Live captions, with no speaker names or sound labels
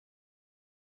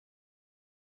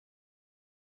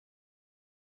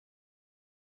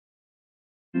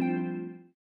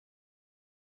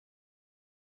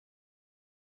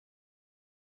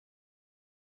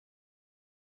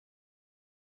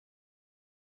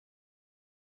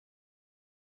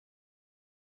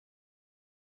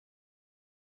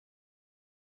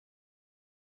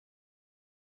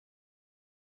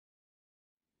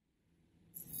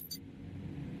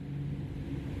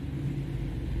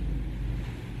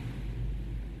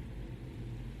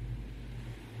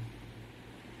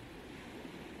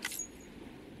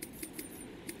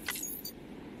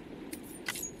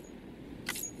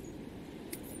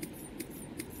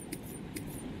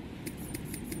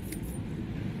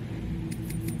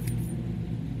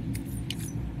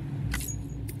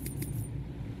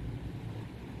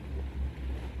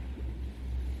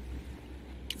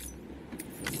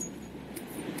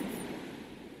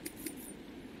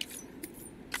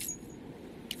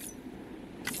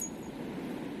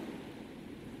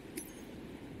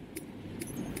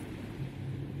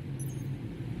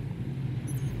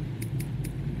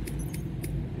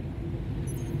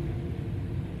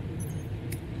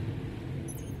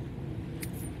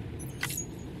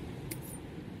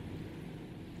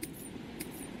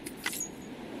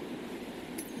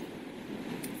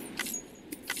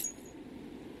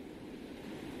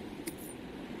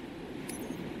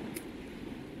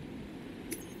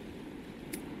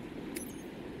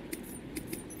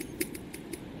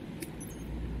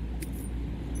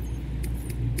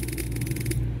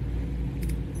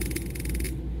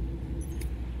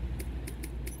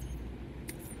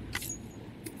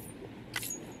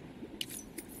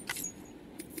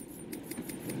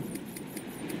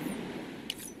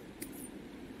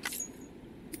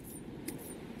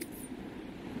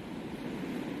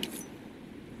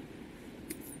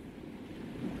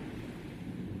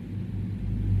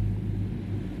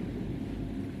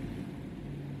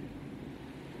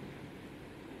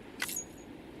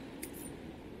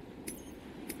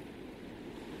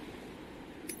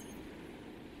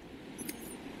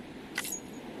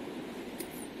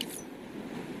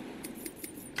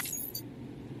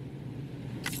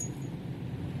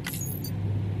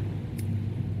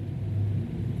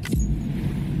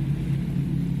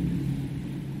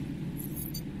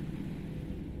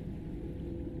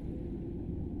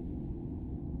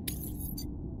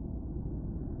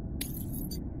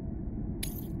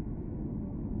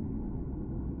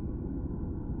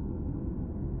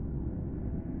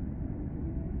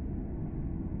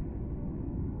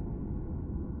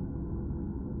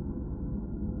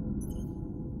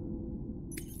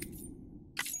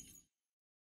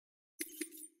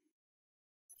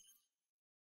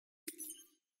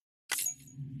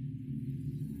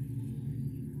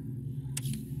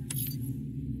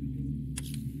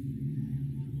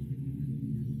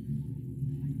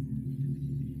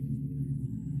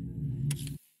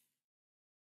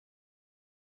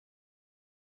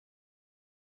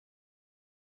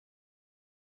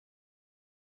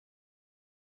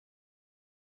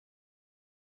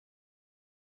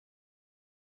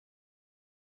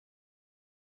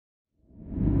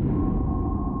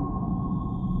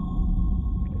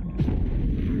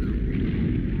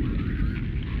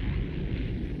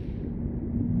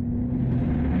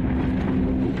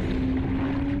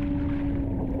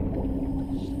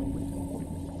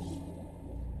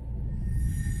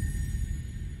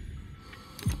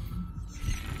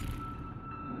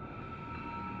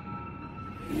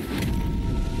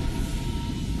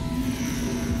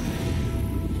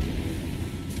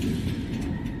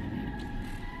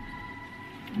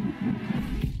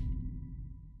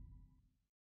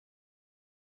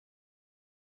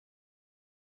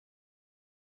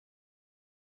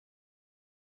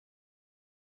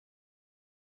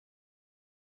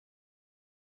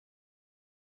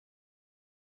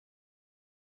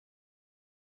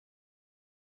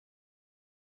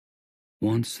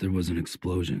Once there was an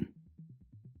explosion,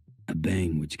 a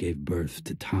bang which gave birth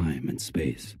to time and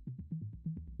space.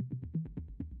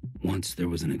 Once there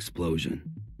was an explosion,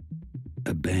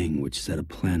 a bang which set a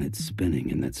planet spinning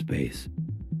in that space.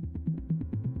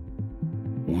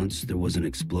 Once there was an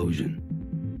explosion,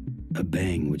 a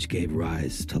bang which gave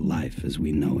rise to life as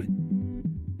we know it.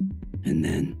 And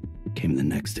then came the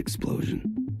next explosion.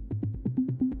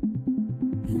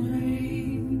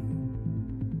 Rain,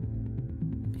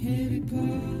 heavy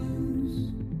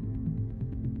pulse,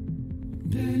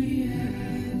 dirty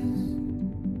eyes,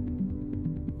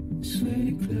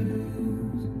 sweaty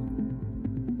clothes,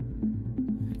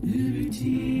 every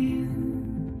tear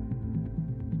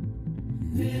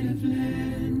that I've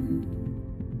learned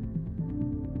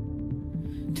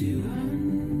to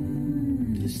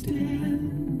understand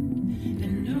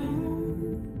and know.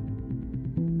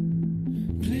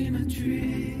 Play my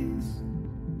tricks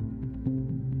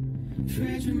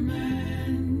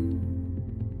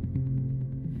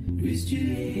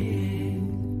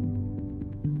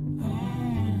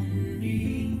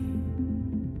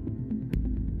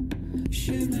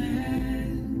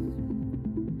fisherman.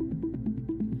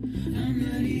 I'm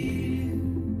not here.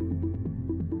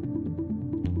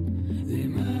 There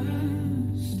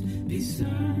must be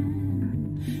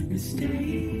some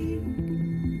mistake.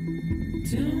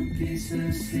 Don't be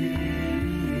so serious.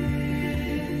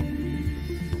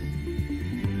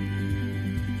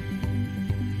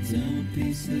 Don't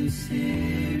be so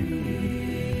serious.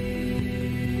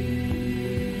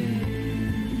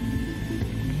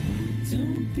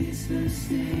 Don't be so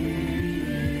serious.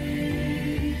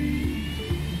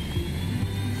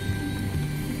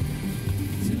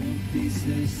 Don't be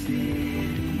so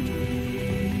serious.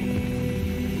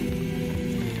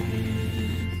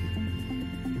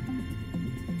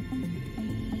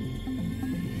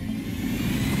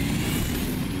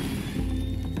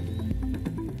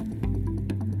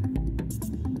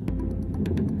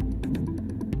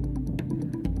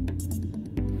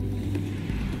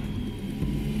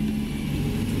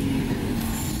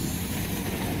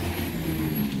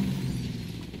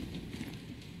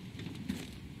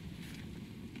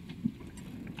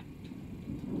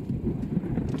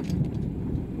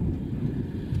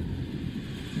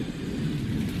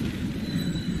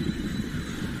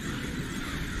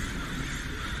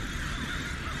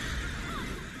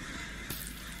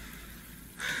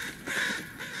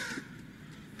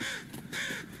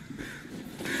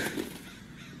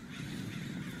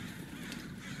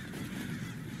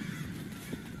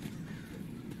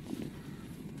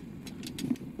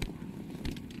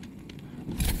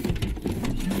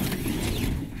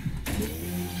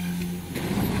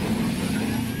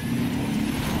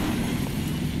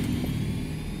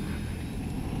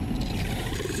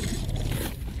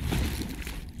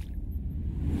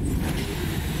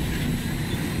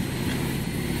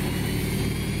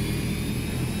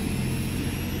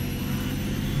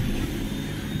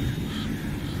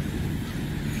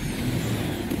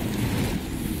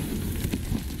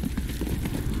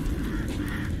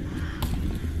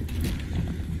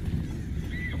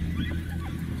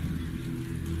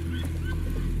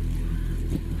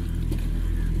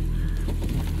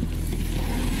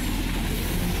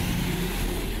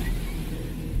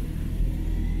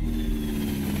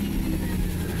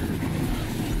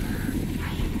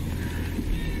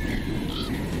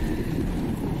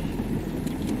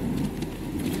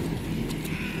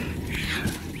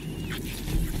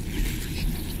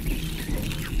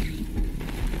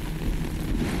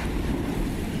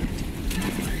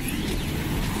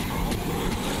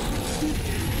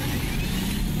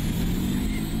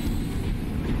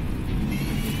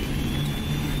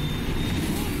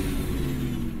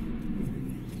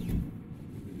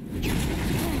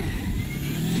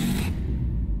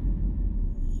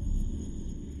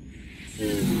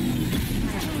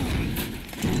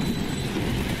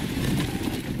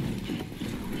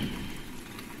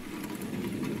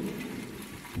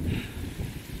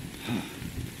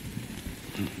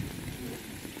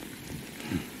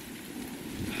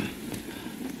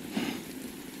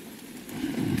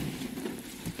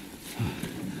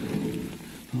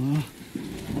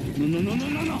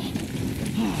 No.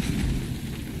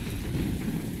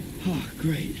 Oh,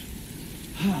 great.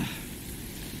 Fuck.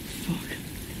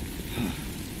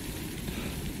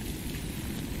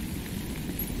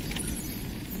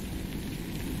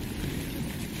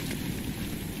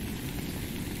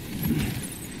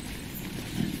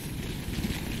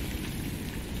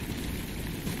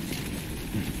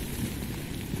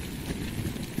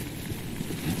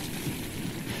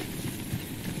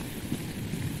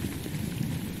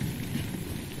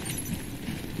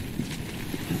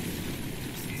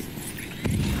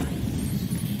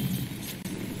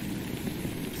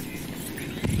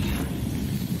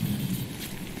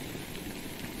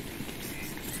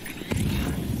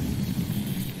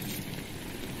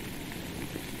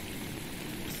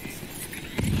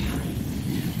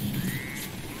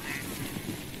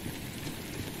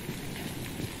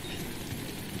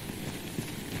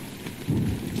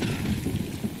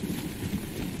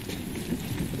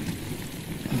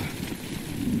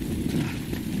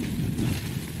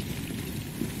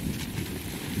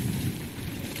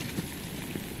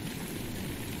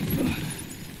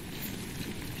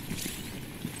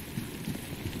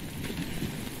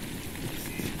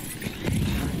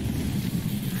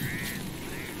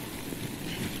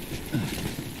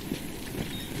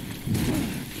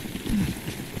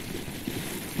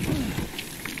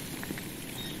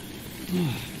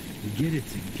 Get it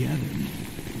together.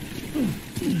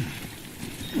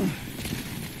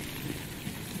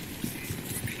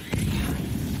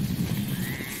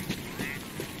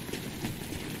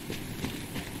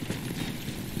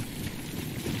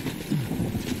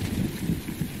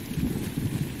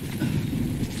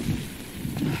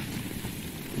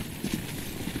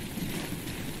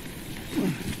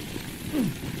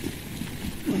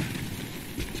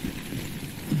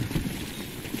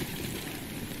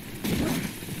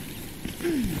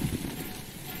 We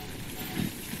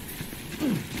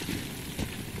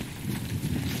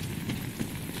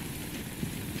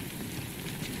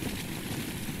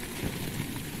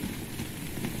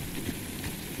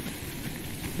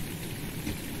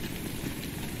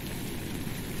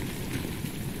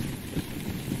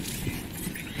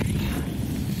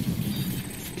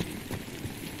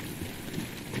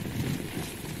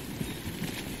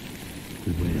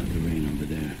wait out the rain over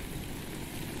there.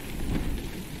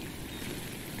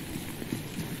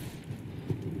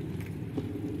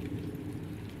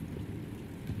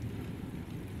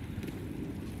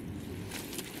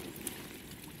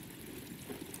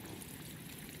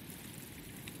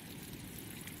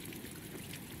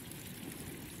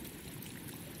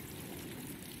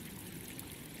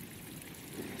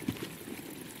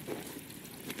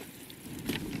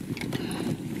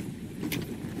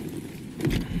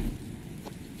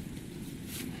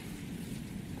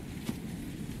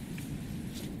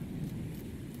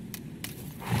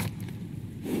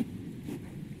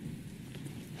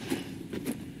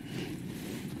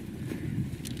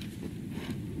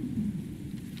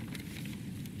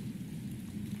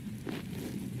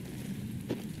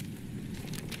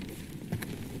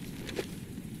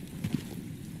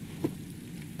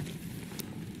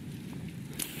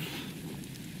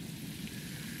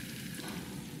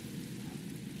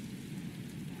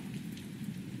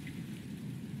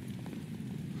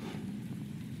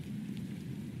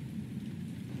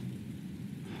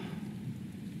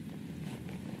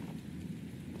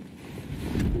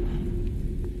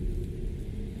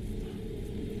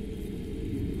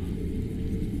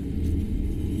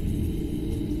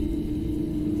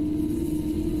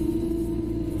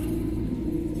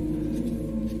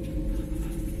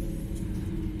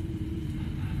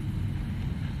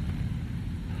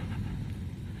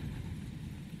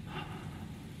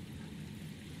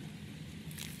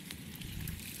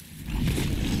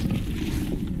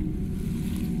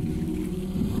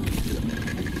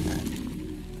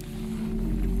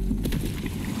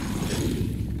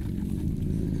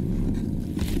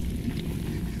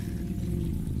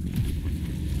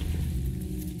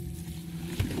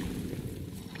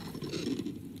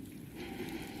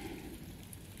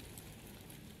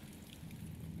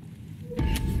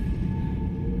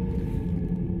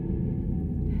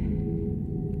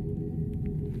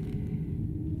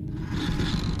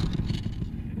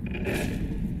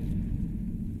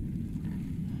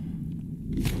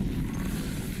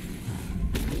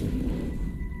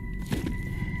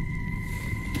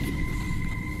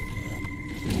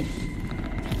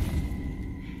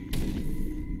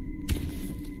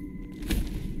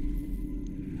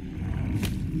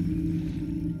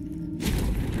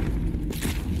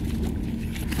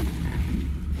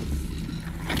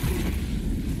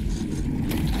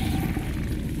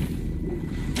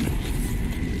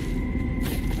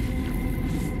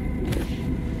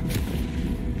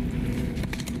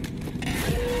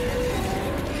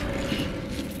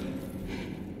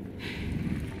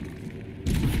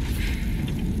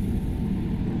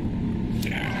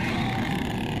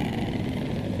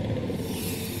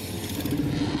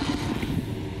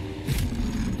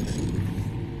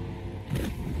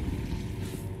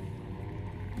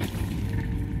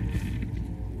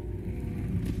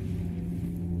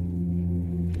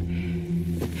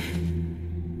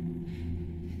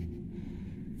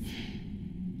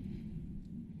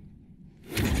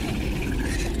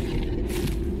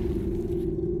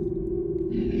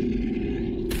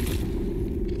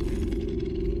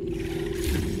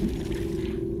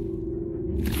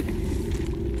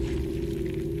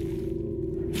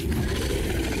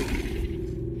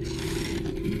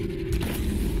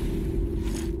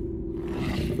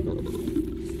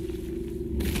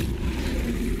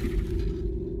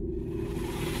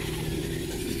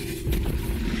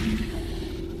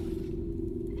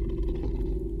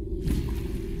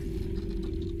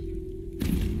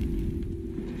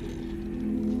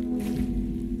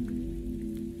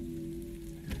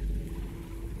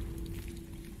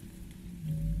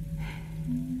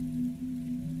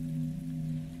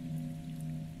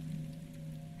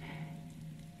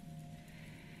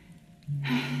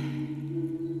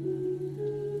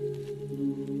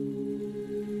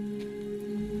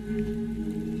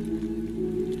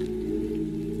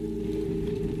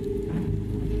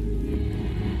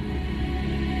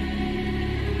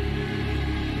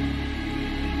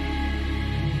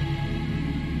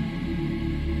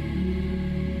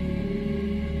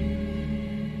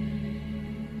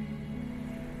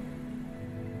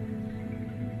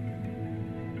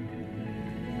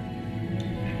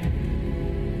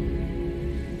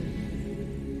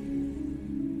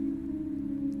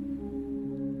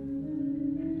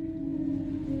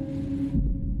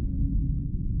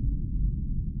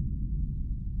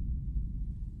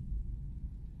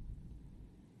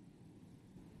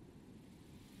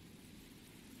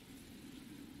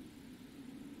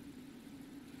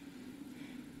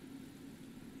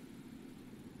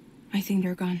 I think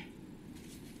they're gone.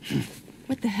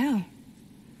 What the hell?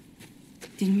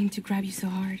 Didn't mean to grab you so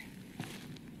hard.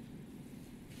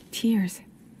 Tears.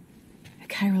 A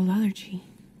chiral allergy.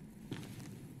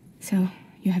 So,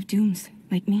 you have dooms,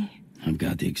 like me. I've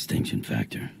got the extinction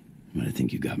factor, but I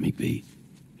think you got me beat.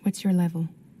 What's your level?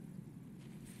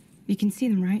 You can see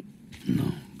them, right?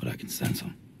 No, but I can sense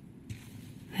them.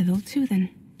 Level 2, then.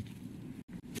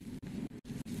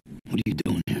 What are you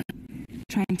doing here?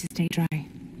 Trying to stay dry.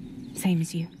 Same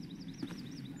as you.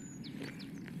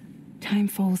 Time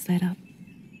falls let up.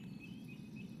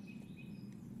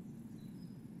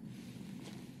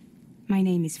 My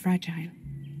name is Fragile.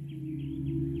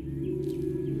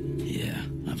 Yeah,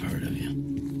 I've heard of you.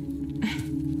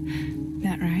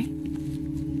 That right?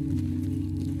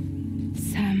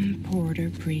 Sam Porter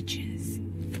Bridges.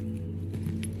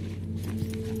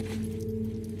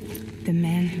 The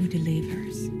man who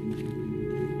delivers.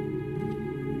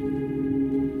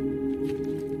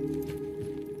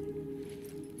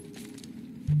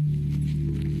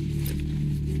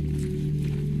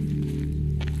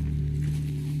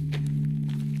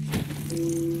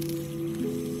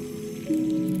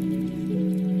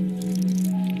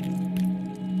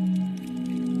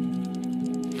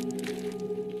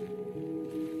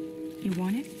 You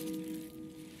want it?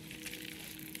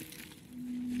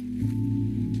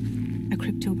 A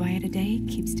crypto byte a day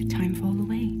keeps the time fall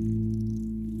away.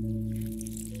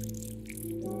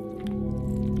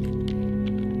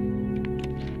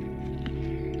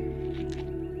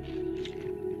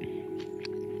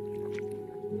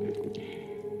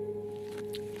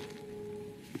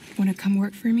 Wanna come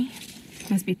work for me?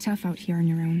 Must be tough out here on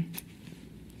your own.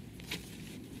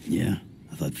 Yeah,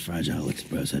 I thought Fragile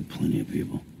Express had plenty of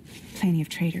people. Plenty of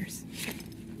traitors.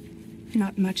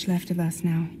 Not much left of us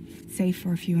now, save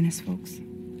for a few honest folks.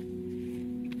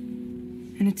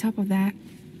 And on top of that,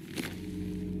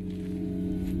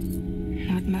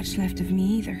 not much left of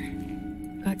me either.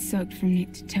 Got soaked from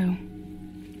neck to toe.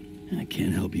 I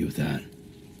can't help you with that.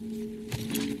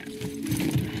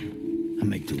 I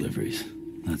make deliveries,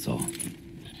 that's all.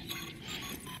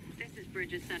 This is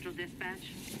Bridges Central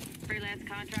Dispatch. Freelance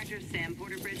contractor Sam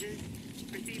Porter Bridges.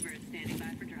 Receiver is standing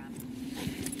by for drop.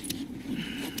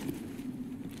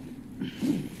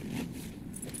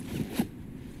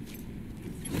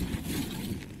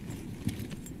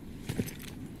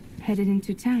 Headed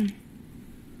into town.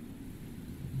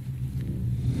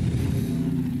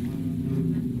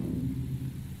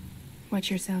 Watch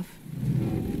yourself.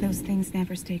 Those things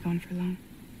never stay gone for long.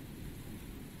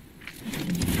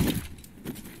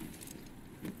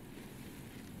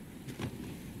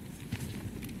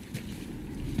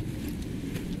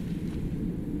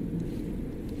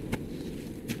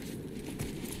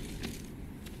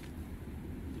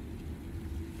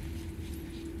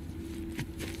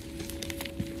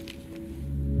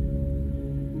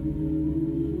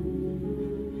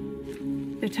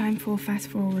 The time fall fast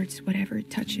forwards whatever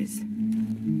it touches,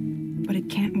 but it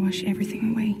can't wash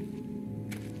everything away.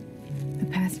 The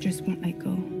past just won't let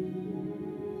go.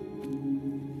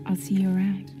 I'll see you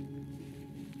around.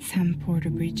 Sam Porter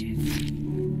Bridges.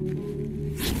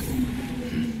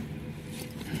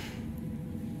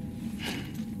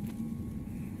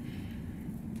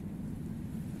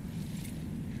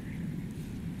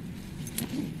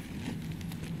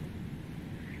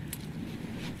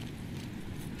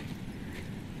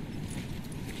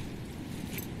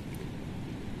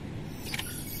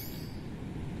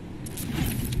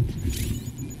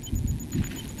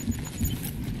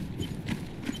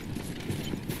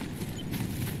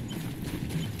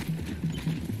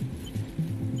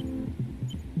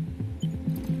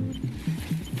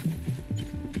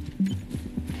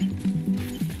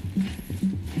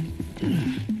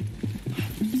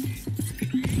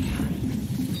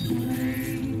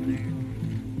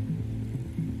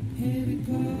 Heavy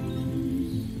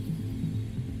bones,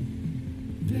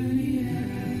 bloody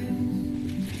eyes,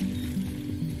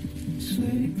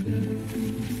 sweaty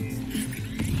clothes,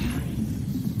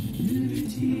 new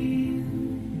routine,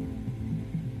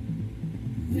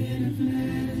 then a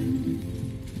plan.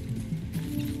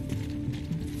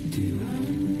 Do I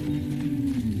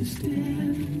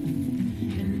understand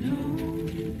and know?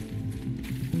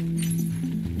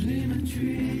 Play my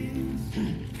tricks.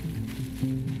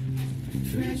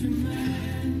 Fragile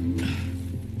mind,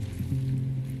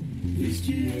 is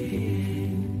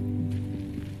jaded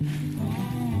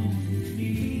on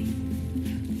me.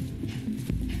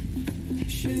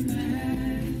 Shake my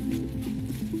hand,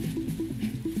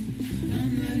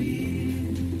 I'm not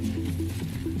here.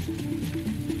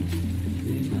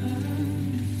 There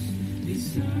must be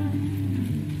some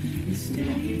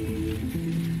mistake.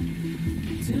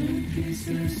 Don't be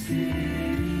so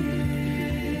serious.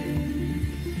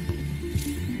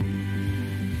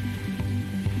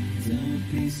 Don't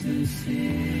be so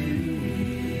serious.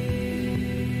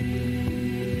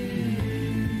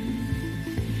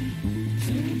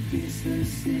 Don't be so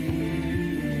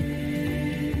serious.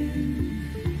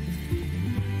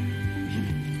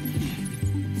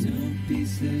 Don't be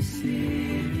so serious.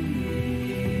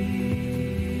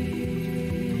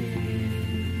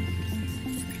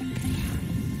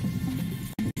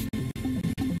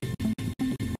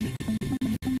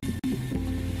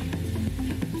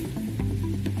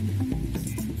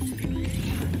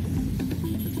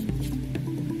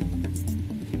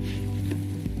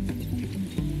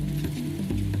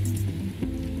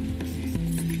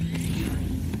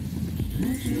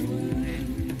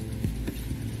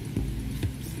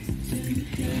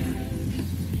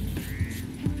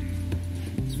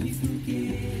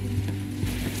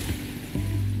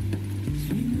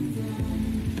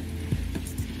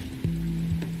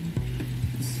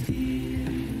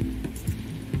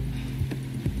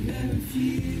 Don't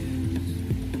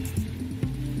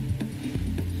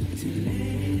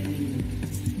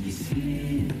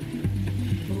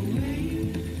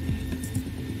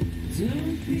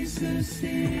be so serious. Don't be so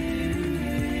serious.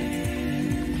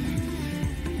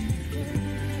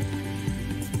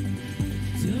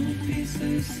 Don't be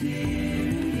so serious.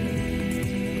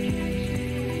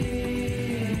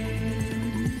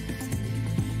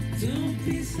 Don't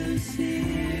be so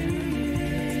serious.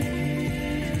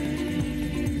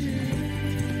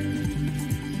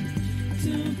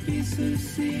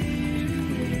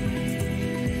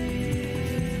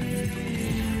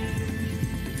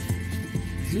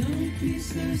 Don't be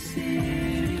so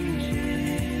serious.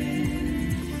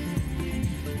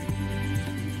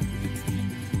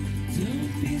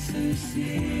 Don't be so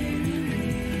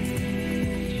serious.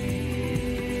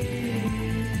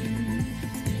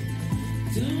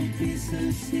 Don't be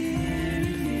so serious.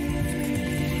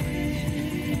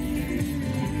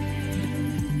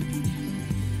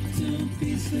 Don't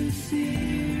be so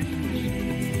serious.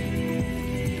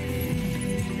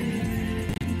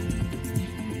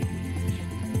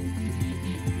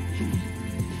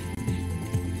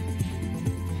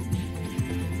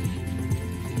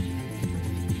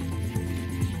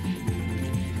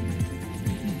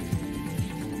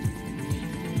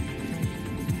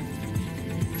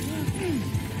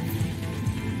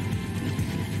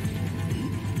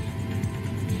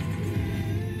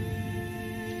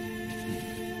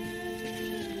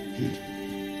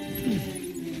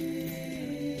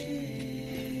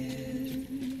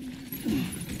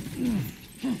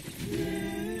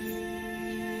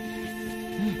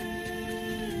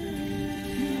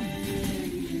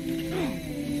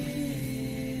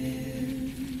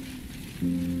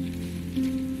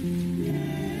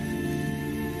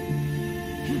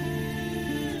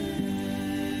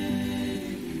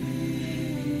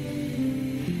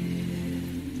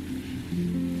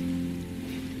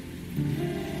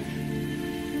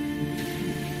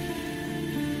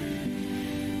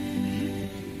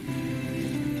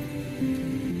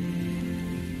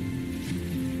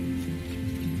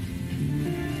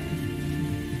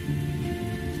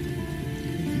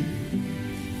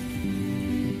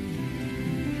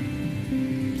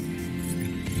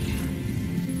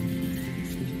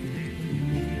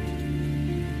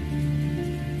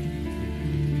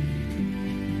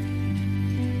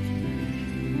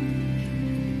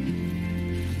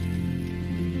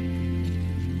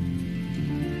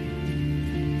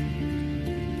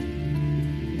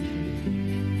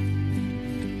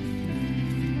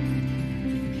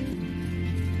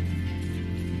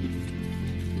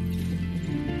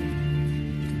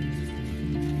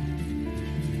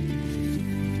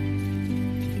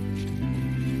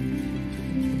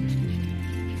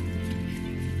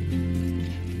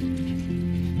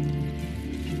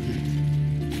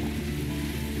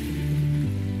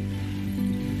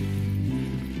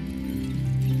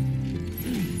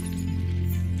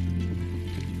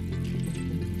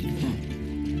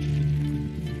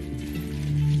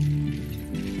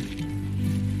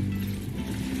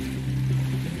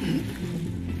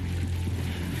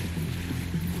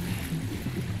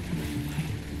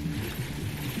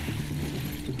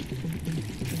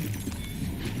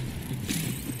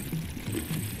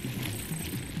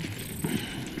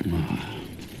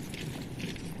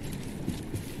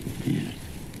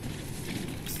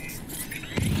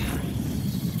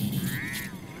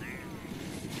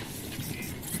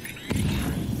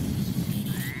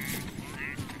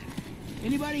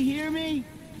 Anybody hear me?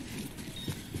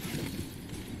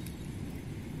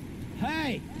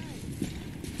 Hey!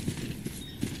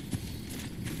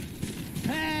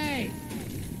 Hey!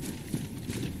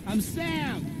 I'm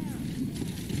Sam!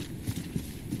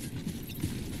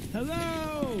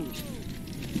 Hello!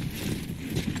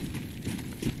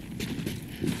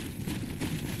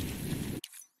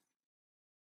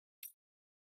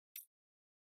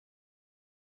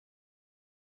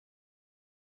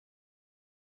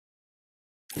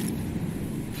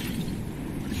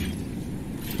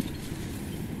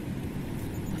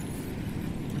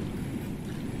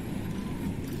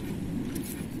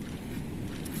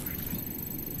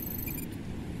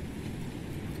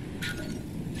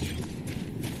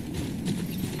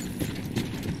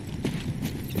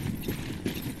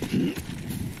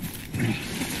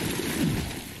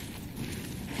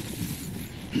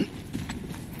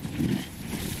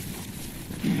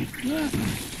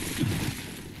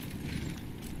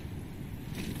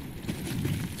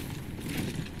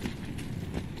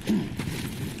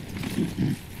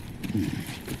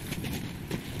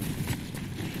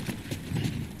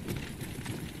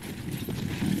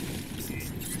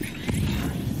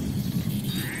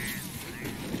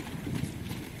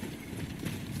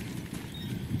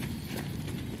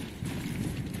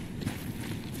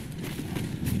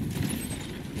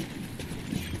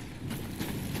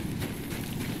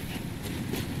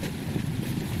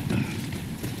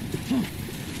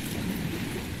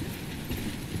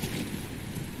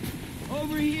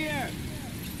 Over here!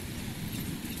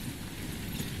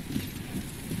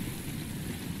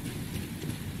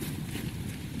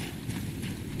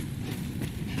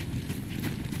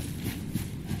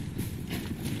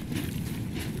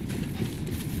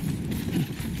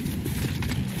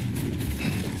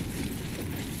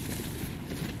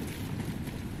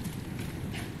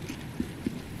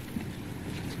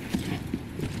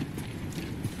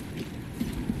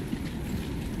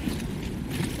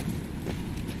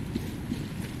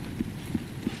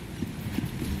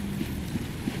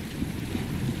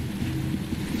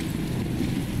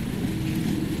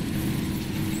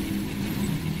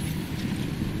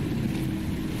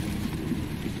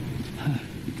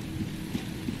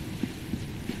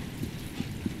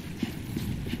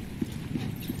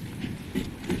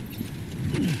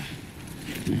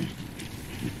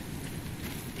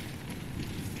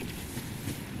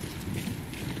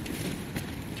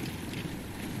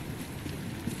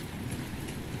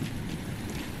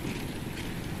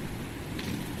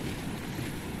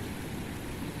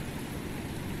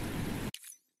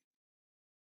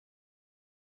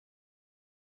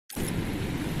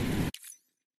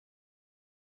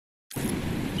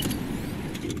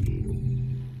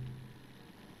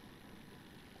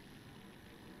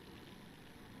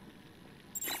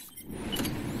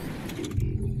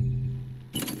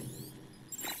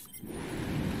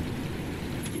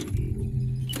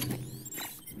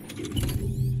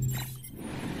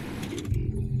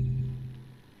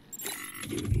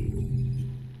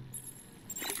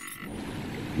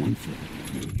 One foot.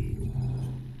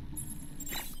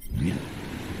 Yeah.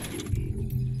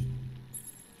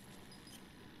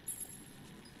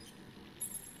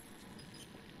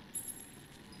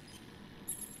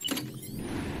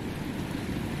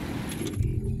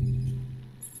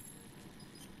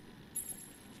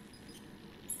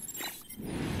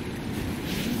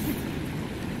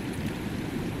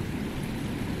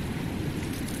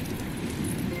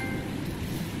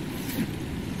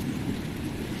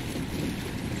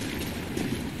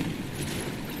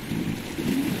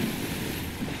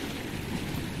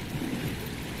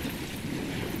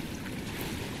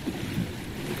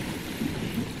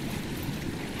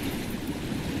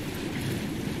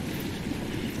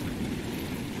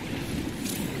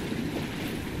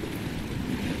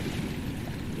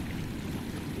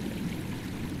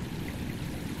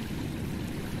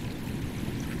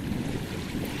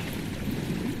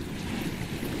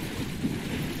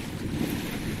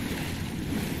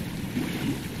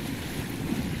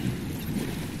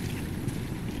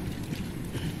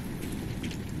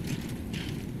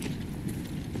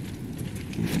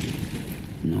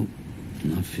 Nope,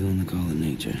 not feeling the call of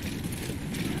nature.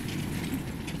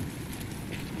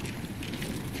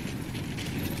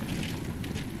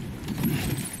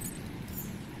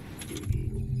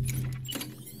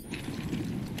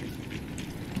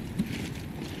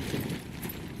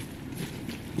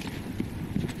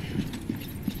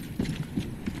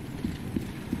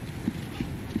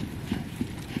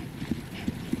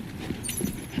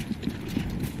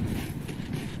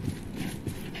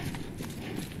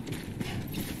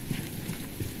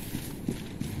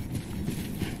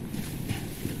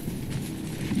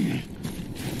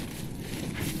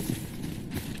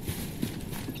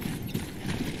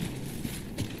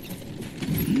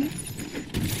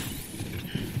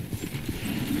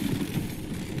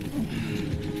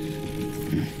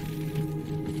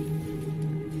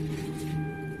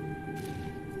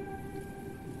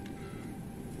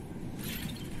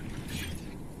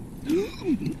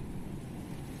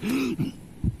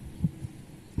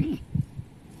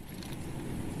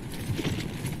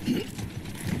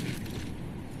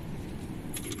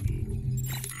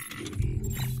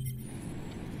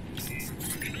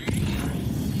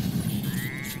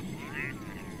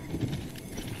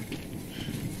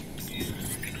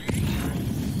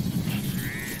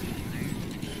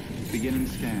 Beginning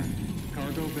scan.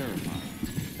 Cargo verified.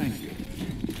 Thank you.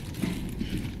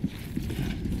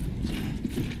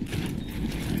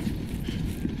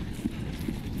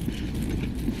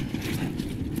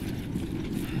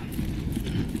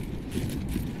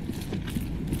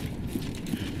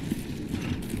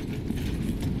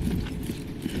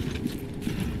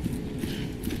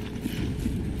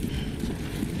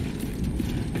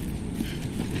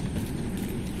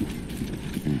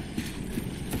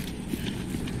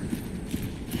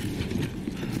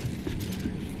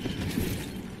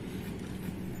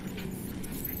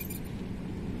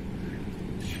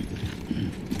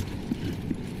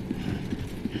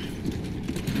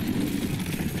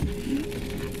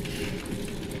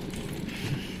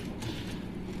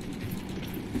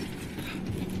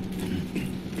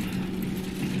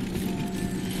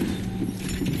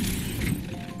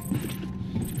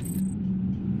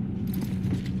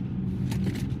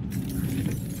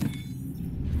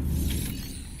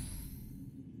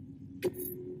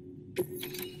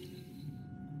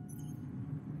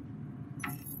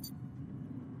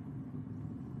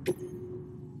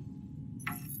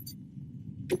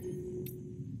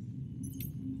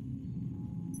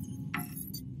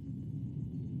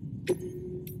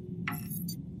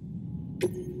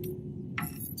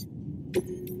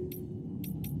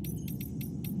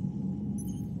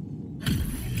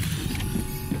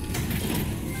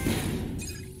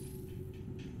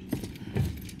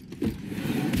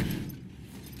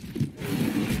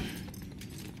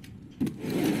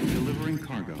 Delivering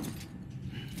cargo.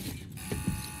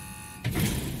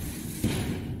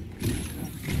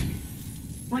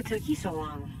 What took you so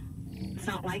long? It's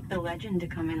not like the legend to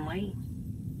come in late.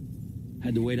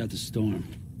 Had to wait out the storm.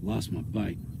 Lost my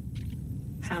bike.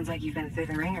 Sounds like you've been through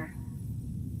the ringer.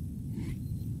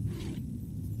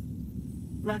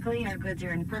 Luckily, our goods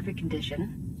are in perfect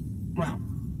condition. Well,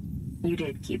 you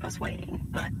did keep us waiting,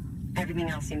 but everything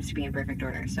else seems to be in perfect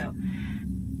order, so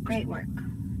great work.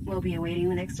 We'll be awaiting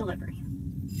the next delivery.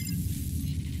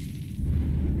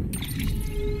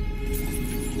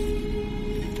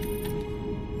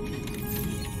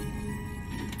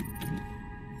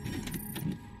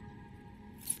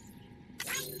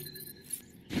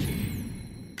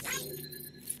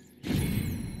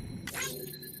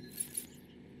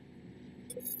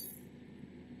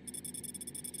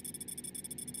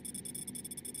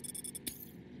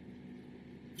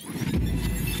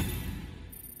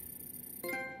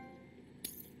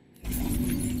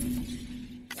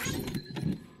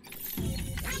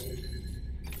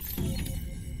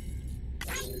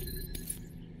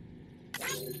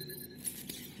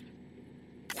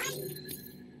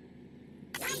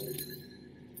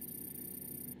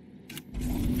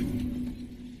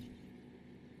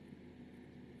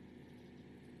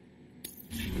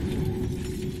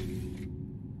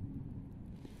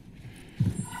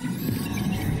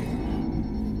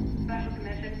 Special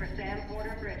commission for Sam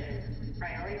Porter Bridges.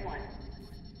 Priority 1.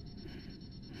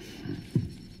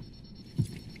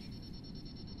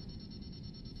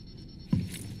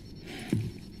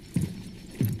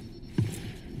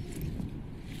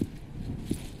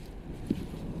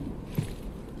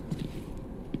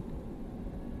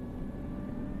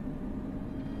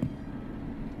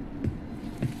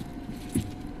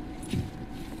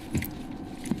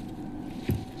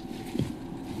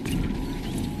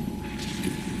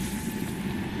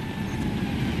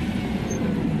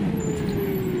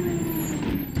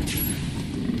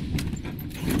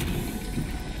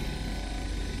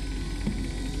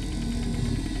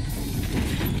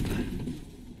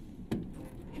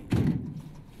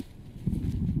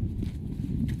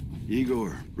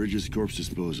 Igor, Bridges corpse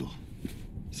disposal.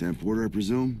 Sam Porter, I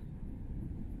presume?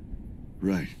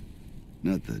 Right.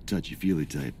 Not the touchy-feely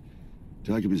type.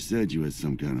 Document said you had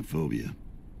some kind of phobia.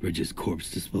 Bridges corpse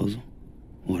disposal?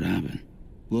 What happened?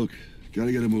 Look,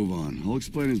 gotta get a move on. I'll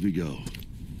explain as we go.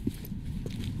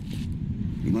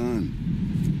 Come on.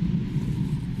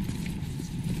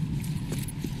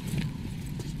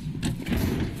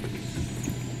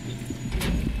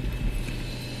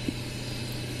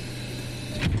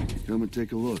 Come and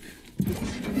take a look.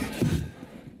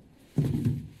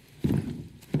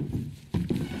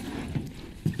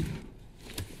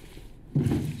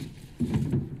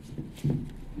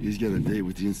 He's got a date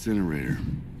with the incinerator.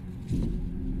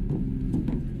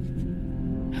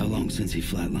 How long since he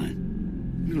flatlined?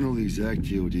 We don't know the exact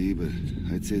TOD,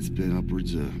 but I'd say it's been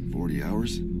upwards of 40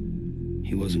 hours.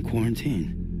 He wasn't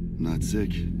quarantined. Not sick.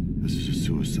 This is a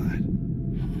suicide.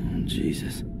 Oh,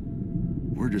 Jesus.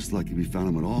 We're just lucky we found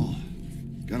him at all.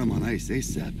 Got him on ice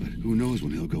ASAP, but who knows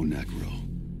when he'll go necro.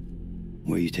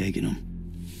 Where you taking him?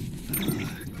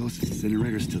 Closest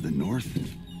incinerator's to the north.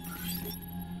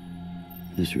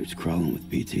 This route's crawling with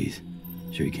BTs.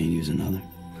 Sure you can't use another?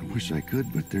 I wish I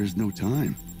could, but there's no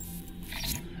time.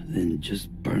 Then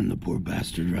just burn the poor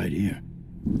bastard right here.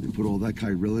 They put all that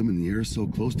chiralium in the air so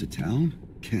close to town?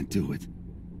 Can't do it.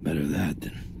 Better that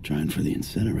than trying for the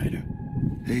incinerator.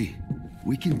 Hey,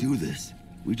 we can do this.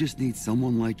 We just need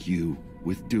someone like you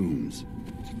with dooms.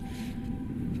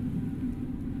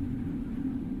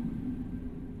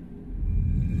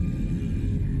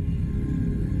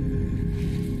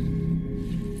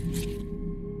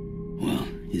 Well,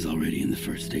 he's already in the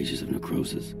first stages of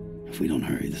necrosis. If we don't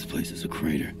hurry, this place is a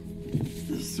crater.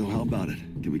 So how about it?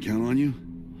 Can we count on you?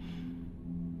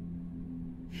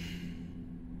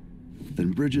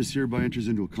 Then Bridges hereby enters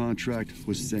into a contract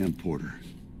with Sam Porter.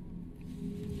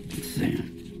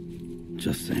 Sam.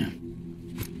 Just Sam.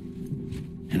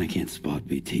 And I can't spot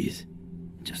BTs.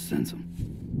 Just sense them.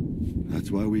 That's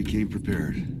why we came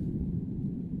prepared.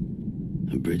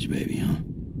 A bridge baby, huh?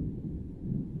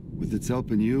 With its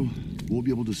help and you, we'll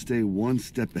be able to stay one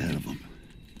step ahead of them.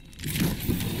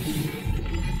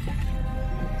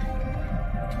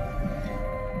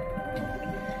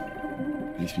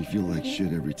 Makes me feel like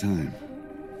shit every time.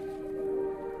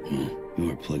 Well,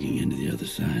 you are plugging into the other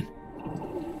side.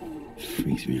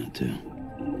 Freaks me out, too.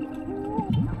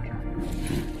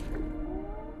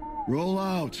 Roll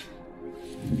out!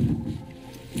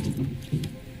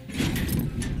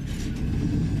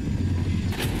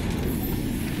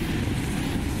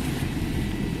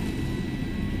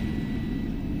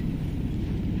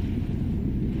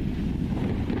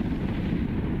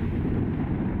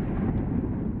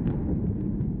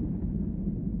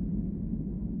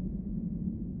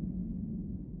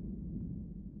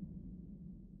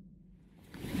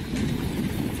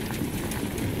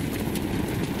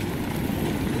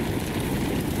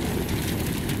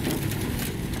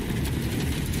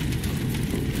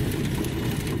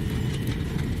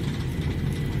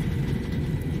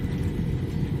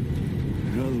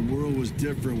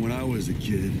 Different when I was a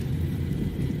kid.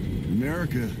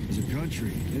 America is a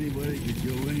country. Anybody could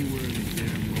go anywhere in the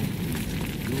damn world.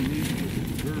 No need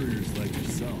for couriers like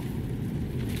yourself.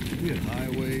 We had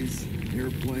highways,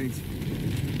 airplanes.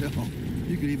 Hell,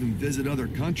 you could even visit other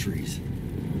countries.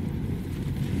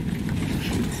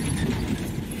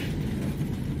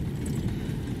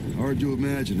 Hard to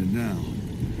imagine it now.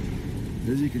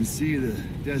 As you can see, the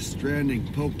Death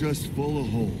Stranding poked us full of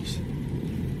holes.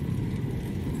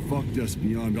 Fucked us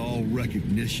beyond all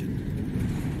recognition.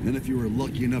 Then if you were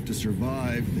lucky enough to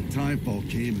survive, the timefall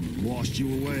came and washed you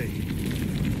away.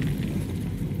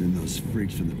 Then those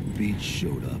freaks from the beach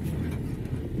showed up.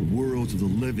 The worlds of the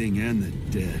living and the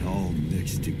dead all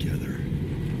mixed together.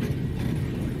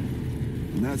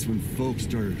 And that's when folks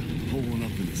started holing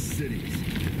up in the cities.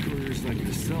 Couriers like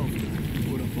yourself got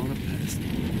put up on a pedestal.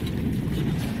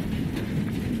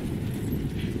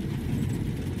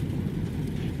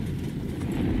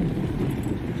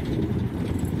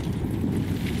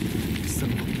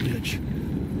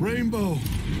 Rainbow!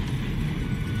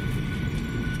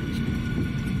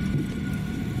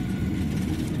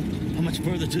 How much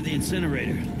further to the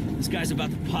incinerator? This guy's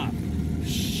about to pop.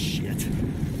 Shit.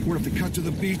 We're gonna have to cut to the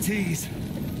BTs.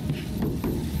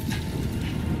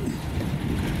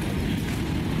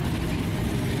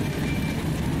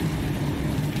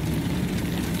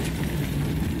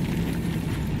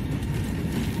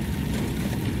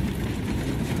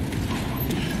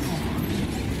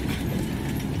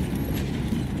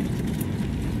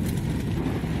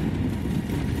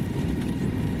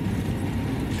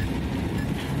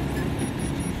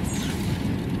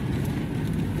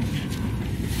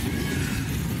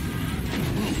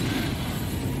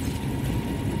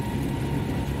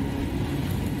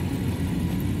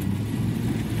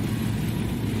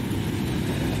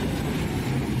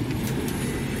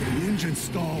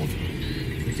 Stalled.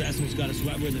 Those assholes got us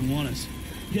right where they want us.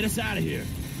 Get us out of here.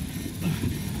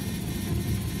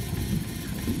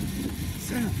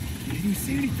 Sam, can you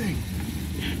see anything?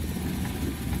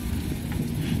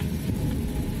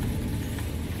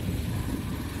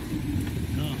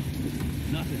 No,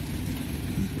 nothing.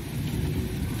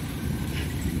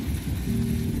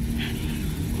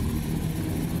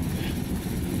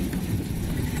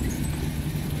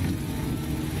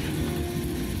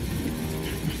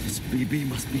 BB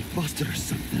must be busted or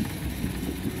something.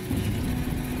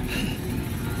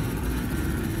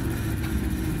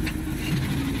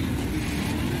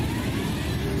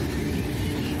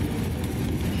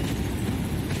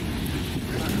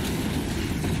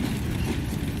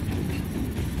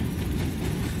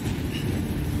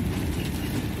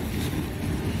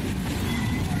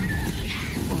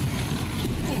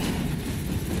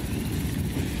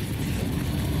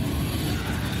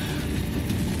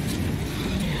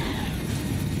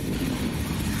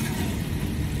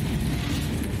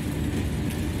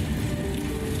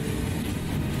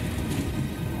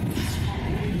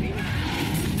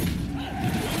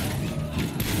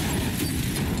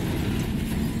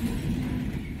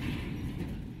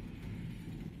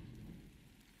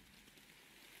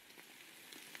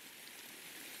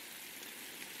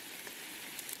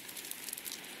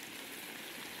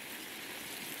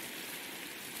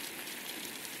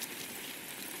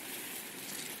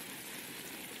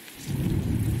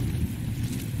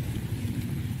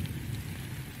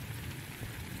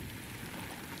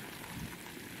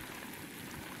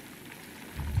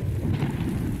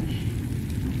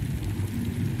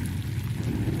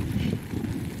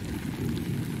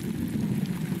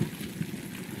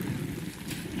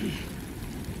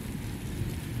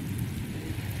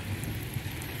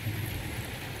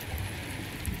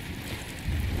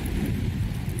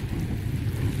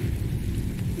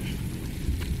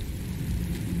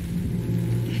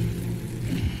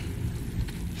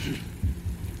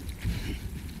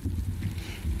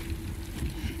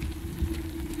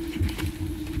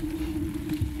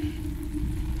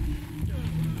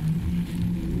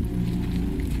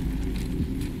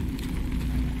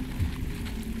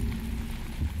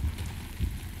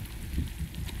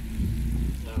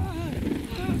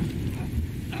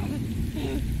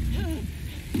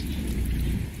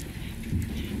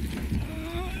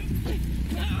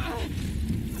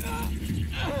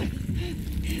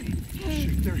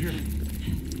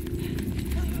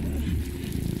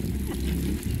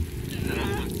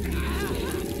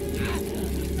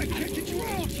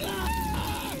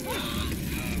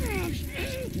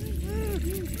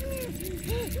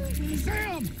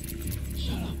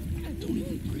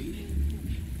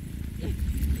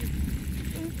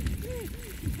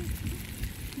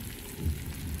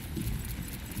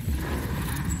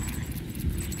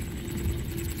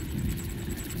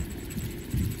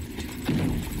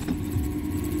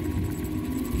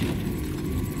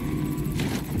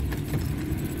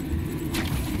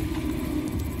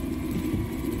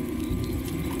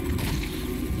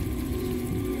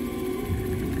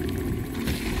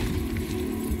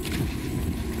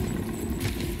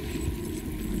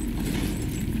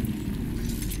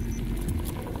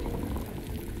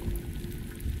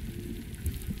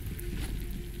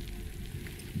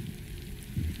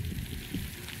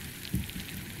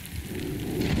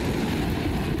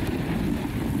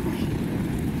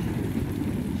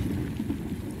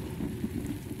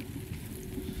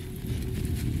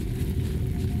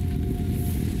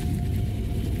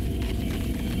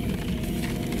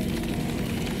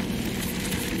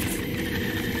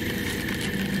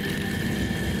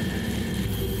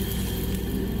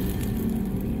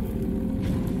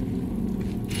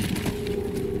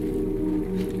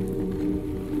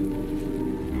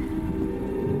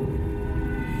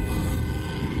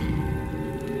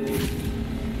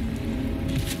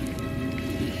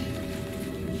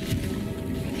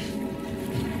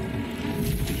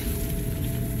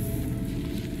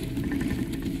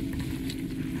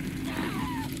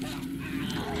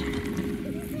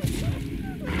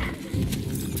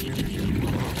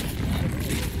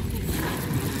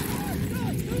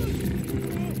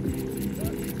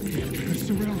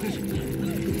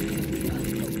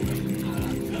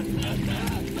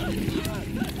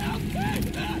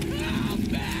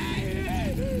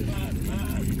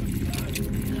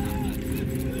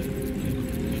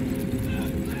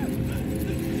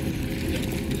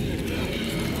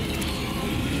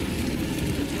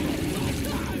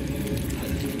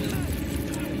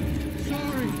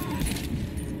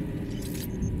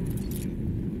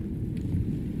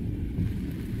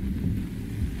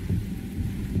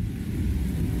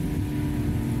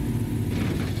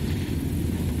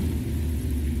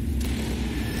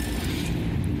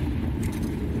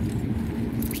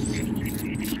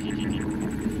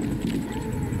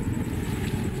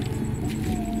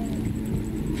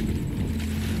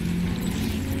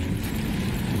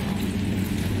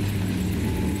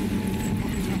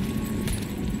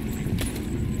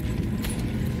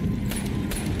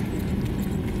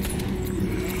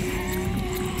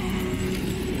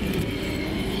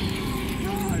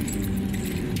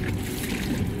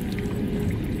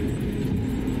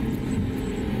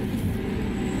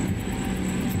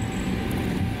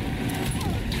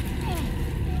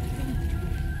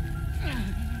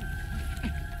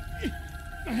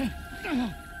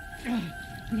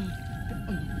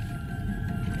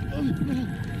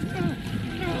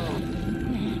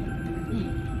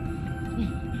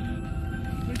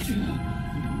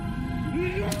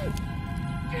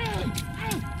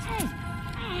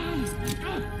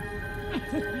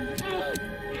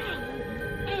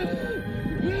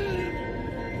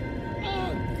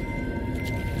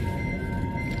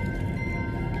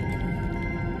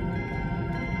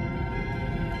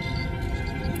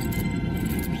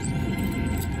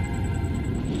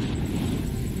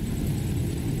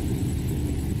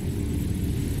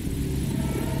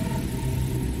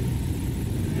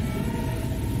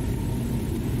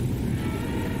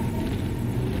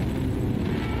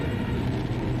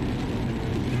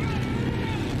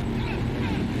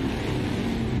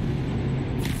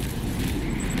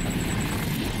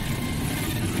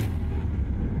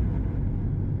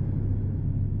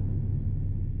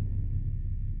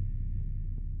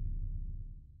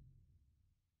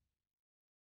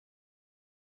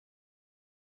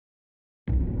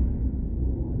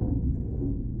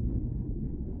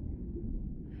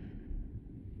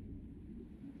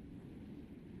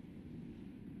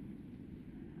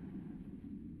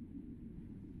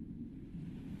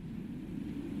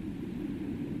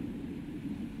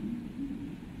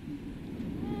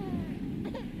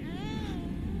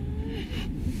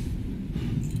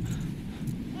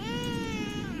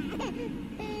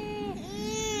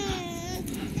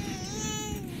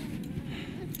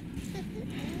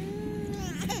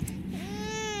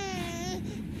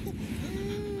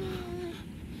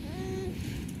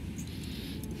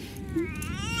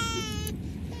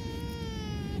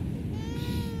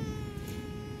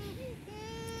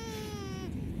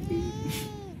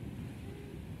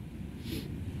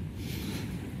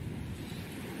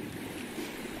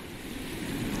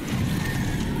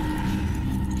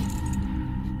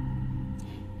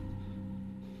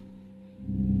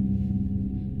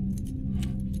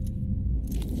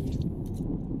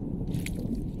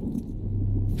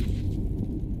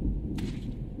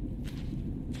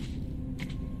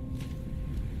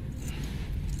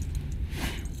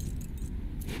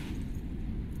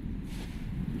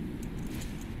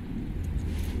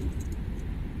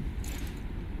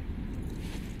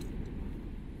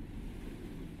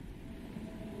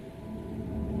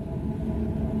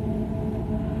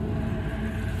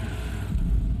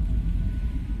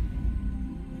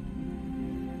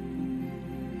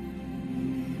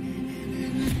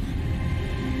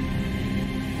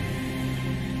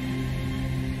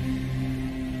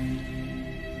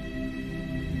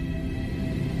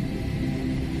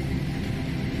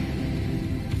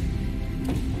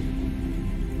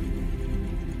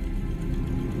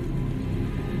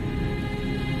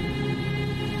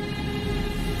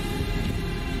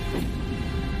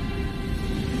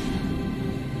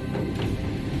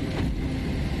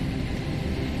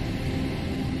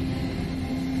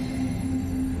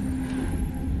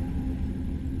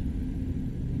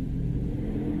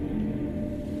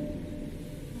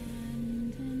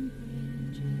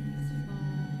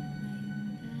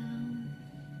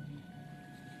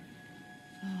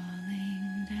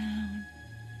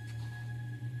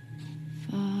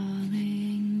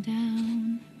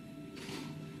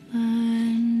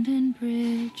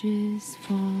 bridges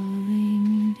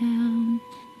falling down,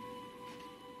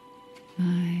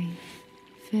 my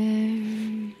fair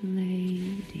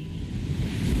lady.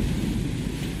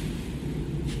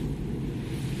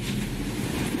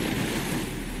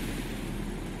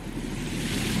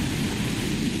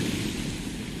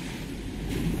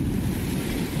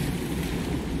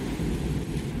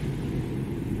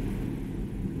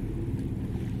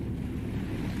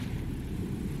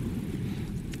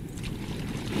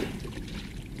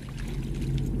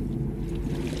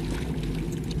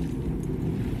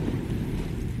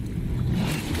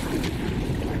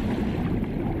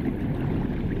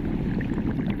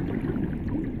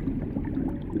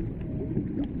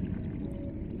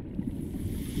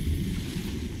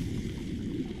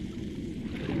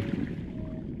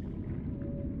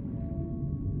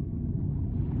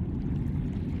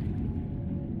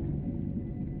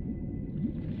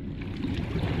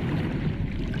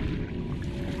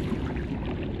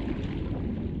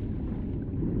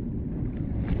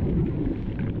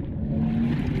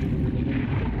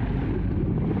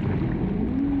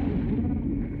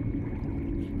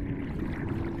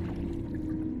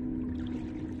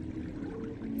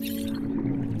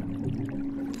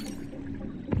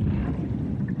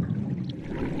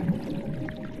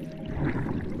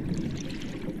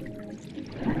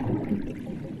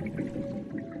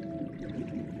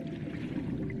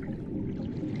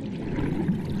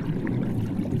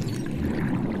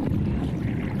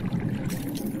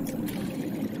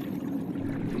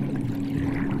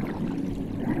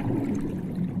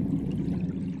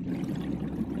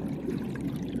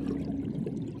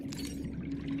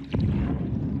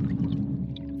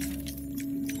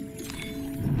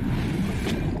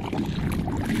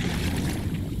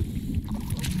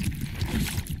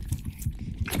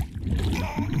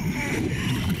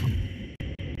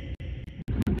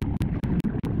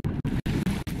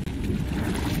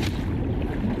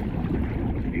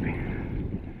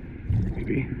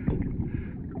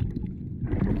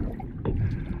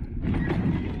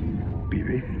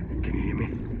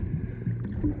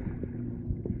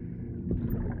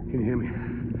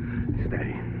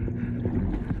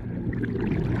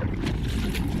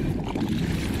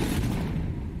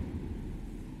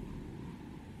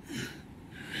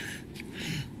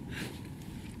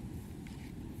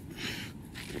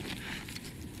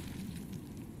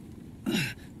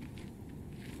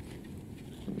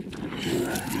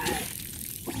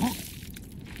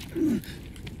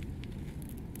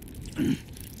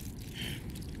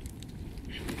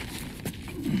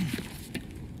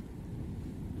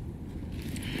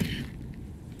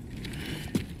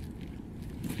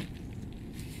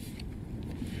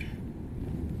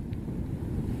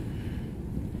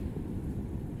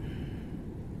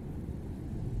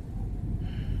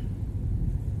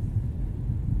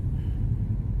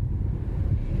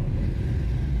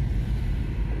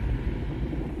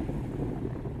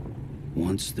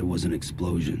 Once there was an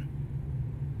explosion.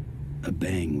 A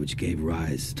bang which gave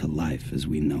rise to life as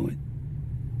we know it.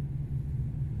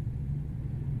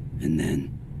 And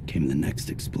then came the next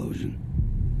explosion.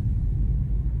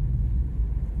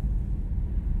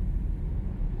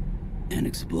 An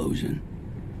explosion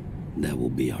that will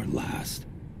be our last.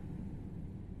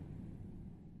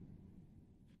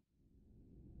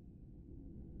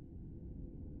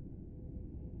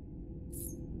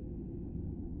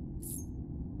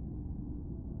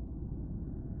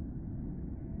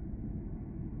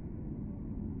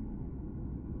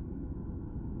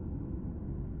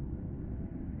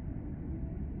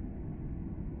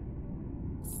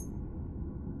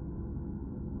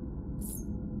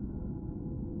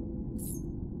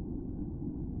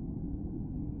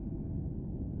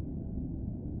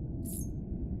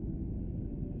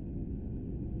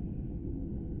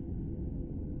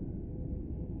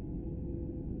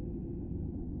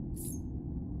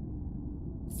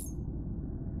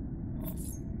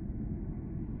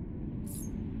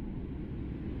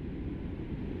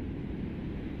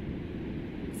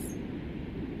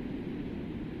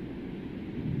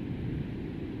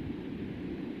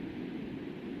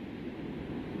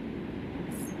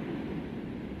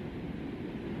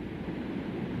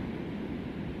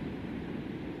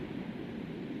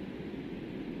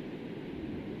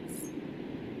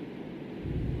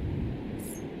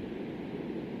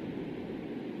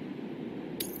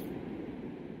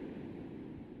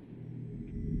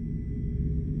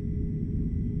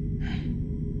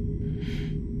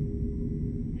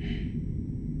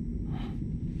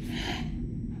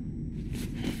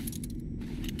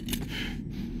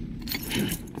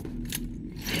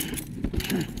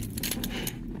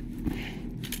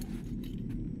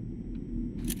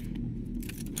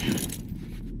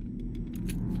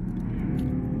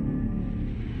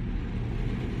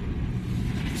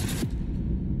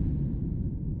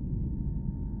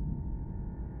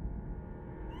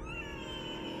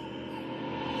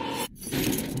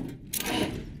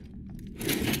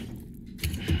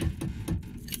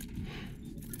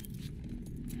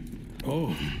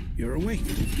 Oh, you're awake.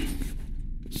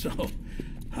 So,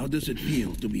 how does it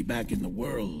feel to be back in the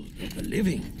world of the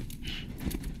living?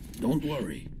 Don't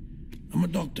worry. I'm a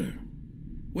doctor.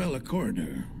 Well, a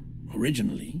coroner,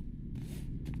 originally.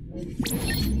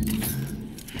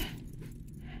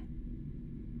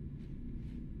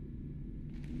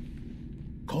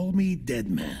 Call me Dead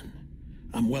Man.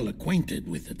 I'm well acquainted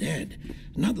with the dead.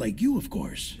 Not like you, of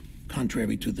course.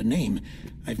 Contrary to the name,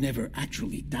 I've never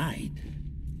actually died.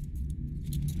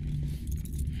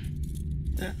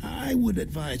 I would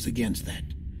advise against that.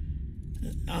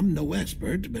 I'm no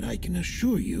expert, but I can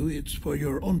assure you it's for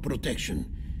your own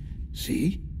protection.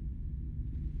 See?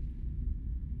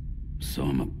 So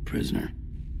I'm a prisoner.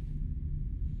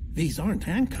 These aren't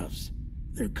handcuffs.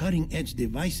 They're cutting-edge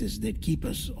devices that keep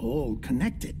us all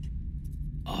connected.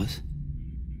 Us?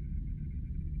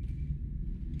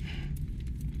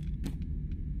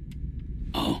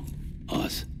 Oh,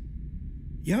 us.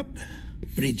 Yup.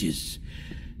 Bridges.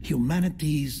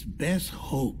 Humanity's best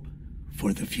hope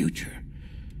for the future.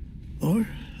 Or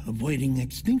avoiding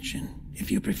extinction,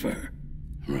 if you prefer.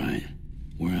 Right.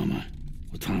 Where am I?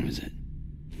 What time is it?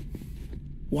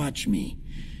 Watch me.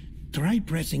 Try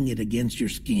pressing it against your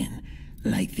skin,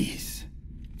 like this.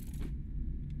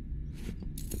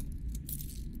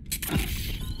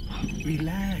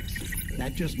 Relax.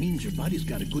 That just means your body's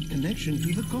got a good connection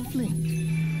to the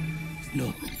cufflink.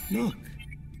 Look, look.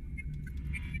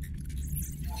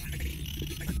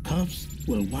 The cuffs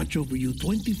will watch over you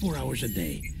 24 hours a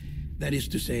day. That is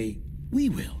to say, we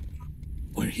will.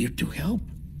 We're here to help.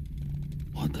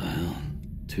 What the hell?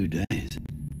 2 days?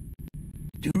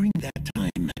 During that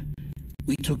time,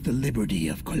 we took the liberty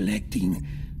of collecting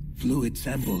fluid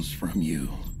samples from you.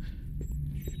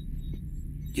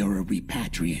 You're a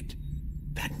repatriate.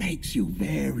 That makes you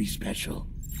very special.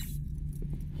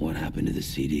 What happened to the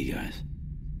CD guys?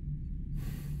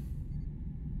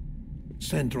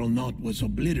 Central Knot was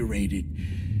obliterated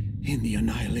in the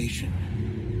annihilation.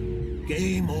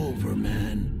 Game over,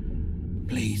 man.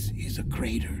 Place is a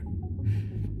crater.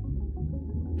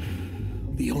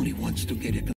 The only ones to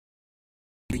get it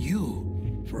are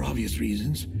you, for obvious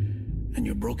reasons, and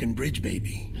your broken bridge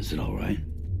baby. Is it all right?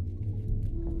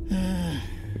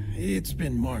 It's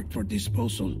been marked for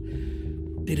disposal.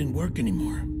 Didn't work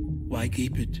anymore. Why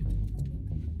keep it?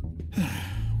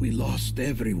 We lost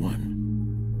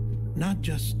everyone. Not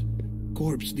just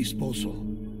corpse disposal.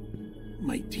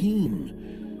 My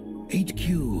team, HQ,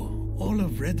 all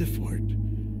of Redefort,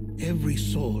 every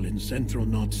soul in Central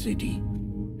Knot City.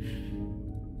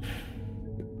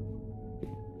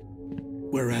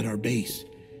 We're at our base,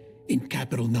 in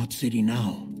Capital Knot City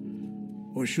now.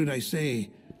 Or should I say,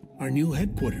 our new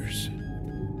headquarters.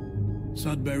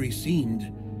 Sudbury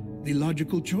seemed the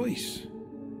logical choice.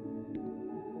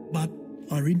 But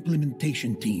our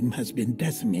implementation team has been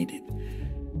decimated,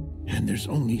 and there's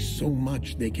only so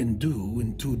much they can do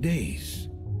in 2 days.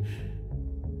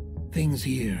 Things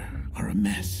here are a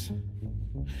mess.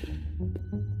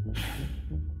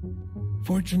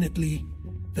 Fortunately,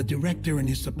 the director and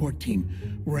his support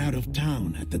team were out of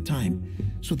town at the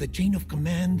time, so the chain of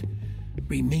command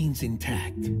remains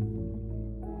intact.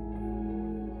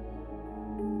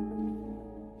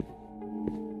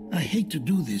 I hate to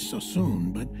do this so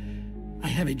soon, but I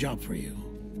have a job for you.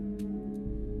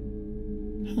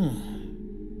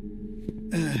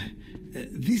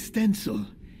 This stencil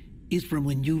is from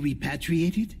when you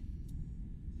repatriated?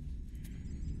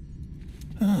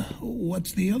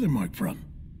 What's the other mark from?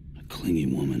 A clingy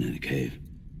woman in a cave.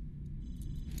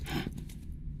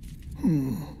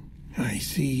 I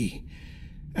see.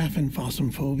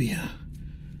 Aphenphosmphobia.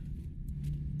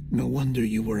 No wonder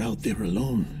you were out there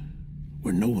alone,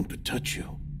 where no one could touch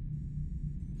you.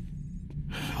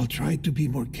 I'll try to be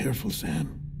more careful,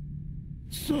 Sam.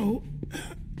 So,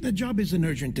 the job is an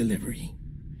urgent delivery.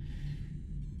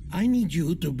 I need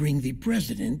you to bring the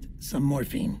president some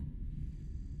morphine.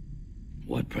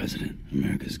 What president?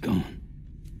 America's gone.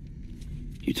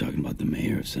 You talking about the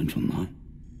mayor of Central Knot?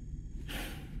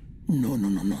 No,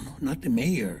 not the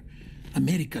mayor.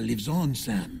 America lives on,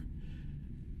 Sam.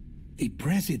 The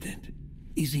president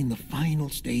is in the final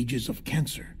stages of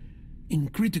cancer, in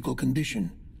critical condition,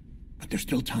 but there's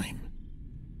still time.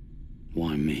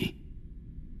 Why me?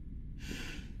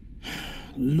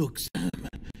 Look, Sam.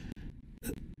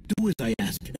 Do as I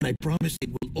ask, and I promise it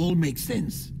will all make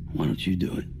sense. Why don't you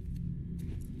do it?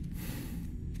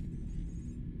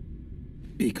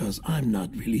 Because I'm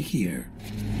not really here.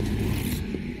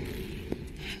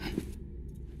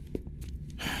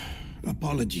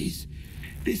 Apologies.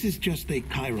 This is just a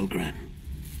chiralgram.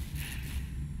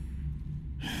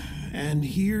 And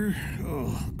here,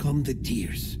 come the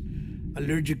tears.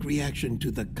 Allergic reaction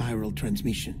to the chiral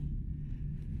transmission.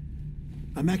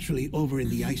 I'm actually over in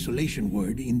the isolation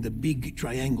ward in the big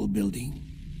triangle building.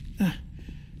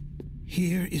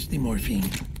 Here is the morphine.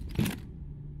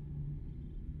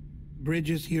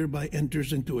 Bridges hereby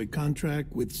enters into a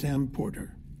contract with Sam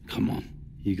Porter. Come on,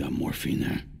 you got morphine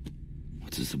there.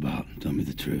 What's this about? Tell me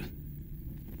the truth.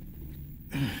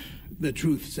 The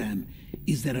truth, Sam,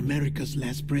 is that America's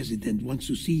last president wants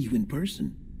to see you in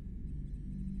person.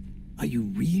 Are you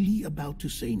really about to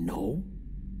say no?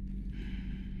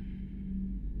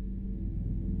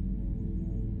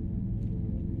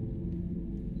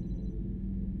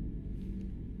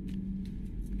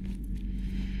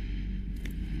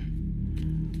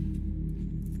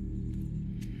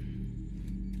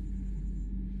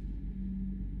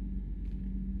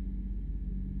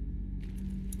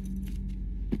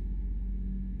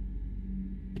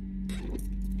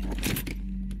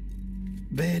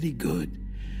 Very good.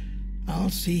 I'll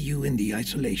see you in the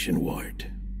isolation ward.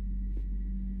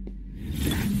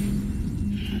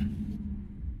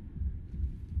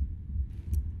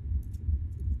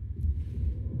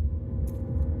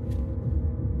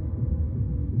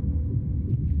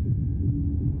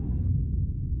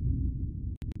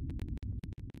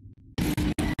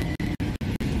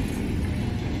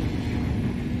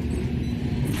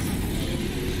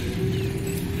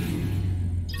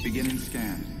 Beginning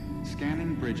scan.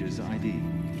 Scanning Bridges ID.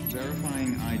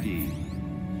 Verifying ID.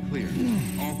 Clear.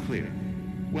 All clear.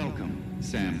 Welcome,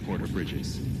 Sam Porter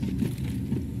Bridges.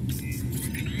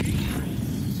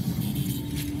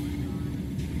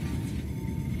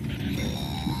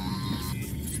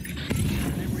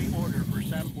 Delivery order for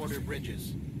Sam Porter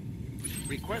Bridges.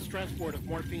 Request transport of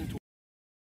morphine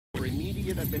for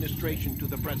immediate administration to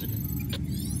the president.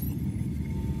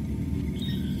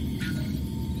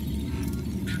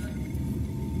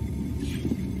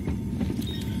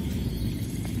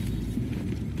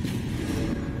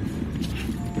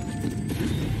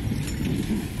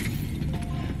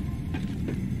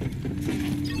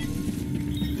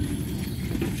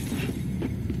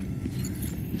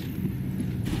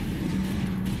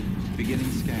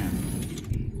 Beginning scan.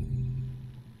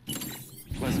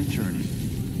 Pleasant journey.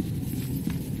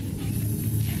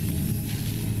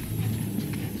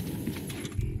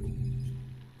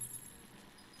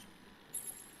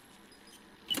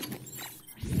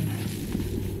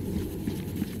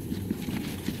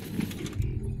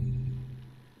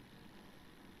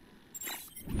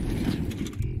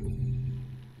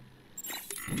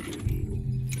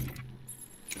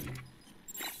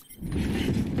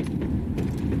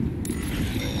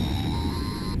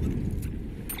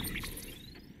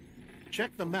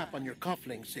 Check the map on your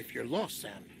cufflinks if you're lost,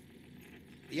 Sam.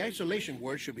 The isolation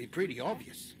word should be pretty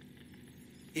obvious.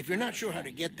 If you're not sure how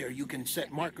to get there, you can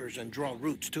set markers and draw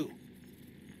routes too.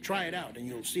 Try it out and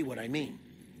you'll see what I mean.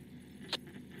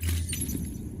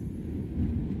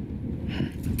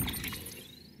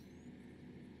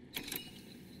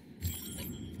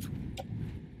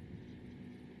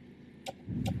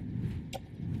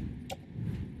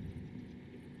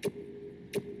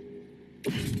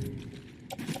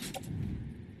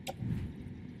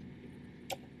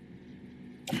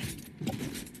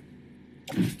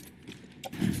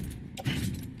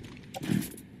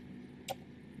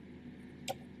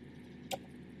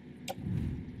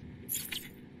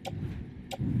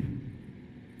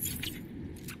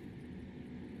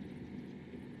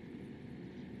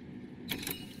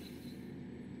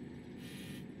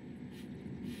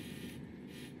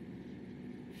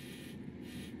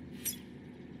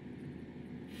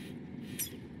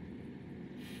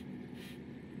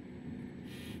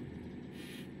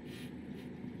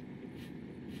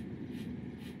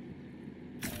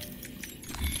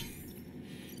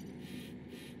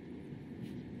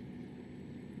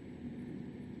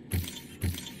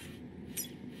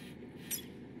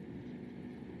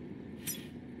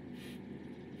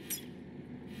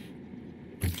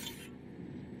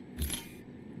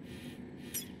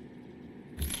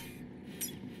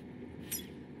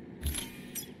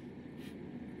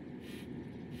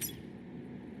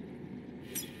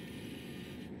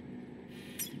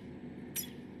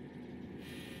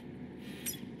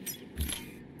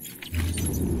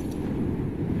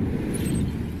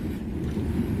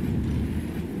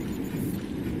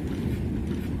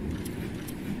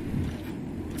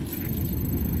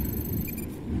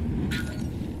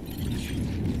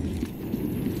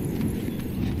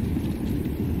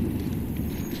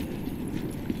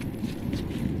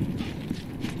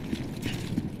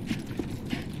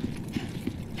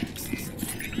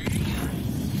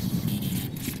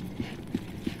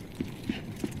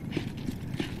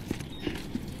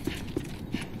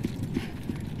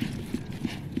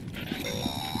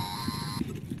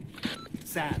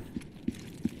 Sam,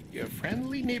 your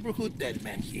friendly neighborhood dead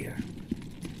man here.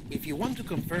 If you want to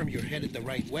confirm you're headed the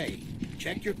right way,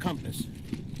 check your compass.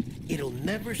 It'll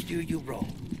never steer you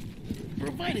wrong.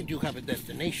 Provided you have a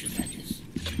destination, that is.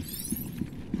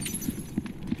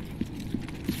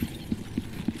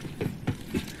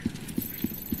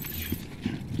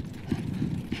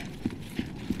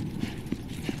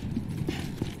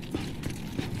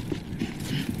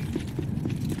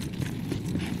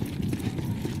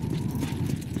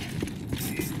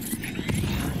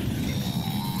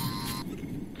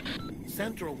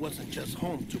 Central wasn't just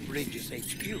home to Bridges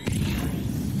HQ.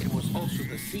 It was also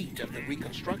the seat of the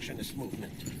Reconstructionist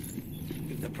movement.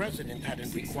 If the president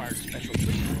hadn't required special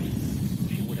treatment,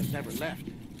 she would have never left.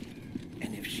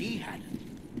 And if she hadn't,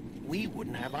 we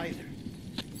wouldn't have either.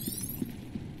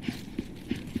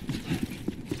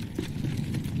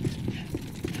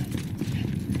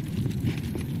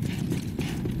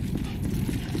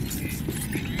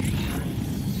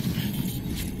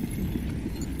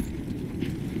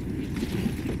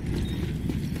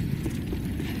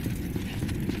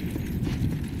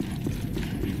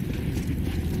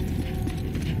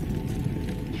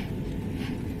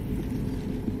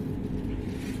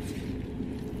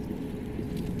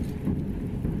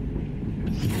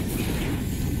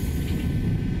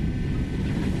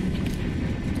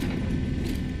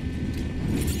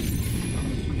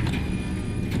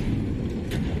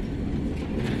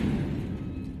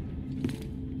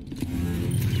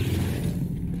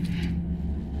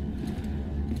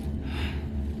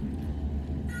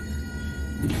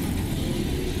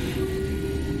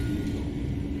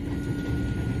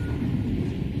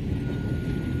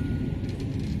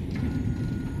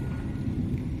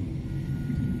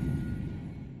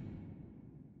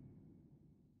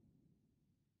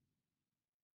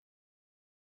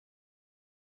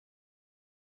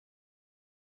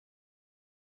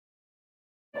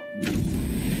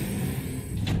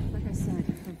 Like I said,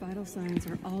 her vital signs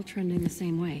are all trending the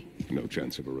same way. No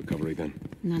chance of a recovery then?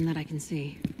 None that I can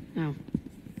see. No.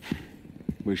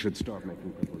 We should start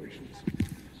making preparations.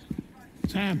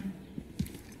 Sam,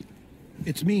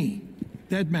 it's me,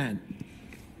 Dead Man.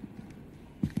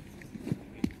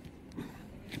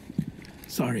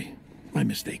 Sorry, my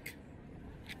mistake.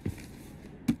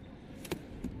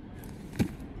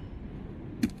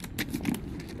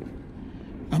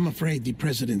 I'm afraid the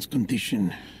president's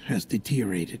condition has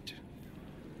deteriorated.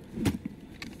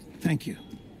 Thank you.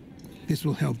 This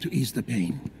will help to ease the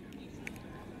pain.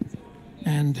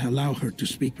 And allow her to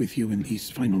speak with you in these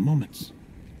final moments.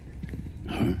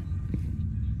 Huh?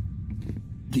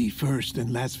 The first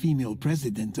and last female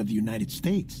president of the United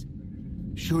States.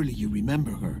 Surely you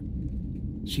remember her.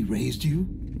 She raised you?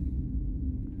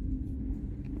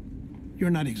 You're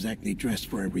not exactly dressed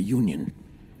for a reunion.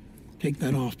 Take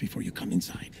that off before you come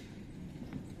inside.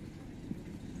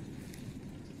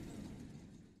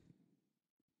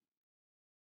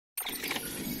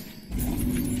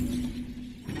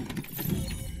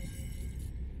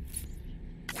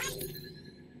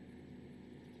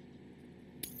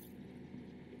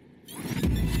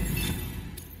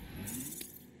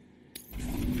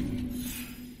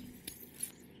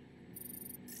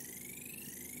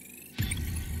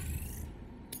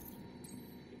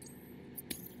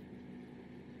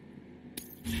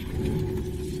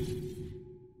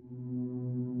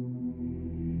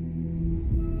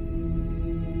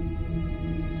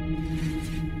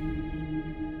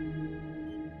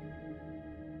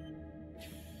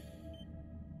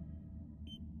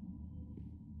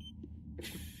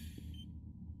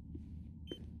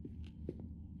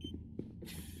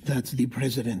 That's the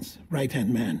president's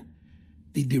right-hand man,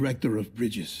 the director of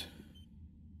bridges.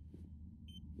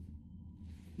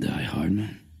 Die Hard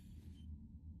man?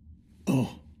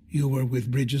 Oh, you were with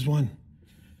Bridges 1?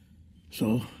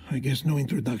 So, I guess no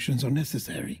introductions are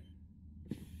necessary.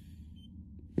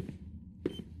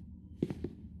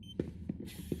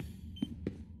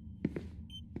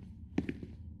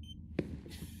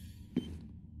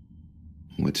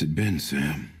 What's it been,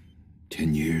 Sam?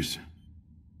 10 years?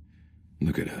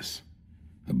 Look at us.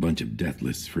 A bunch of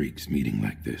deathless freaks meeting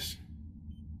like this.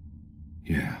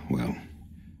 Yeah, well,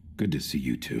 good to see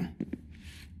you two.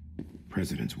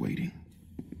 President's waiting.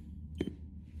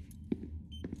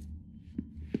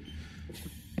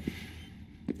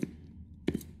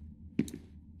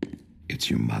 It's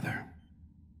your mother,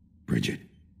 Bridget.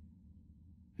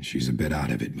 She's a bit out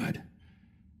of it, but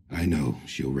I know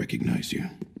she'll recognize you.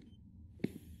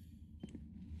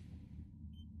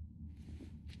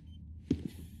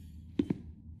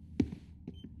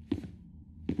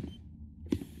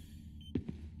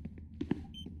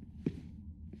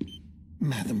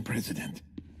 Madam President,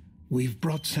 we've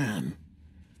brought Sam.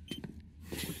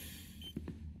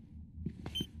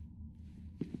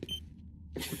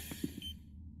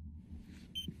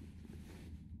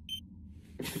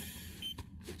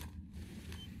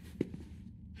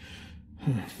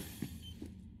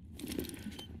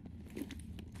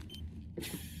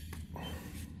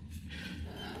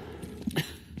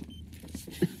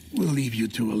 We'll leave you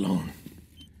two alone.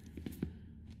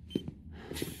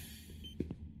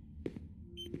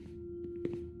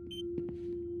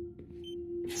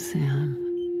 Sam,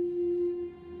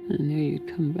 I knew you'd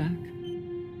come back.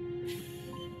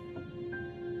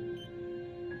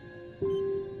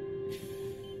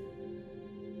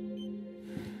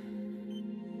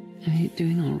 Are you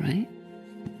doing all right?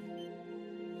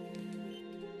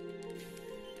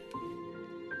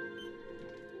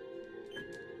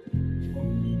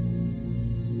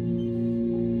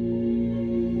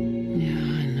 Yeah,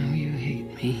 I know you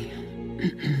hate me.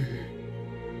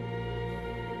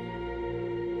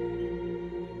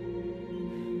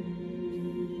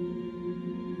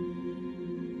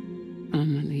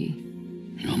 Amelie.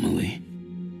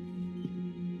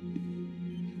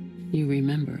 You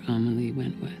remember Amelie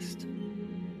went west.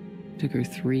 Took her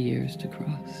 3 years to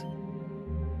cross.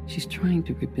 She's trying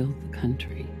to rebuild the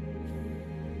country.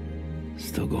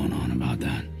 Still going on about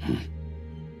that, huh?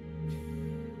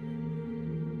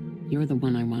 You're the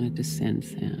one I wanted to send,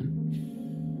 Sam.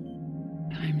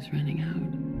 Time's running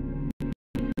out.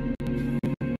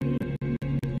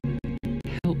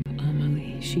 Help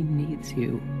Amelie. She needs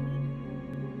you.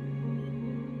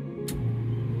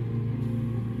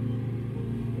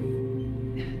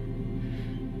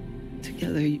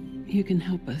 Together, you can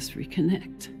help us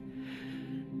reconnect.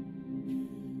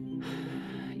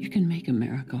 You can make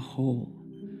America whole.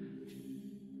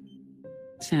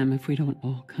 Sam, if we don't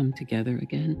all come together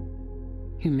again,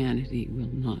 humanity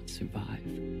will not survive.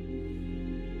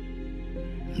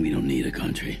 We don't need a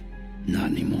country.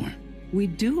 Not anymore. We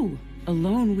do.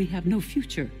 Alone, we have no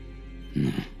future.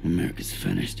 No, America's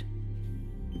finished.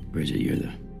 Bridget, you're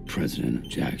the president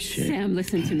of Jack's shit. Sam,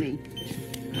 listen to me.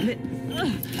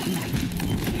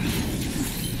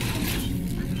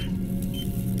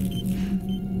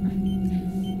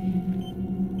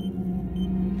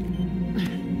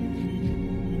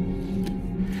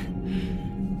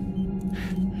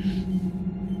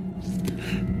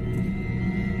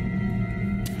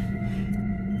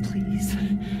 Please.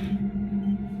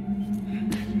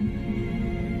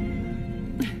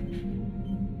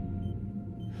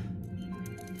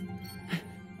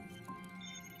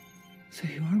 So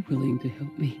you are willing to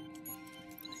help me?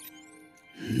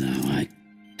 No,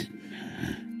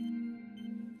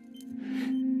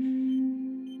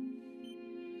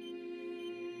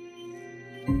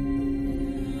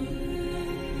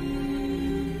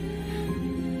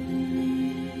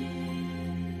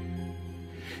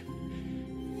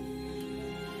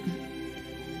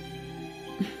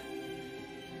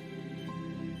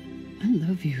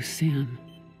 love you, Sam.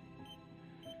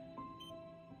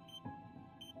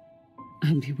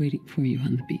 I'll be waiting for you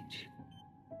on the beach.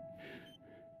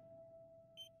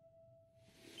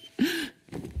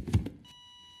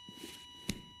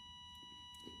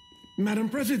 Madam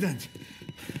President!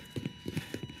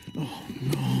 Oh,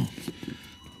 no.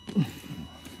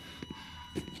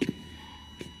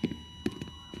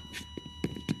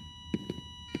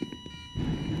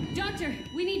 Doctor,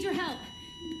 we need your help.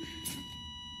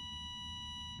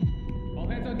 All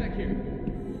hands on deck here.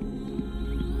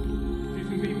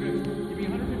 Season B-Fifth, give me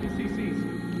 150 cc's.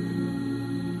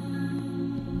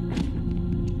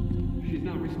 She's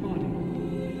not responding.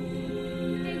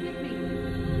 Stay with me.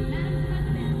 Madam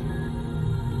President.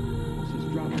 Pulse is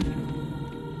dropping.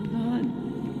 Hold on.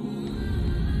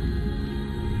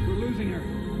 We're losing her.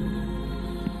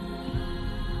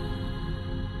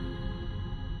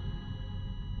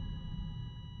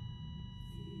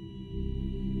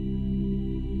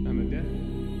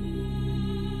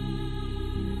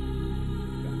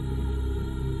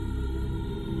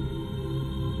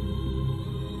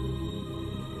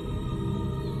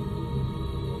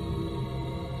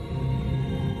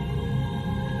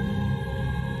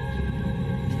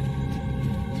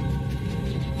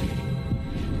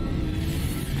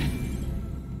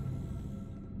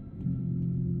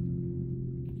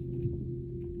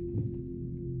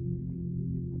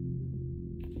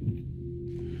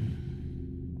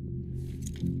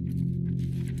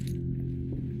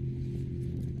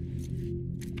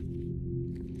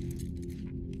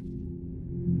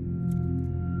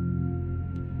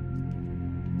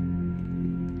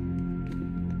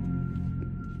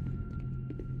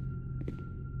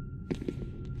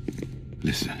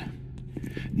 Listen,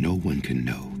 no one can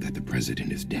know that the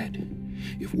president is dead.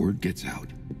 If word gets out,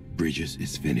 Bridges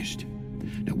is finished.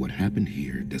 Now, what happened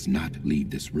here does not leave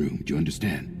this room. Do you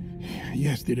understand?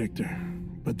 Yes, Director.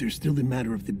 But there's still the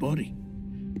matter of the body.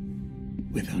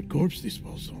 Without corpse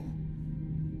disposal.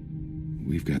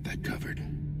 We've got that covered.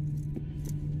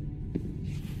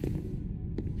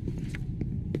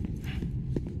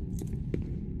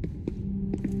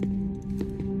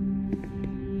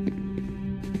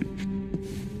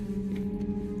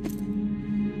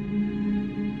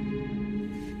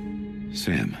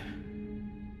 Sam,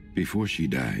 before she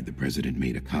died, the president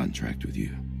made a contract with you.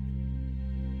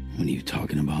 What are you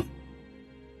talking about?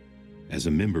 As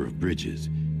a member of Bridges,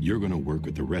 you're gonna work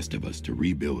with the rest of us to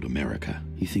rebuild America.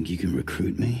 You think you can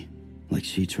recruit me? Like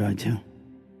she tried to?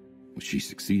 Well, she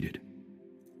succeeded.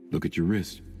 Look at your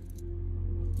wrist.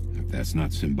 If that's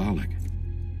not symbolic,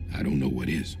 I don't know what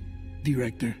is.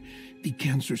 Director, the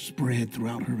cancer spread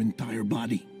throughout her entire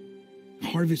body.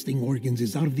 Harvesting organs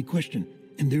is out of the question,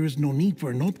 and there is no need for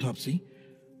an autopsy.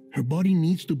 Her body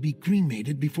needs to be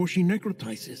cremated before she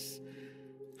necrotizes.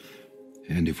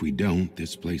 And if we don't,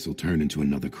 this place will turn into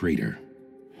another crater.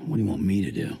 What do you want me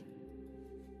to do?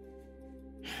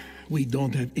 We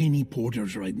don't have any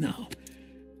porters right now.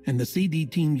 And the CD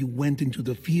team you went into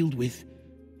the field with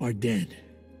are dead.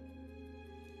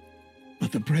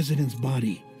 But the president's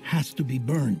body has to be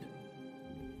burned.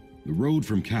 The road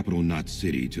from Capital Knot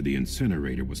City to the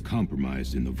incinerator was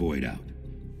compromised in the void out.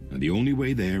 Now, the only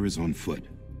way there is on foot,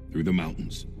 through the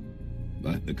mountains.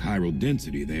 But the chiral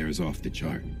density there is off the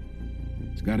chart.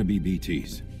 It's gotta be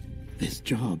BTs. This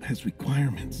job has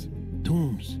requirements.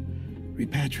 Tombs.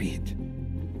 Repatriate.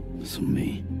 So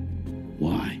me.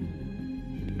 Why?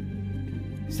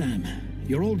 Sam,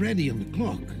 you're already on the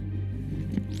clock.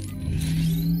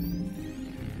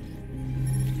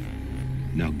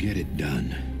 Now get it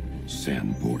done,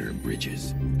 Sam Porter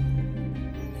Bridges.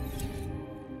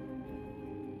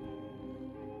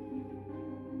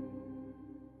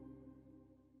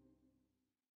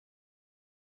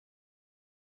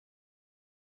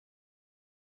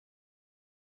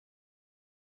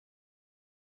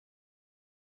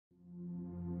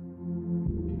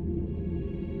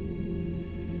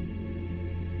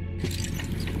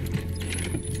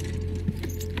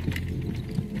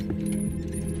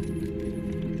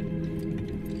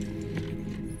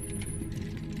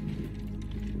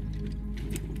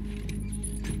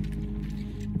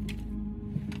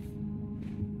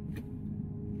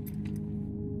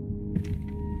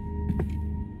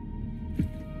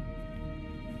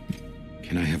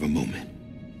 Can I have a moment?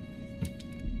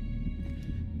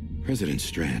 President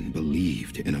Strand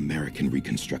believed in American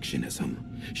Reconstructionism.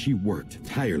 She worked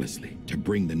tirelessly to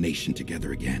bring the nation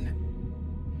together again.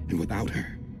 And without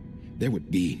her, there would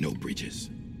be no Bridges.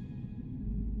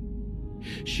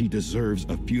 She deserves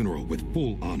a funeral with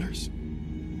full honors.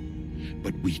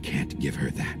 But we can't give her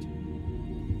that.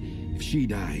 If she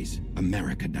dies,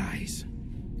 America dies.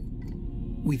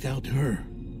 Without her,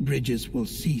 Bridges will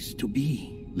cease to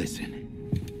be. Listen.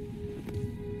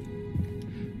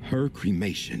 Her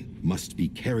cremation must be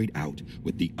carried out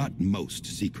with the utmost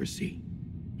secrecy.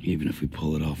 Even if we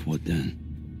pull it off, what then?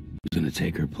 Who's gonna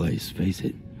take her place? Face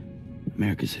it,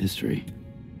 America's history.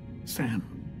 Sam,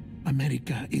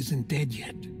 America isn't dead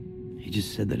yet. He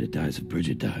just said that it dies if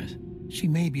Bridget dies. She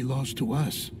may be lost to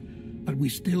us, but we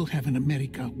still have an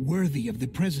America worthy of the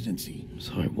presidency.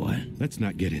 Sorry, what? Let's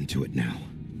not get into it now.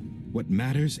 What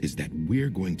matters is that we're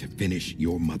going to finish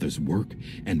your mother's work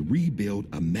and rebuild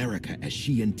America as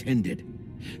she intended.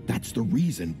 That's the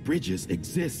reason Bridges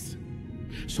exists.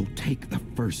 So take the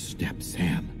first step,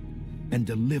 Sam, and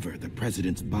deliver the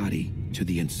president's body to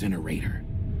the incinerator.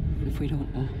 If we don't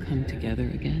all come together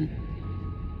again,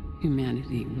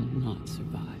 humanity will not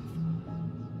survive.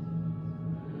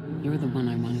 You're the one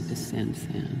I wanted to send,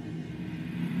 Sam.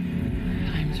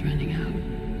 Time's running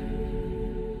out.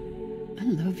 I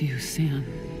love you, Sam.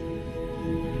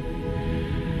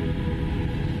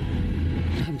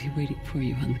 I'll be waiting for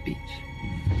you on the beach.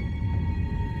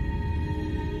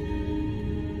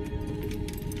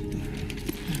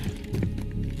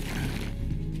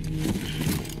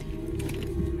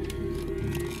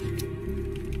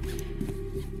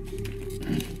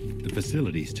 The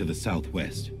facilities to the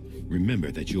southwest.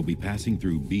 Remember that you'll be passing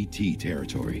through BT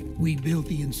territory. We built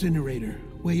the incinerator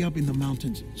way up in the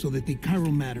mountains so that the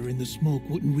chiral matter in the smoke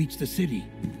wouldn't reach the city.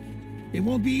 It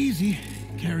won't be easy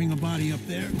carrying a body up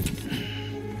there.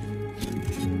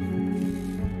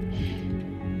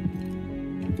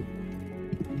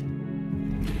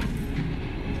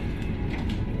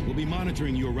 We'll be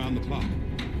monitoring you around the clock.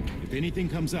 If anything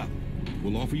comes up,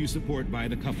 we'll offer you support via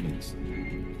the cufflinks.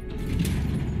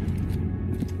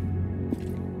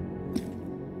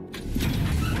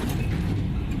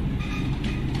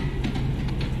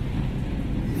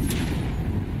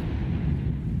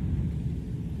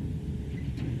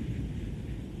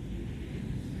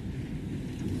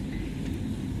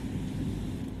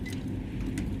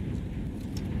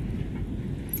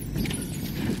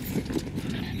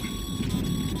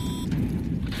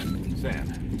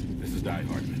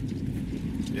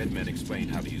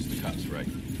 How to use the cuffs, right?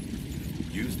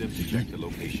 Use them to check the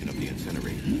location of the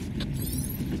incinerator.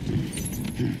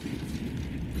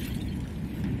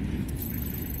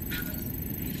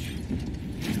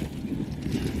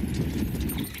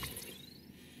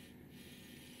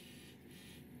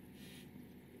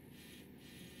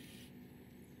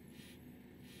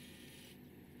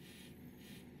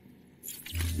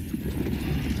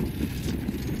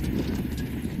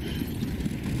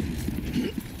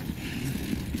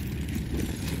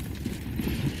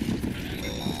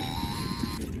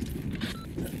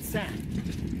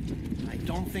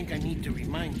 I need to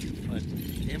remind you, but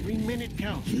every minute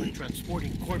counts when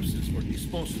transporting corpses for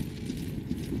disposal.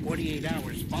 48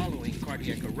 hours following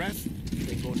cardiac arrest,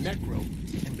 they go necro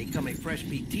and become a fresh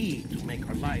BT to make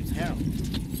our lives hell.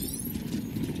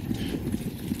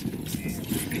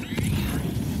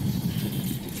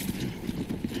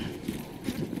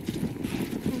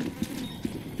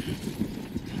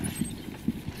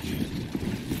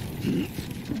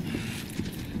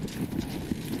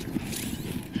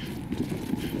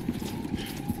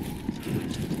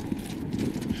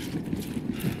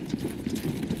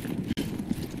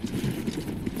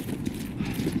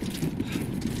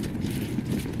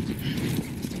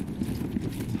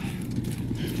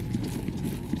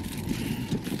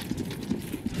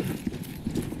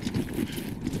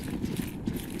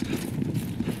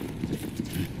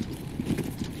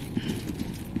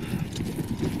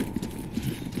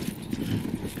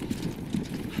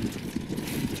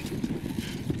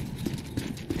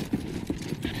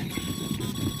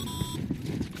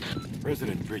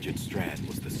 President Bridget Strand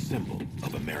was the symbol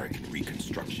of American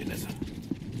Reconstructionism.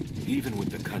 Even with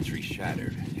the country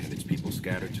shattered and its people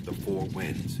scattered to the four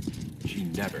winds, she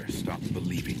never stopped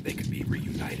believing they could be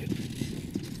reunited.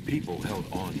 People held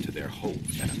on to their hope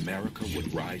that America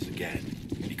would rise again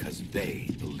because they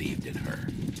believed in her.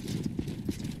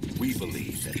 We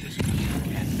believe that this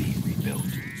country can be rebuilt.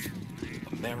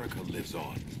 America lives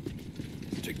on,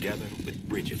 together with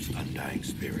Bridget's undying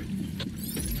spirit.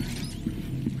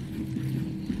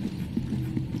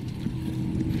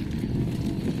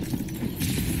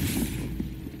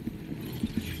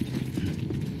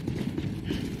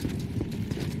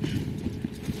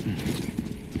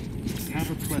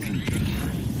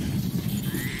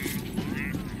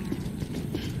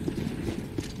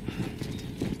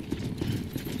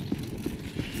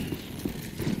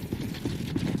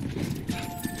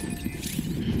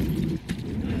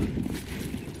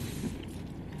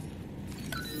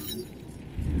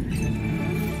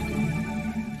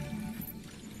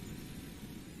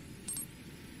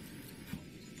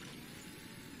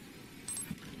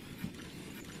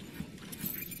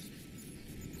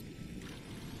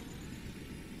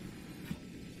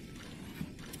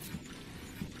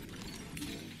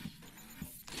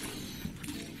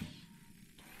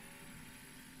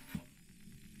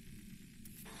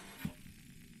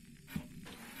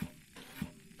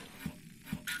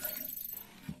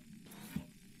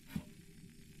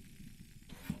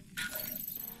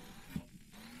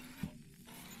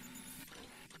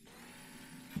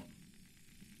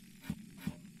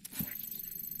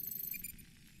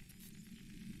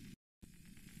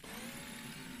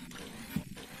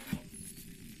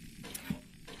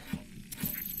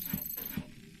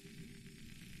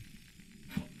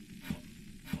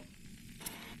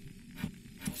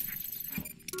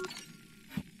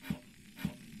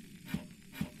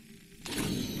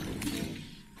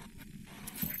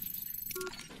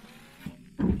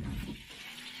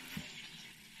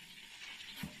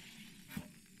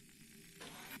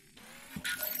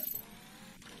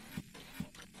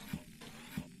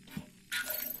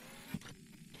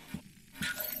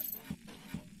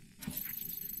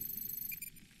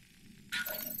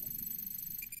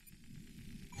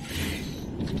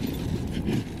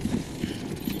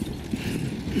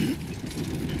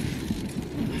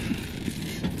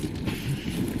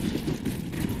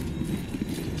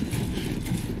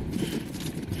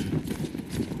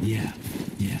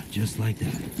 just like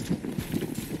that.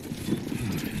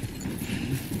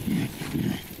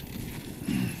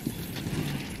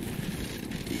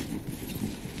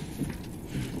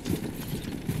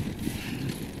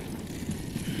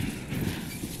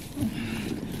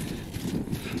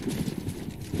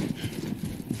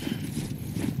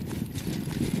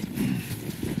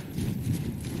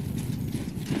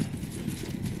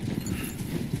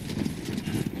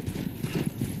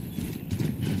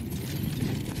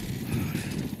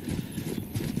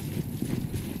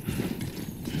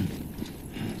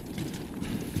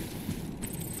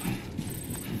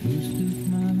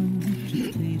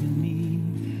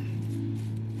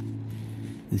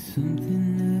 There's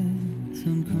something that's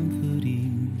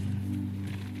uncomforting.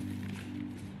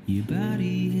 Your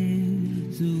body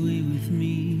is away with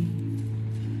me,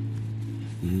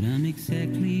 but I'm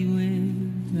exactly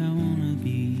where I wanna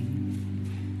be.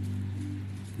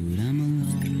 But I'm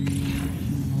alone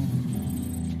from home.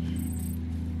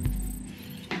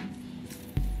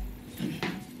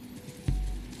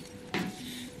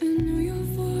 I know your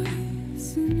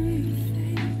voice, I know your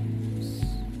face.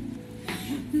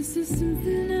 This is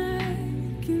something I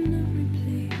cannot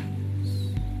replace.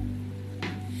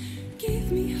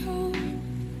 Give me hope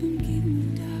and give me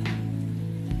doubt.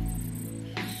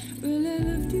 Well, I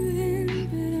loved you then,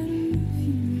 but I don't love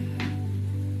you now.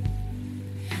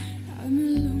 I'm a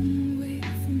long way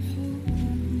from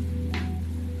home.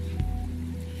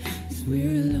 'Cause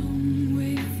we're a long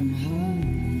way from home.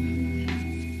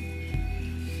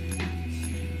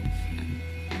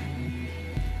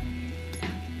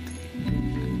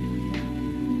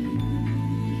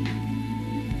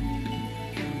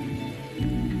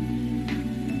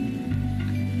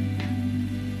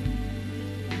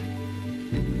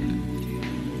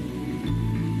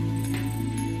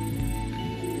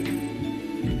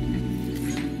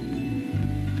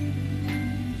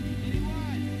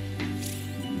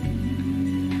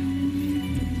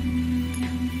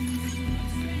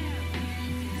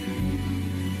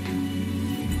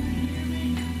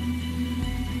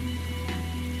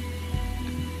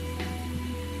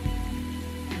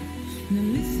 Now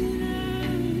listen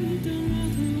out, don't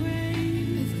walk away.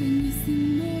 I've got nothing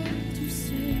more to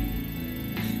say.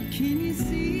 Can you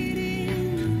see it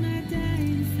in my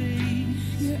dying face?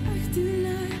 You're acting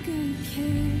like I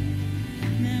care.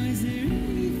 Now is there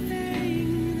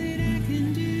anything that I can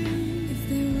do? If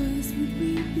there was, would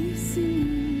we be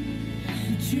singing?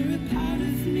 But you're a part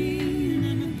of me and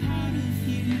I'm a part of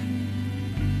you.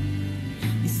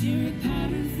 Yes, you're a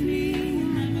part of me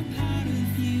and I'm a part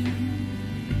of you.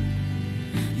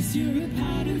 Yes, you're a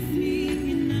part of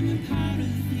me and I'm a part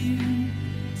of you.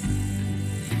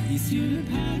 Yes, you're a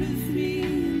part of me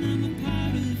and I'm a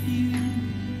part of you.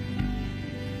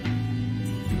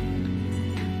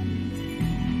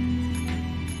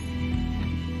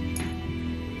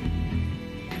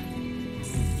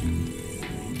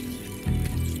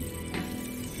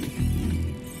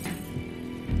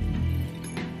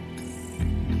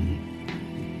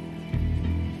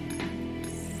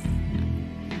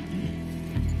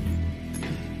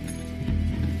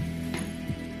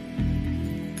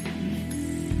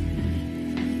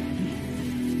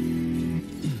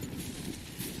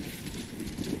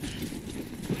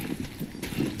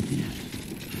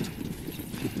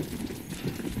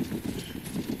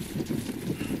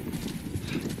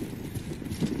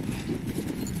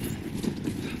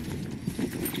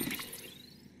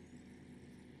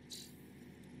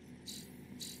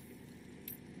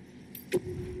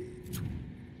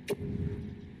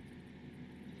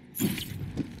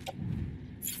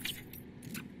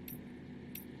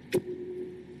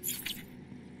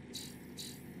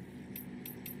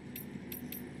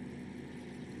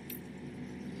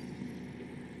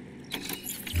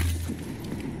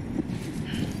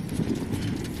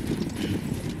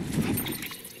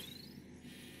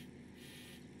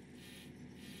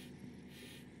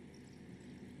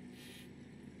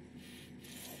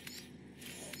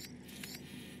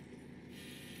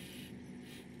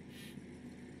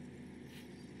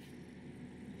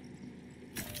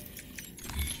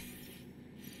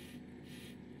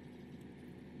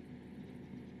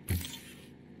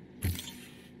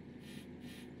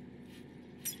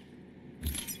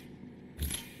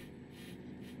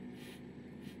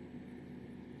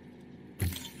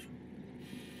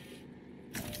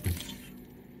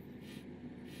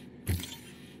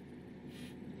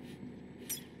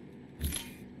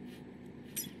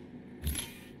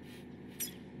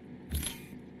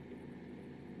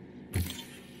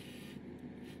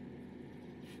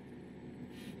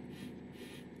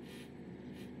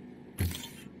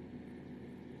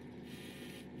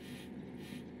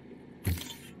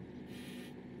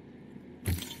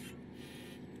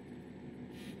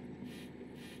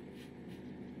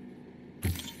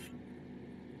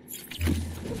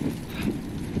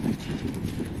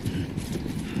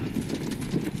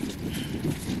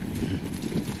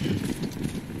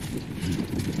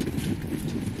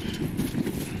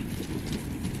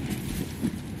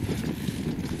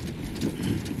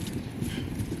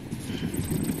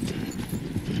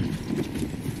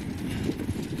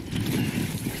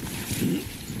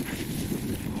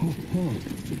 Oh.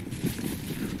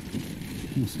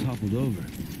 Almost toppled over.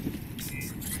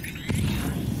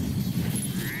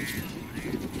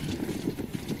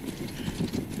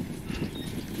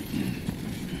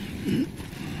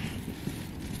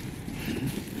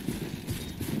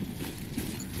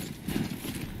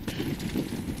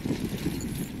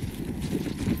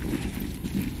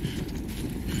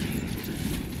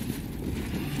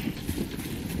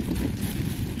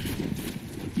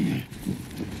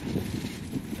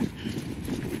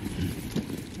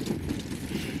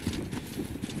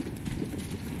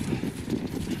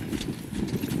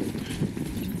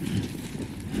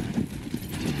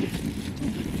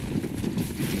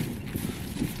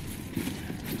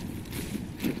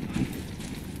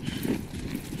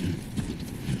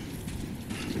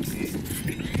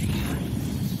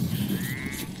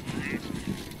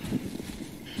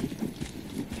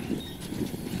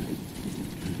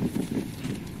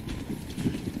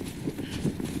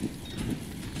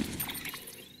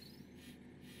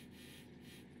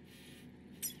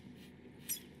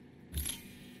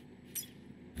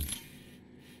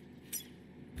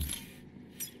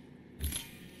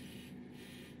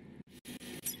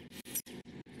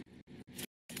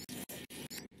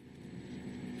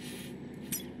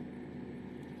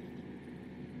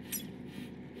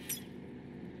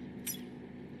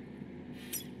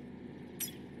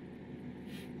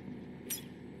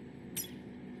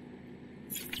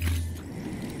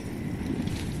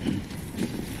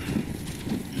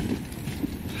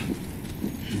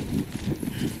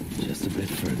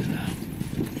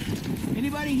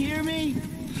 Anybody hear me?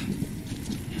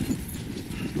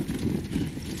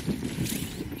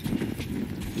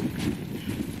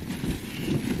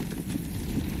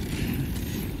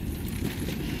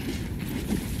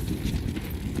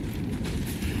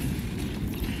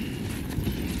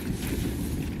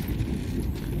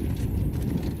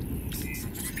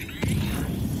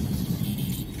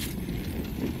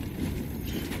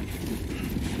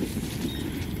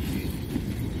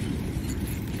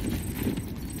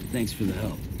 Thanks for the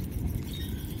help.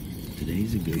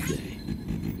 Today's a good day.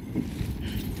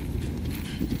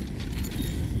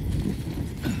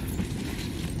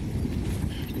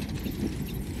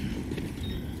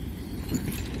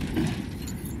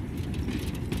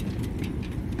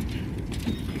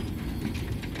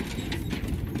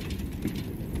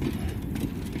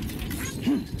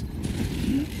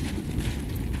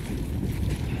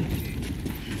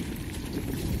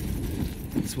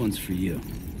 This one's for you.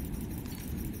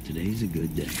 Today's a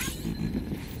good day.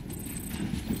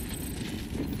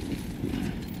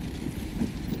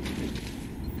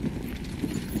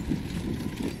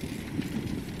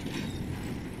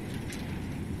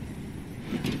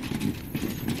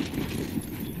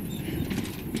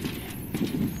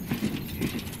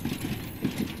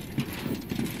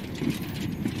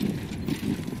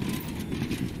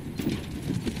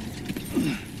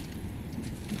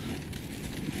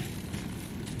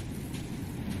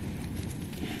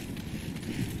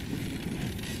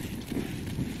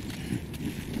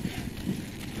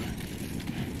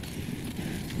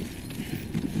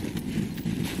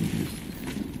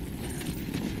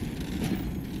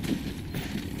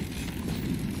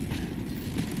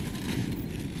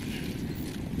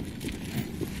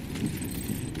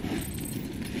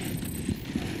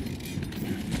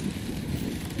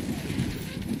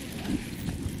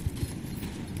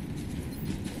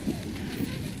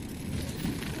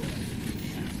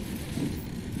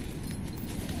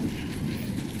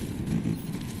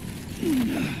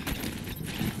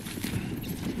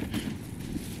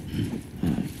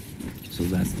 So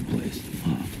that's the place,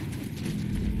 huh?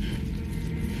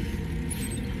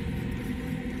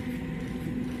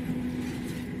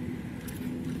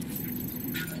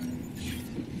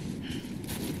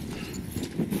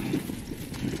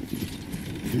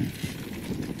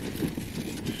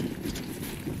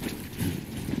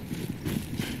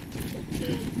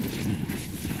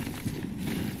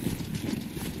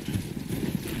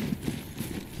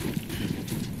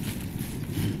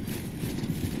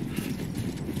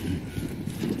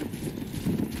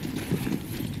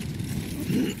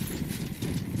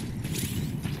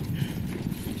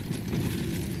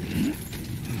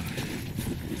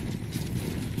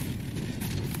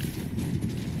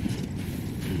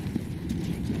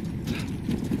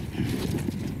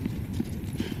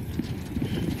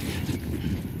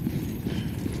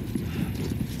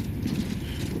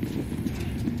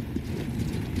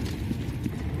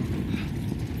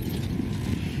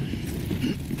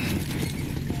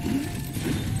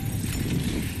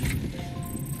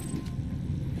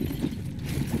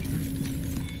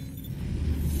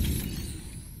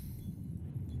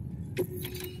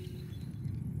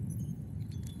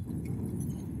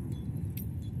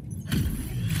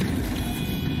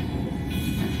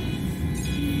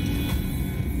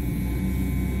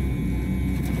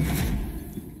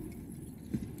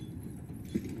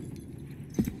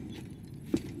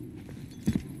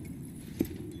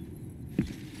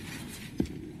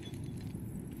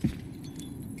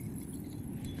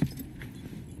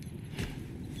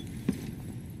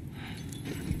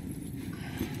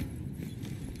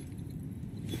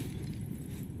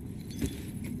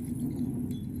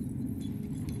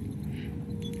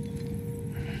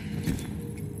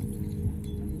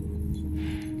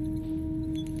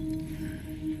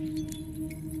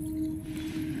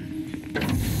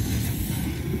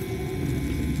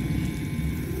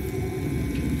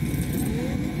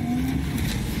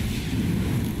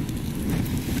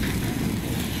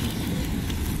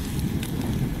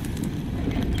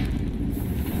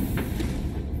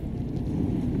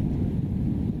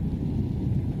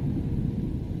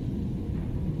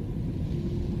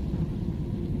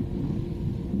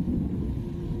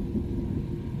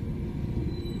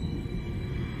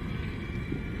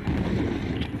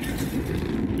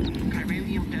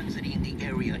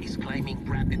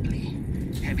 rapidly.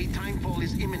 Heavy timefall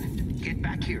is imminent. Get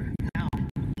back here, now.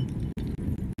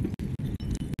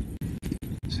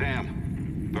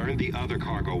 Sam, burn the other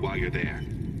cargo while you're there.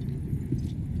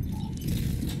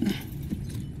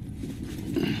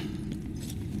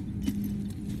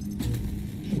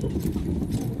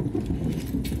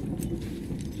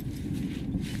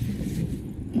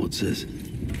 What's this?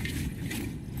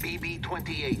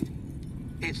 BB-28.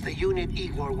 It's the unit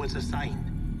Igor was assigned.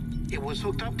 It was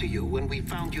hooked up to you when we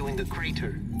found you in the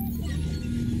crater.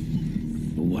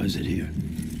 But why is it here?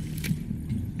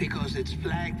 Because it's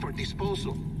flagged for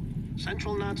disposal.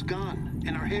 Central Knot's gone,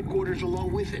 and our headquarters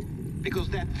along with it. Because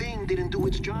that thing didn't do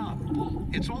its job.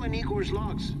 It's all in Igor's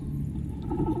logs.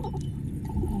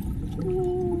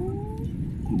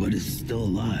 But it's still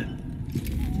alive.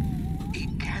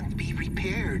 It can't be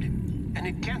repaired, and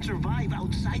it can't survive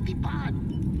outside the pod.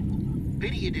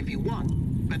 Pity it if you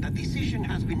want, but the decision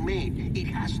has been made. It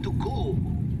has to go.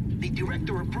 The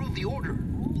director approved the order.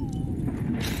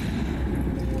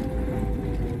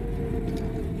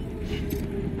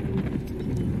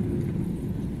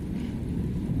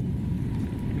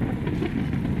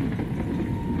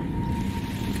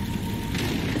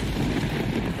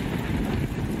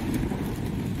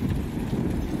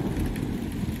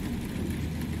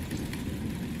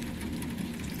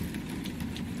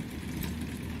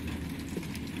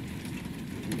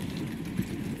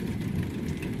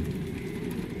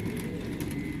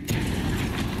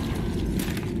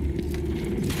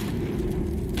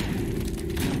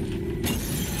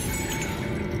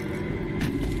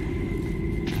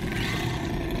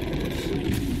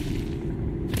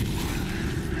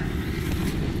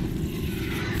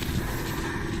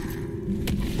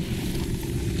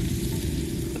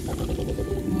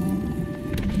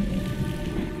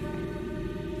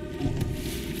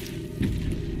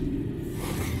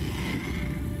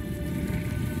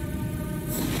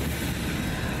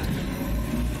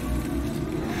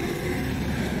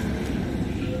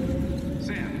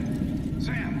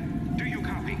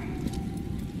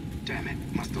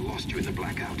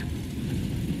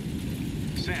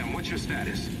 Your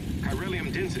status.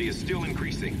 Chiralium density is still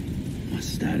increasing. My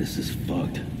status is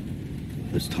fucked.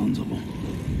 There's tons of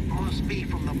them. Must be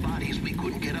from the bodies we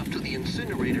couldn't get up to the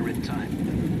incinerator in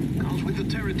time. Comes with the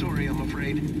territory, I'm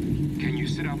afraid. Can you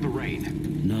sit out the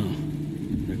rain? No.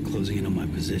 They're closing in on my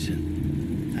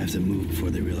position. I have to move before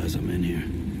they realize I'm in here.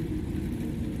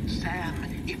 Sam,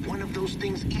 if one of those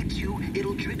things eats you,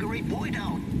 it'll trigger a void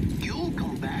out. You'll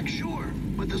come back, sure,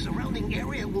 but the surrounding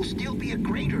area will still be a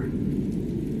crater.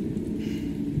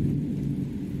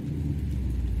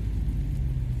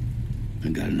 I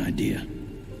got an idea.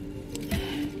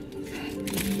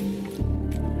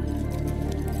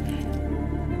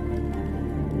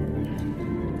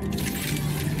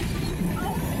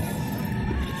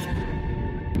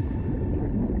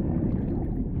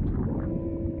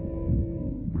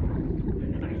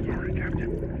 Sorry,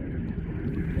 Captain.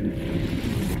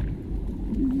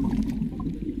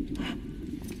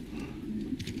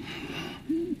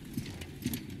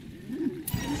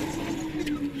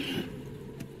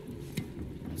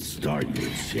 Start, you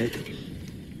shit.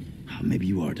 Maybe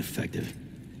you are defective.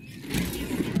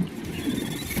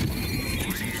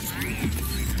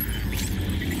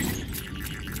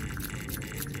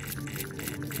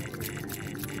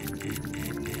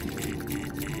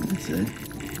 That's it.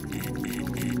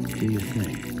 Do your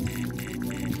thing.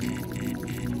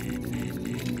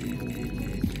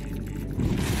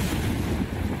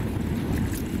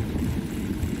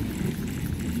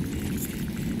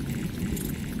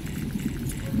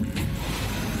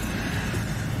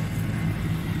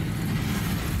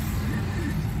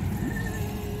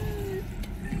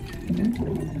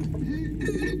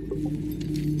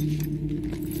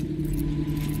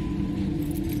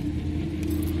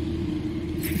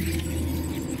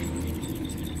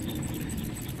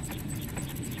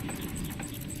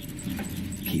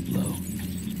 Keep low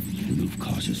and move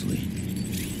cautiously.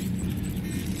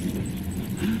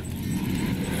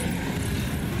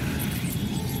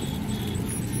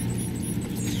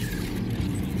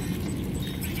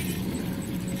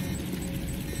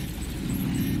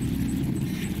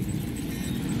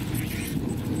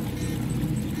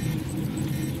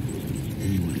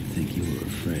 Anyone would think you were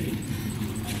afraid.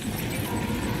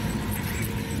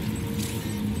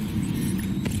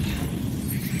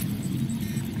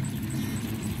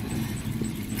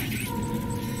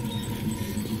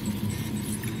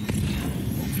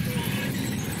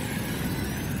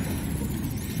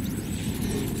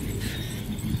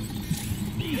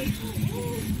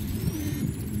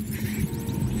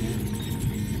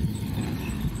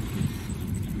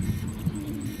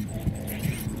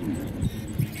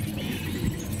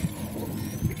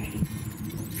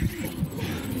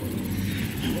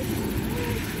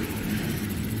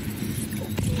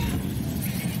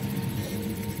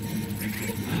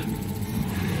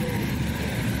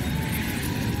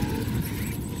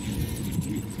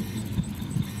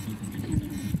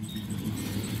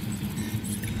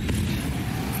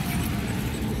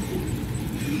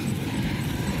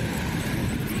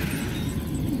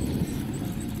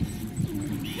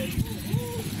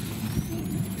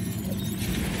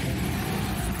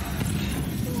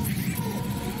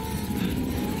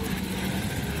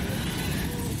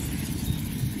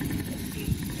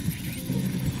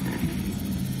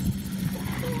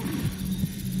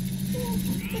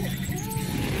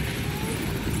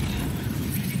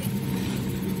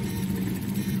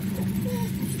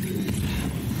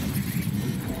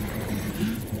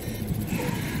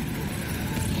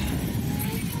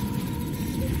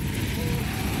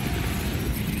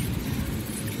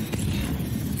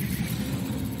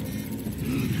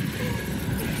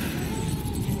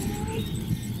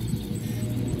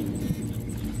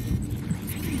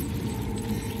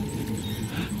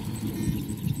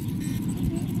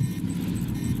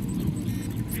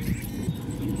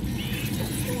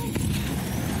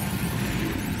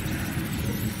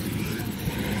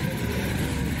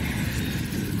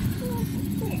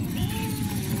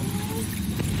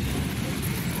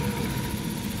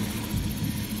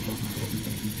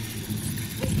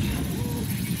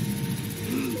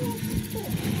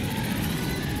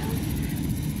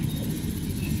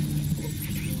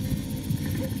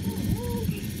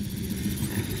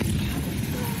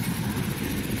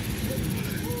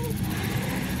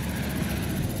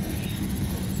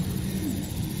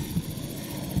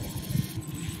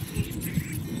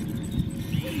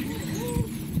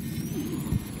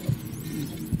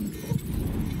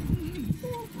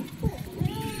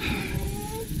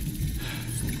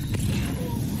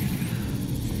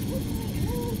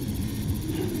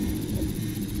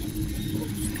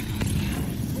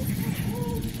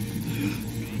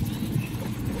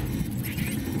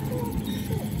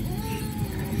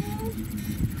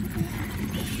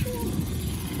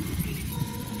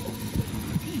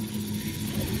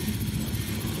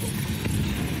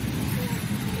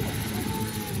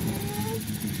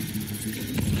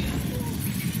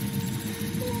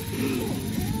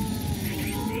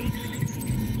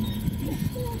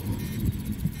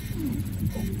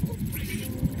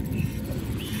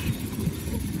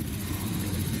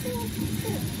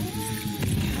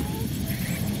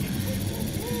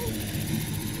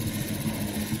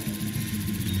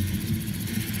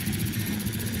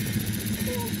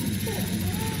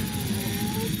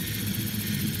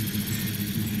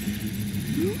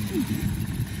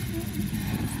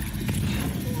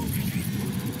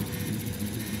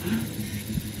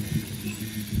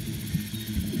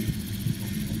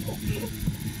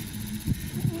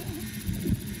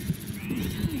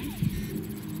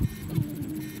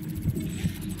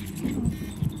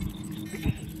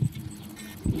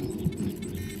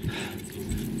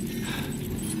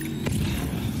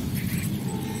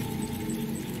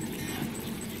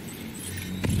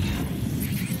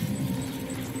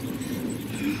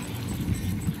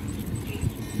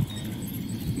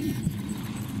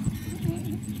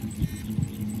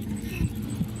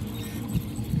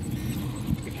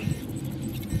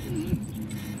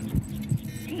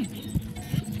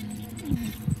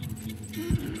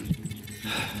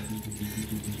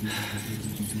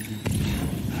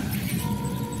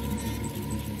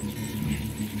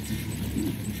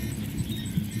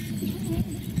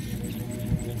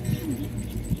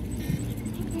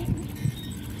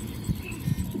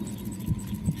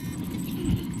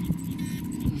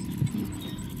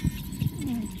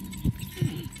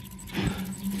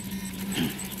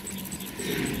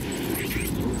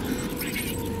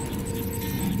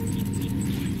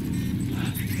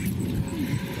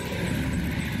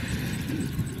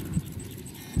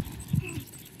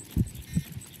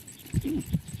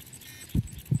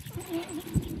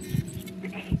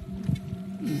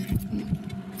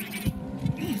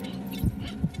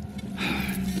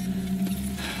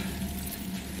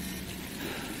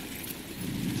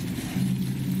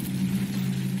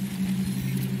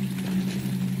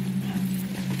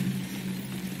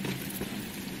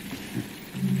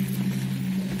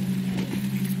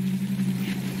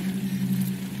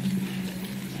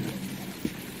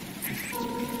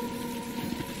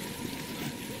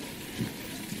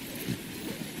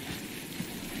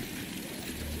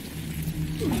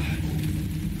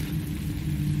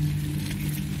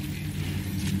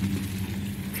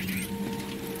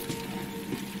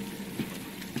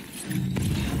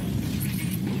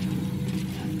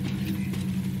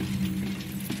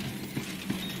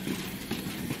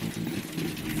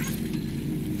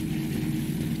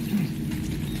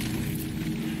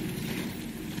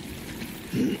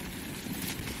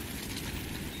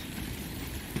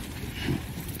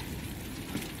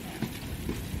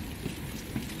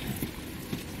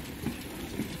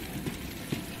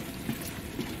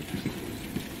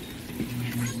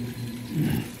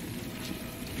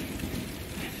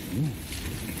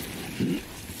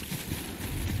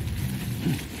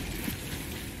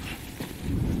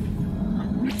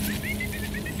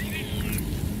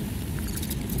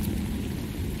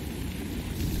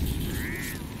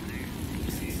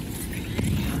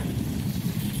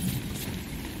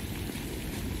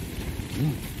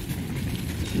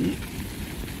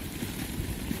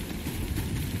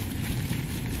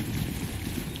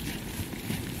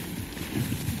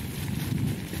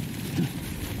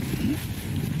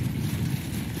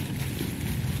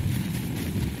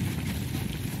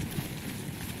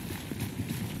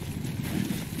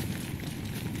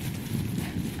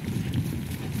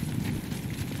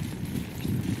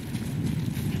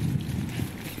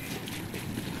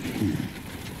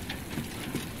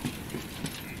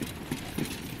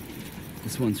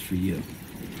 This one's for you.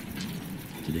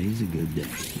 Today's a good day.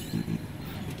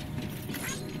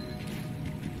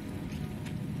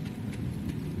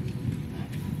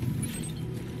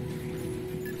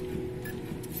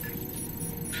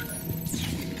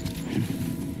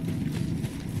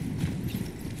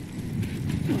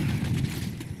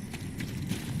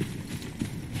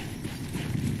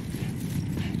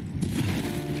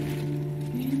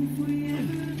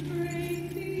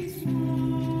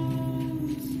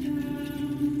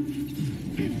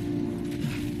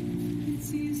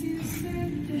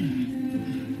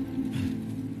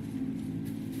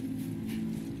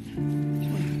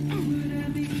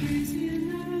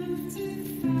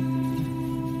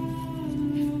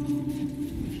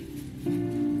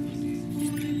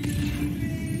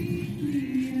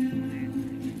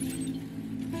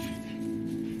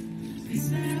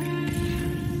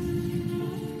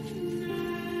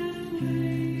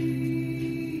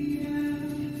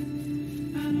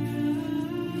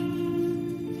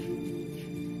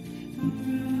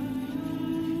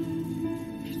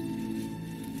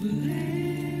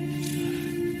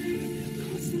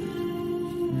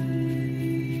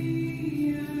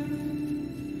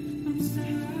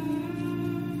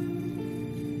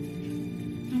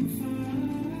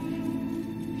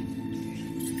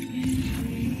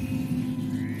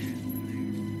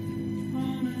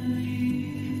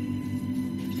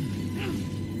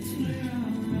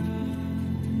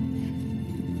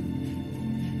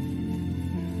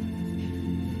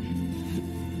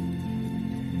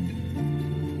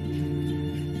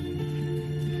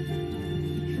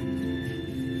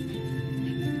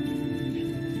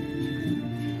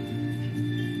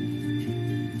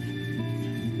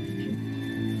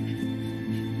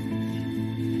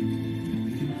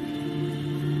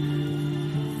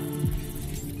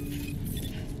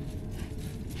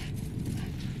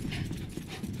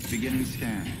 Beginning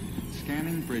scan.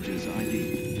 Scanning bridges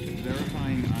ID.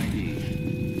 Verifying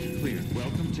ID. Clear.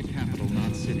 Welcome to capital,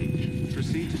 not city.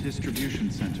 Proceed to distribution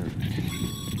center.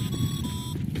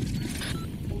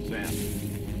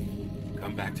 Sam,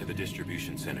 come back to the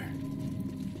distribution center.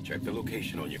 Check the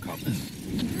location on your compass.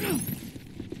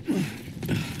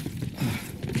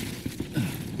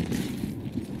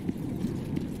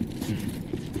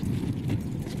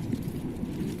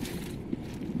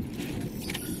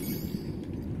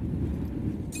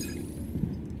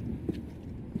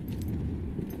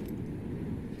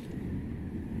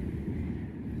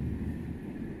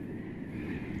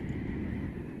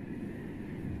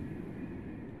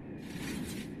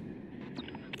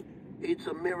 It's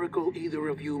a miracle either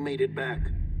of you made it back.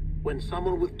 When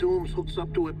someone with dooms hooks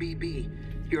up to a BB,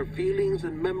 your feelings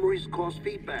and memories cause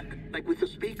feedback, like with a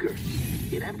speaker.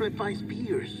 It amplifies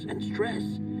fears and stress,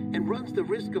 and runs the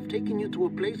risk of taking you to a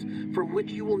place from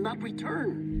which you will not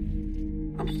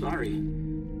return. I'm sorry,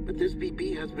 but this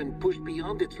BB has been pushed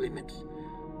beyond its limits.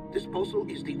 Disposal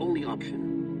is the only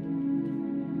option.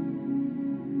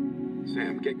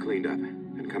 Sam, get cleaned up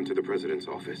and come to the president's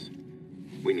office.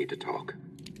 We need to talk.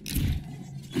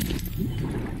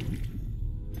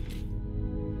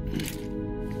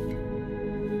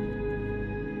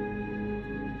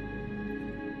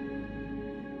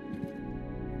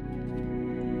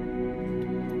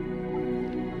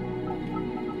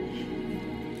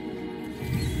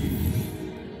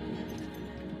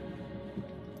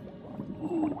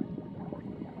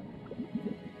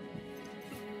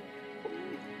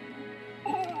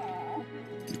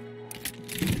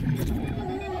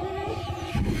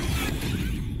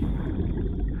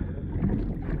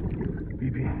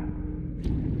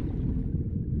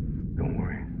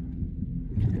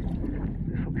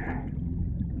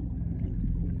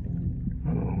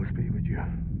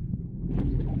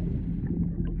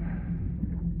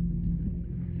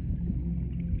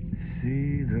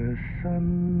 See the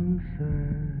sunset,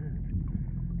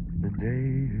 the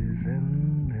day is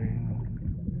ending.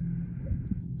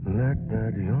 Let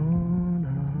that yawn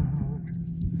out,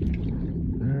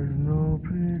 there's no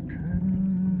pretending.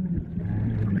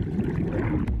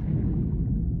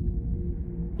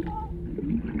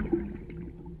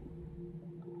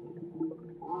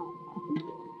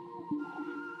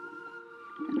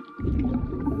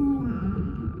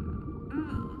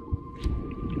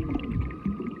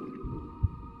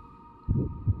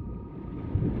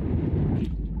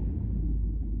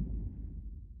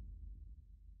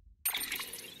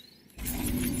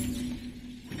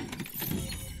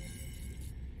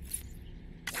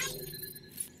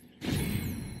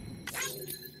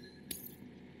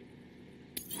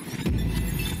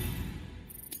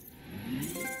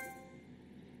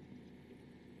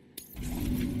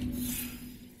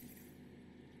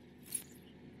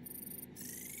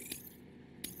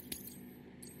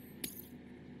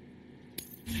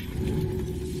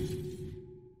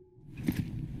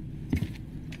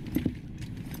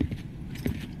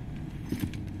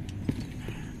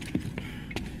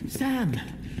 Sam,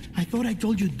 I thought I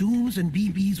told you dooms and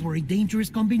BBs were a dangerous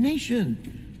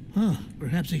combination. Huh,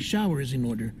 perhaps a shower is in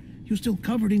order. You're still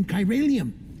covered in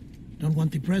chiralium. Don't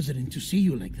want the president to see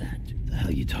you like that. The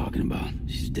hell you talking about?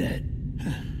 She's dead.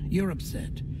 You're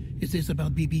upset. Is this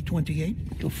about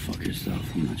BB-28? Go fuck yourself.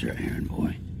 I'm not your errand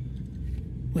boy.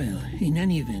 Well, in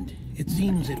any event, it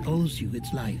seems it owes you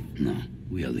its life. No,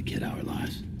 we owe the kid our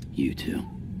lives. You too.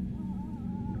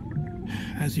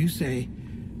 As you say,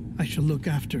 I shall look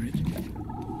after it.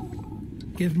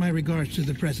 Give my regards to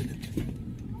the president.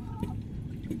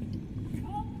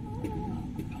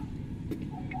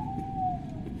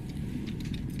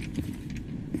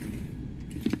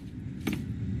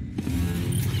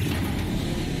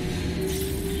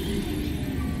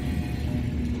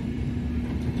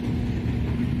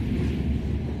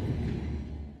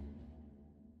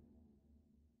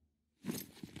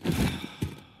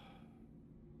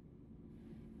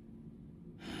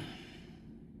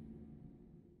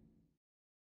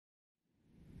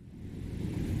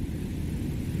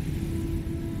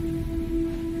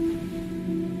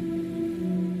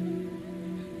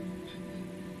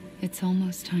 It's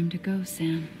almost time to go,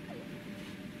 Sam.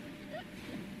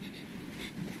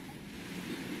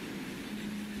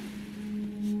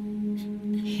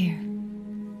 Here.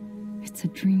 It's a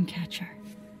dream catcher.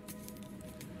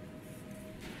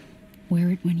 Wear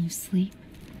it when you sleep,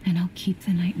 and I'll keep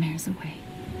the nightmares away.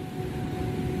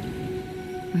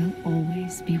 I'll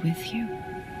always be with you.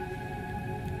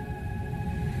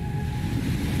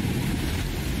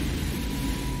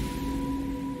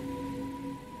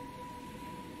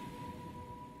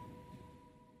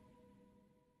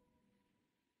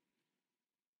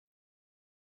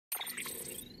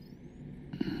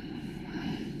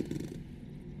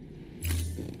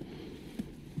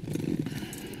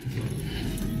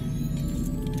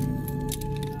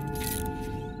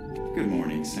 Good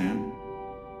morning, Sam.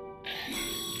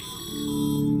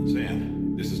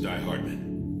 Sam, this is Di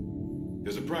Hartman.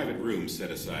 There's a private room set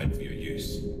aside for your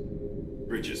use.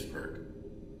 Bridges perk.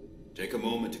 Take a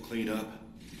moment to clean up,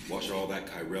 wash all that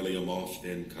chiralium off,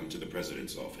 then come to the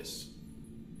president's office.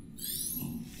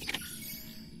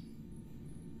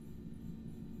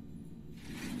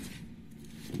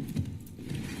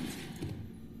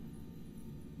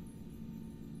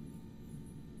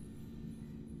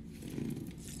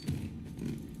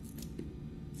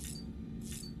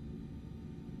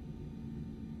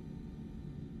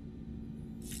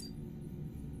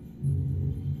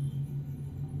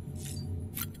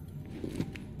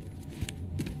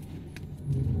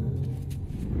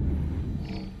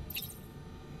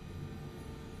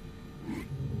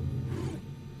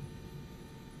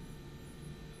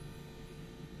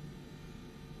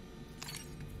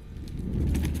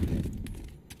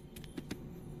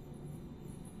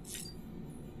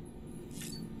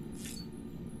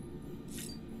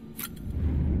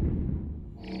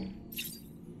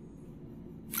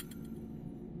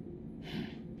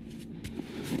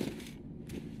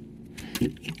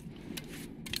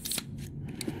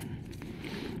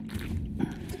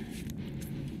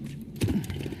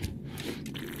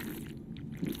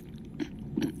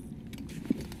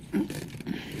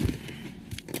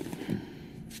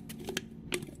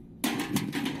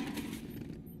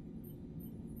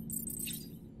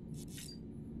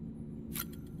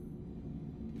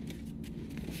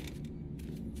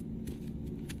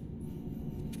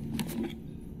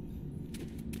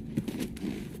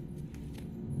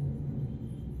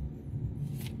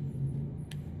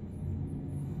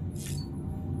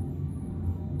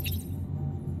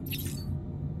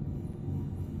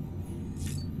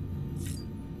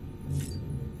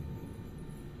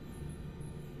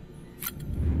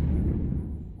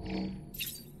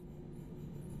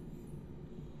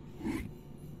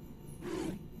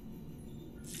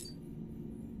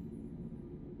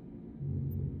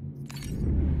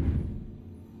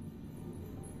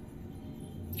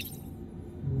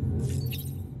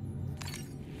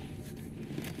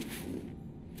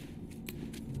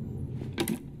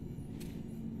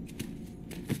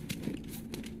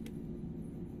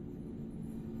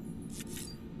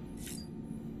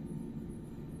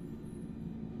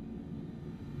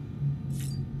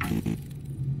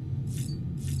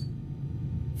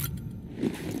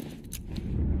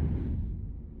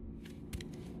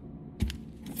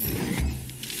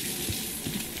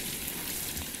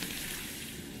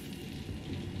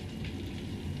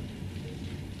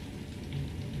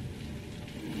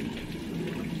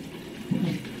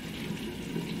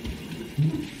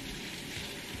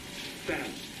 Sam.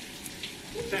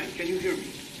 Sam, can you hear me?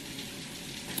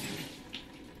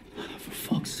 For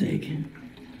fuck's sake.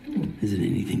 Isn't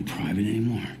anything private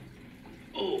anymore?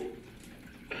 Oh,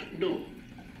 no.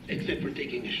 Except for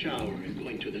taking a shower and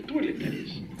going to the toilet, that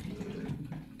is.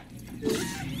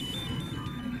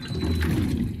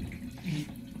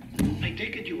 I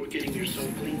take it you were getting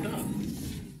yourself cleaned up.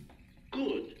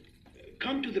 Good.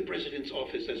 Come to the president's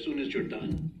office as soon as you're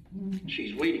done.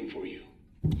 She's waiting for you.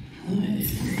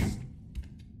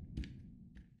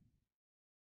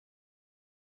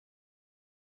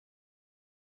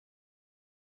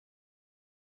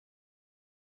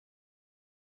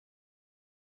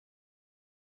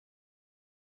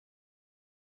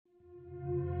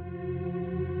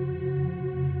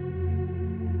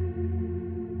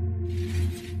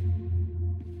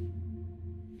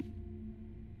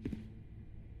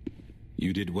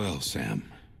 You did well, Sam.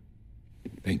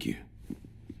 Thank you.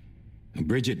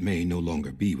 Bridget may no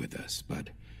longer be with us, but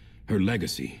her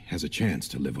legacy has a chance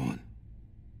to live on.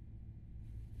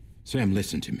 Sam,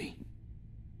 listen to me.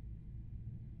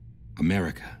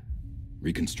 America,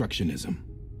 Reconstructionism,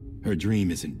 her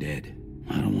dream isn't dead.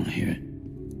 I don't want to hear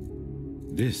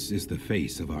it. This is the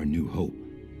face of our new hope,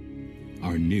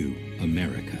 our new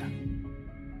America.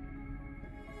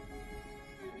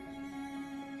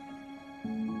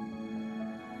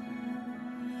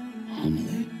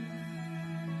 Amelie.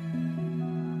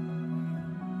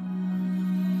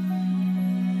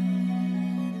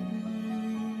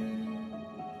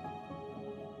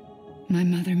 My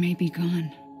mother may be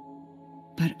gone,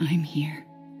 but I'm here.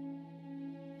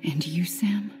 And you,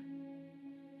 Sam,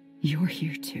 you're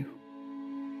here too.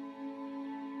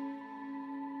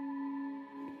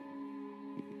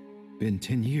 Been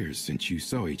 10 years since you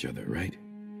saw each other, right?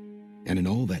 And in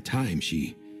all that time,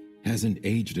 she hasn't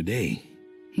aged a day.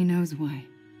 He knows why.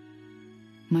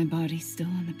 My body's still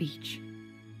on the beach.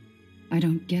 I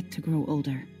don't get to grow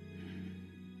older.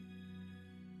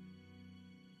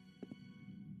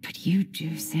 But you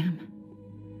do, Sam.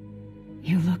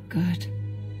 You look good.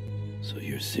 So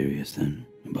you're serious then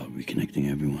about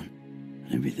reconnecting everyone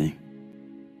and everything?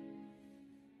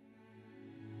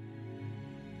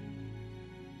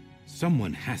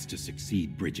 Someone has to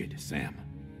succeed Bridget, Sam.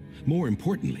 More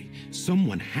importantly,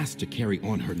 someone has to carry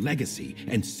on her legacy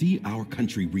and see our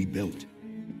country rebuilt.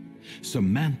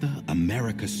 Samantha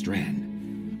America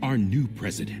Strand, our new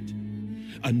president.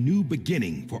 A new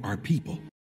beginning for our people.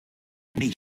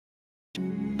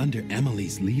 Under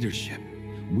Emily's leadership,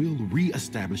 we'll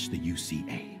re-establish the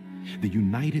UCA, the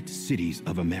United Cities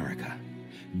of America.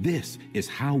 This is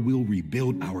how we'll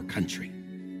rebuild our country.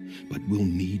 But we'll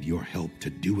need your help to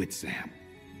do it, Sam.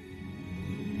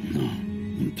 No,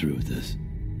 I'm through with this.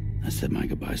 I said my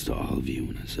goodbyes to all of you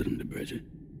when I said them to Bridget.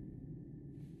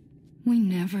 We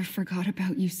never forgot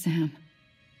about you, Sam.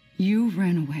 You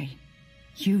ran away.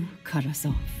 You cut us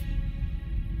off.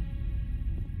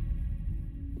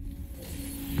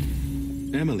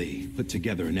 Emily put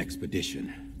together an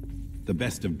expedition. The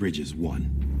best of Bridges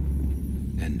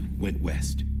won, and went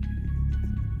west.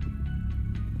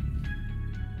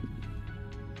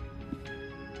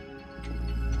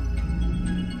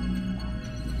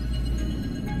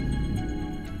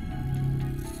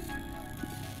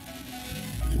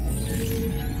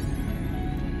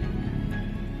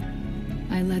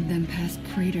 I led them past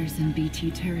craters in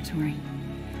BT territory.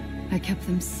 I kept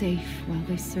them safe while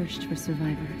they searched for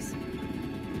survivors.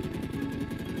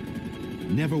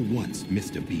 Never once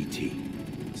missed a BT.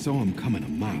 Saw him coming a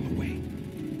mile away.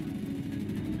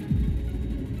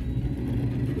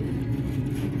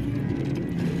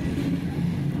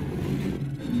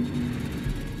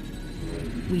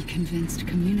 We convinced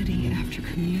community after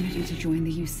community to join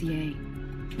the UCA,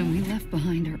 and we left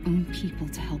behind our own people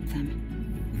to help them.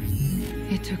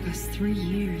 It took us 3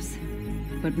 years,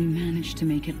 but we managed to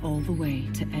make it all the way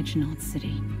to Edge-Knot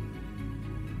City.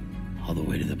 All the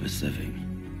way to the Pacific.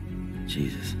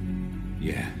 Jesus.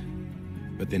 Yeah,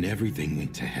 but then everything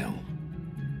went to hell.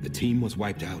 The team was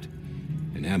wiped out,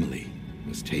 and Emily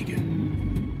was taken.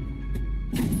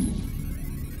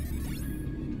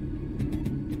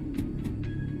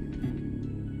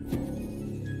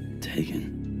 Taken?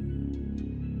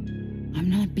 I'm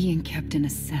not being kept in a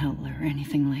cell or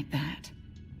anything like that.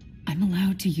 I'm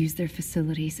allowed to use their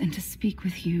facilities and to speak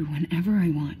with you whenever I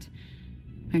want.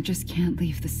 I just can't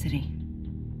leave the city.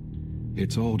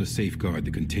 It's all to safeguard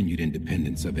the continued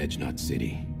independence of Edge-Knot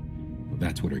City. Well,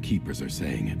 that's what our keepers are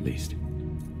saying, at least.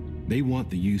 They want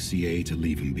the UCA to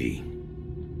leave him be.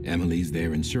 Emily's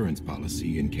their insurance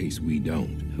policy in case we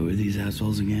don't. Who are these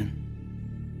assholes again?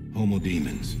 Homo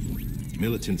Demons.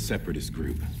 Militant separatist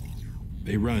group.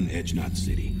 They run Edge-Knot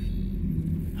City.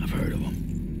 I've heard of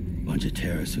them. Bunch of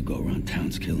terrorists who go around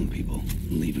towns killing people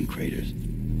and leaving craters.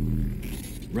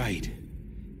 Right.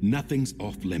 Nothing's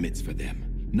off limits for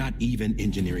them. Not even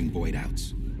engineering void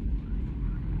outs.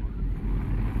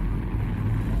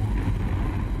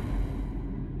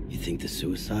 You think the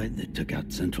suicide that took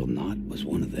out Central Knot was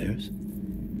one of theirs?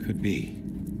 Could be.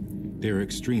 There are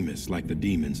extremists like the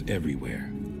demons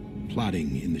everywhere,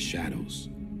 plotting in the shadows.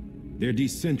 They're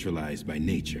decentralized by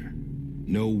nature.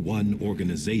 No one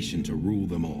organization to rule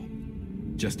them all.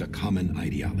 Just a common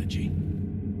ideology.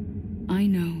 I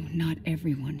know not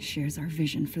everyone shares our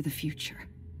vision for the future.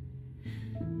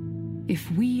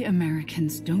 If we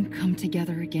Americans don't come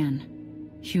together again,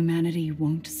 humanity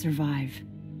won't survive.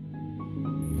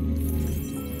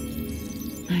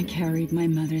 I carried my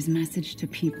mother's message to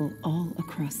people all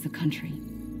across the country.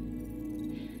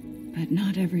 But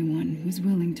not everyone was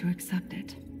willing to accept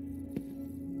it.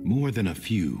 More than a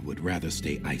few would rather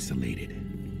stay isolated.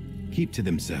 Keep to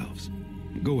themselves.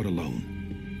 Go it alone.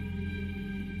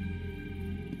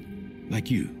 Like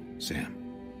you, Sam.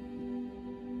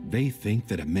 They think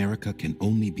that America can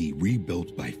only be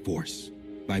rebuilt by force,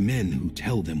 by men who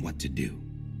tell them what to do,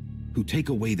 who take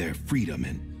away their freedom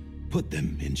and put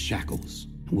them in shackles.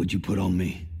 What'd you put on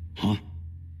me, huh?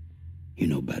 You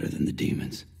know better than the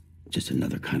demons. Just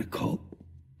another kind of cult.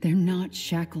 They're not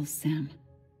shackles, Sam.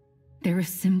 They're a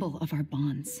symbol of our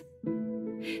bonds.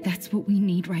 That's what we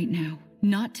need right now.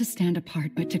 Not to stand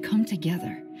apart, but to come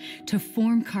together, to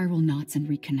form chiral knots and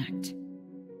reconnect.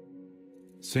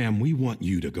 Sam, we want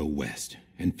you to go west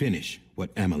and finish what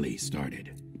Emily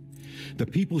started. The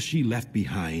people she left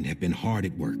behind have been hard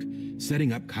at work,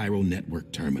 setting up chiral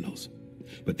network terminals.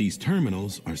 But these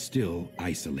terminals are still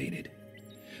isolated.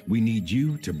 We need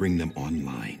you to bring them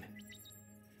online.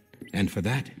 And for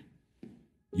that,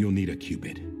 you'll need a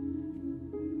Cupid.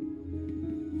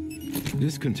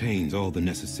 This contains all the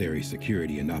necessary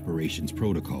security and operations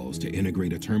protocols to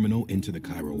integrate a terminal into the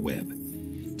chiral web.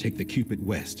 Take the Cupid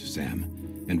west,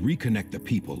 Sam, and reconnect the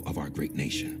people of our great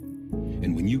nation.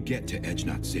 And when you get to Edge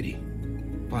Knot City,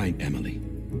 find Emily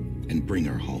and bring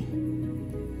her home.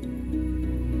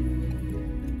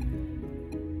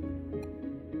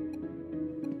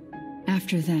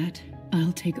 After that,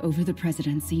 I'll take over the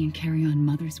presidency and carry on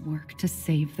Mother's work to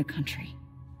save the country.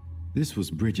 This was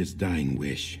Bridget's dying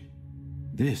wish.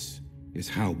 This is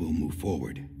how we'll move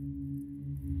forward.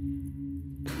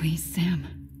 Please, Sam.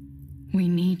 We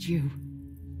need you.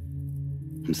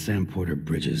 I'm Sam Porter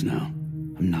Bridges now.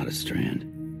 I'm not a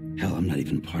Strand. Hell, I'm not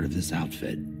even part of this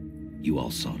outfit. You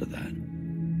all saw to that.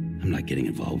 I'm not getting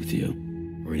involved with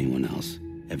you, or anyone else,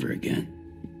 ever again.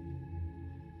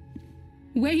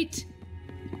 Wait!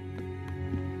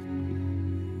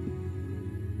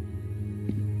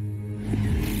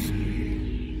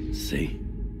 See?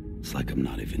 It's like I'm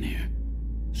not even here.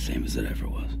 Same as it ever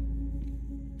was.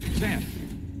 Sam!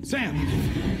 Sam!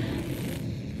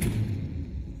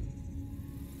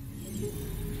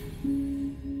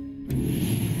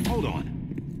 Hold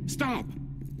on. Stop!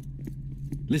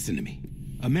 Listen to me.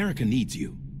 America needs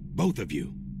you. Both of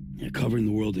you. Yeah, covering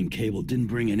the world in cable didn't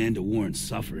bring an end to war and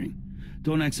suffering.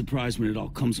 Don't act surprised when it all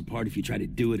comes apart if you try to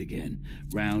do it again.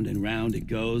 Round and round it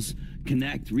goes.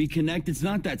 Connect, reconnect, it's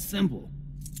not that simple.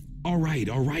 All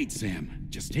right, Sam.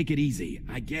 Just take it easy.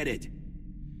 I get it.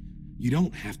 You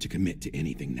don't have to commit to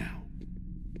anything now.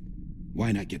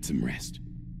 Why not get some rest?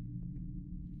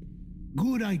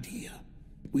 Good idea.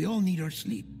 We all need our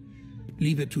sleep.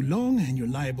 Leave it too long and you're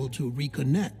liable to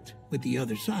reconnect with the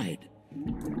other side.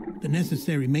 The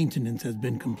necessary maintenance has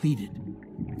been completed.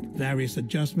 Various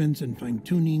adjustments and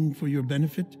fine-tuning for your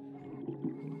benefit.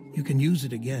 You can use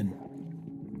it again.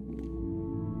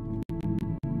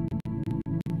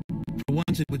 For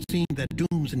once, it would seem that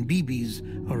Dooms and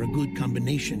BBs are a good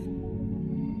combination.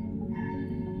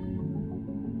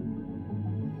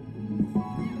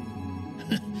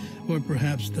 Or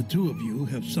perhaps the two of you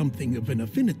have something of an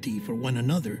affinity for one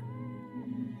another.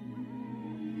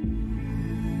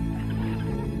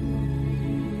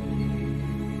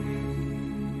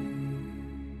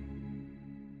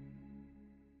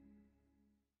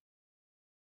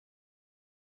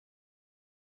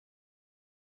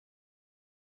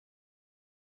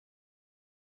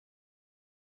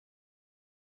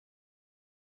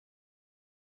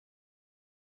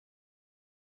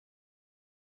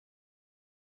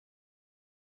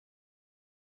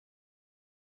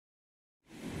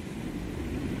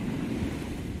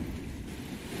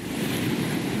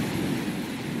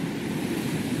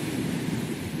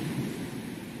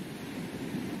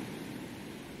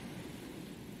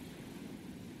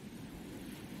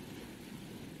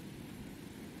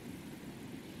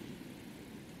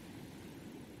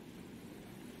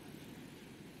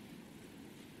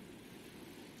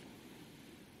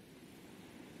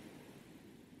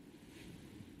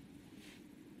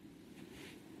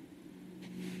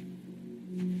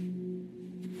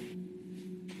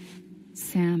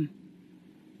 Sam.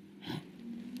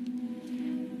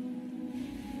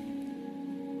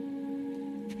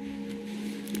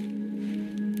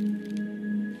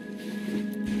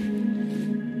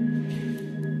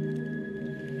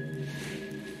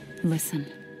 Listen,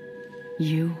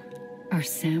 you are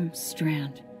Sam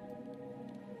Strand.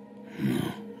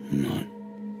 No, I'm not.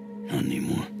 Not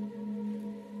anymore.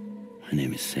 My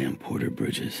name is Sam Porter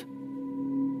Bridges.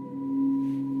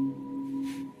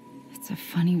 It's a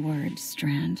funny word,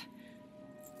 Strand.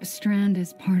 A strand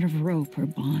is part of rope or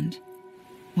bond,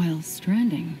 while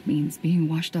stranding means being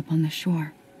washed up on the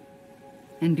shore.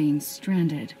 And being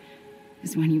stranded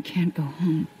is when you can't go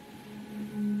home.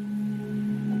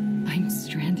 I'm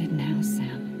stranded now,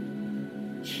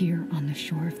 Sam. Here on the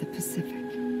shore of the Pacific.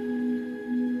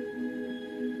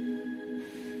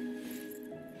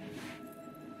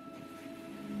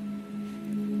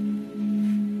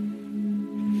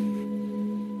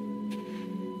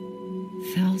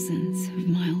 Thousands of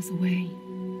miles away,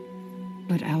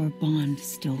 but our bond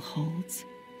still holds.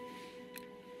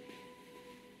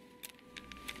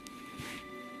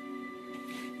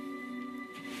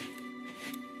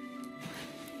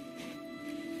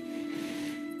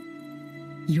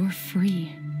 You're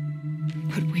free,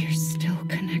 but we're still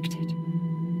connected.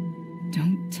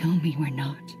 Don't tell me we're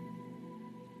not.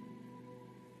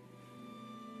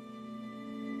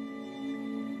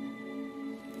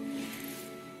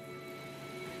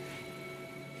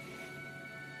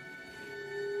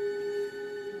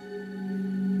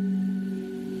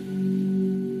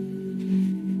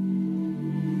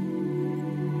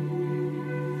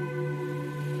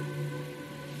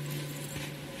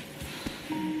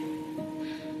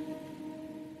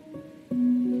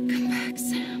 Come back,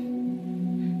 Sam.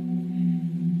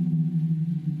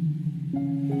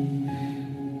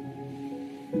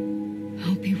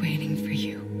 I'll be waiting for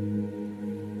you.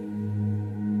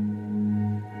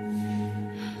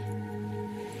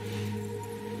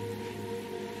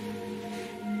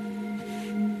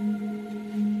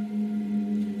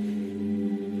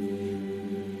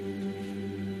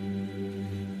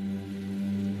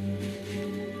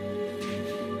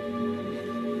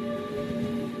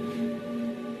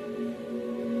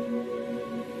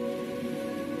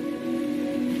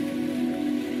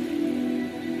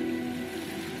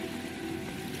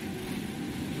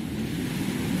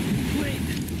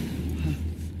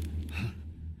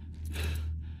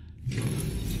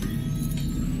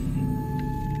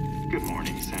 Good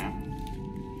morning, Sam.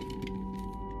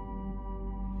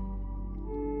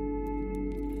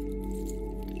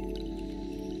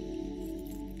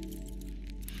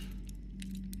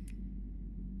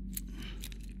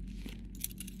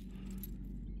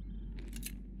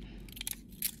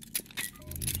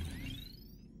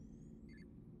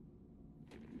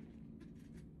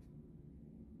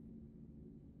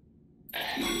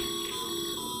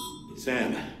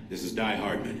 Sam, this is Di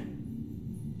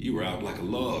Hardman. You were out like a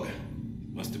log.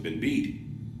 Must have been beat.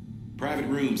 Private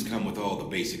rooms come with all the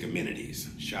basic amenities.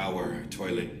 Shower,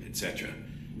 toilet, etc.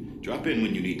 Drop in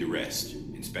when you need to rest.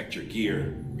 Inspect your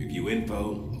gear, review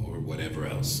info, or whatever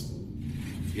else.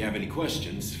 If you have any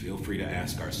questions, feel free to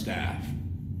ask our staff.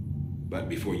 But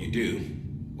before you do,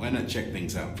 why not check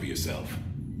things out for yourself?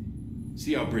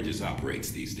 See how Bridges operates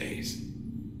these days.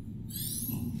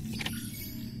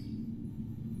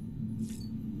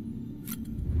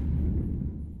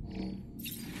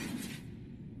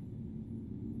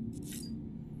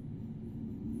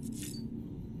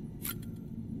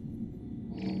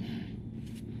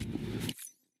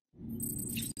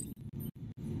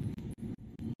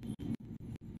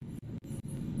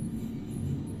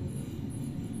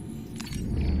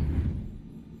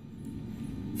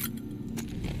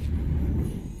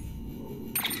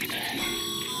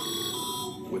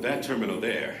 With that terminal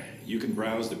there, you can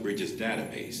browse the Bridges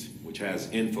database, which has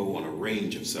info on a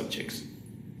range of subjects.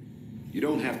 You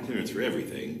don't have clearance for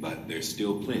everything, but there's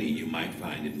still plenty you might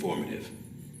find informative.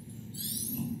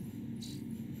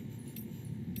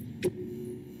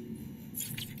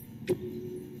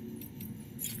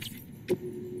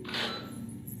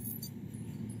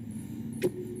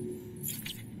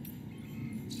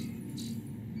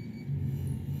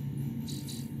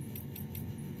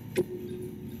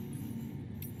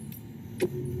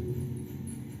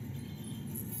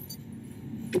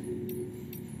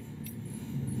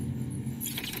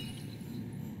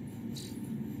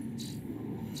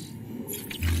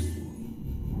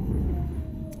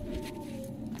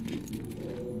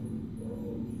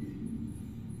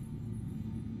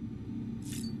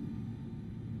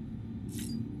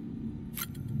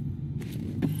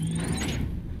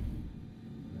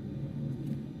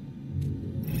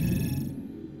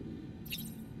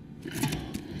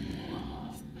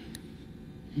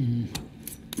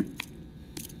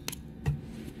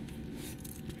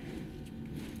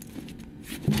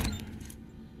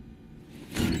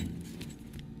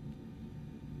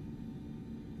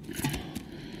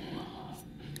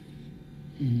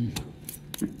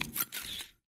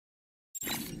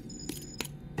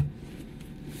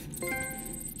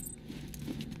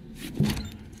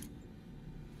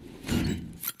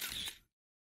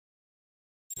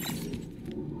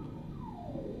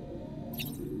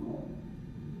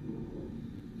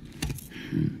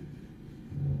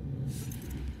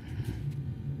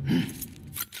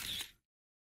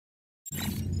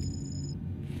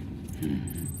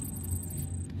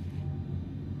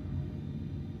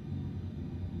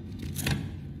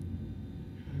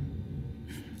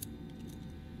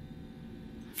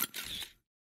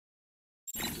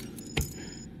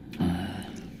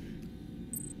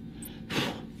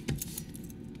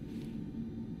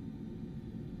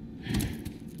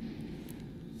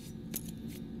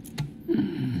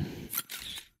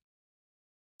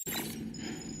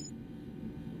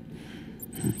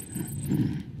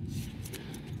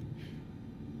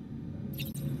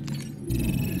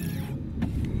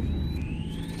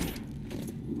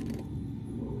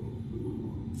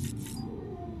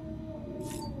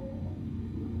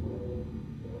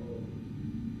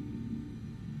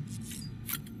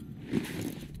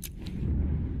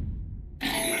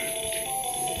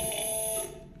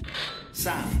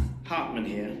 Sam, Hartman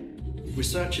here,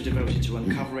 researcher devoted to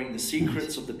uncovering the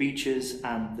secrets of the beaches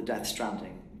and the Death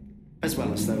Stranding, as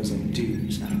well as those of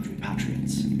dooms and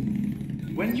repatriates.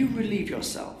 When you relieve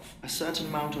yourself, a certain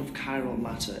amount of chiral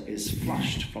matter is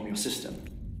flushed from your system.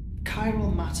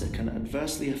 Chiral matter can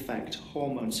adversely affect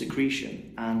hormone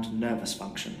secretion and nervous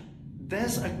function.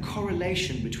 There's a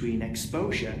correlation between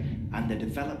exposure and the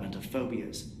development of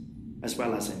phobias, as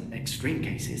well as, in extreme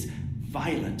cases,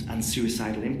 violent and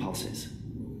suicidal impulses.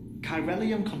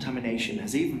 Chiralium contamination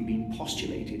has even been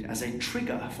postulated as a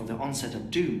trigger for the onset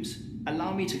of dooms.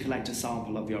 Allow me to collect a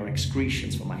sample of your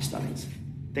excretions for my studies.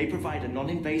 They provide a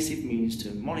non-invasive means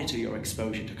to monitor your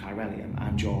exposure to chiralium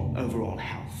and your overall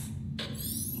health.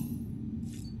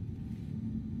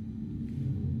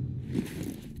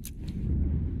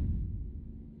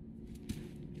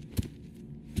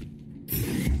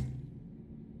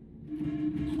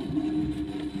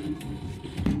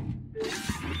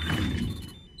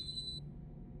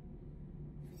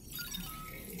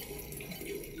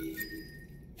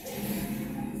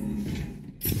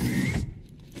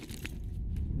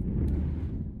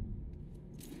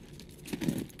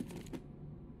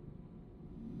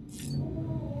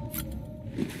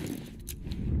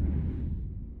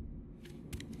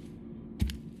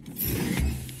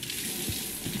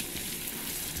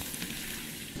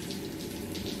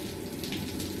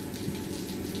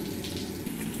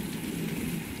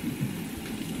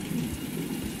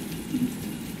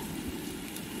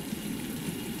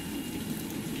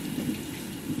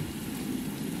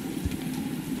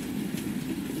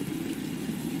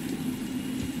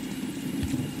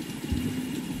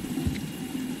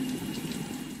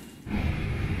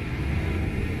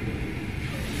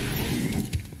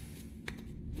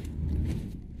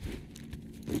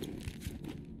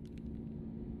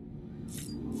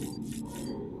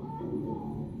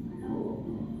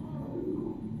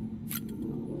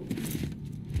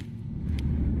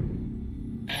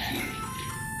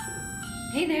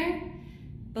 Hey there.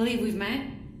 Believe we've met.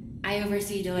 I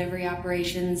oversee delivery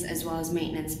operations as well as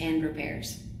maintenance and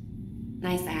repairs.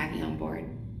 Nice to have you on board.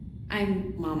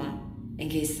 I'm Mama, in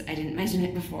case I didn't mention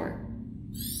it before.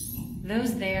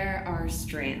 Those there are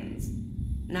strands.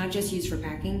 Not just used for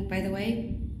packing, by the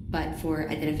way, but for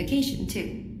identification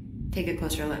too. Take a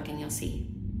closer look and you'll see.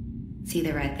 See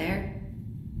the red there?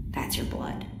 That's your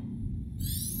blood.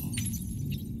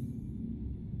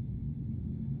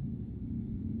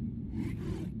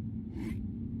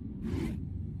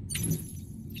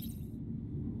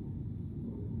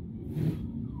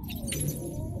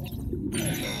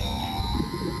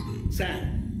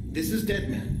 Sam, this is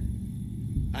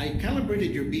Deadman. I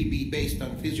calibrated your BB based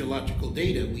on physiological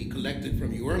data we collected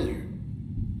from you earlier.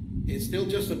 It's still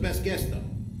just a best guess, though.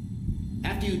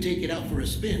 After you take it out for a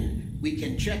spin, we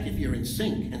can check if you're in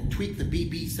sync and tweak the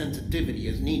BB sensitivity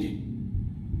as needed.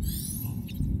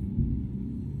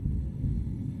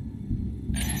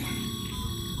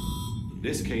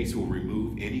 This case will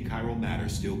remove any chiral matter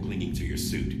still clinging to your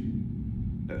suit.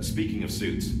 Speaking of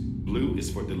suits, blue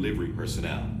is for delivery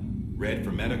personnel, red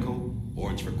for medical,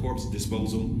 orange for corpse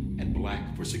disposal, and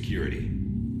black for security.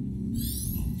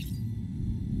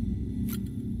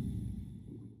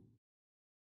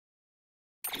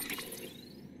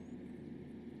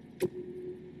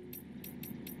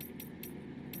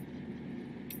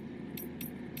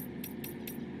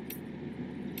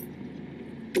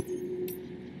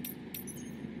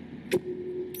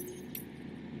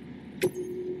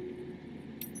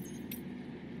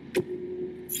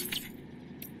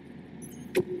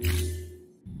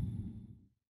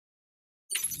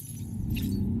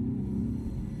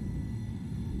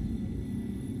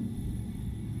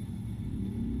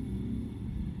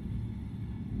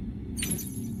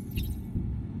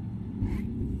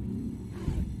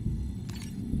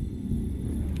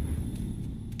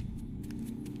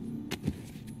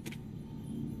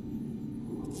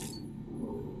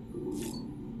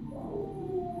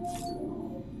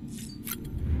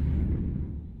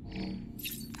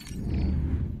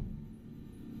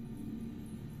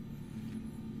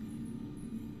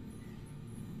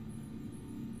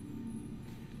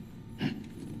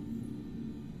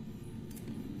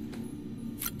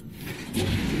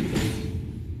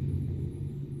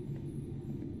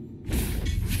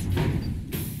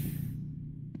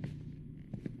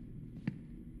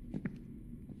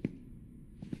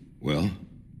 Well,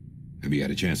 have you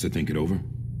had a chance to think it over?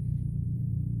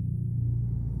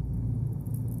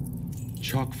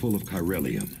 Chock full of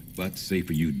chiralium, but safe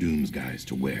for you Dooms guys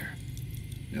to wear.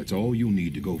 That's all you'll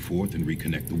need to go forth and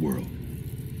reconnect the world.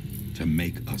 To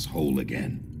make us whole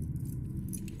again.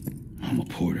 I'm a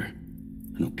porter.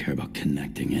 I don't care about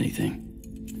connecting anything.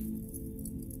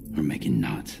 Or making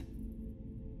knots.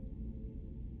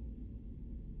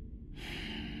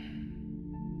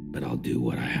 But I'll do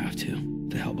what I have to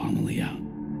help Amelie out.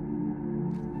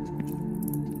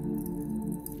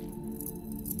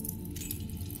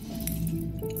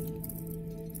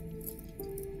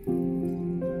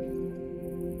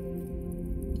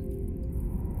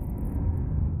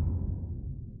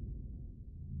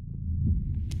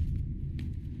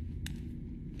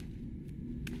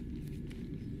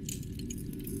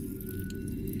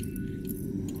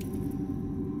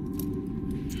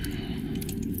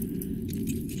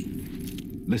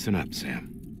 Listen up, Sam.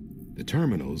 The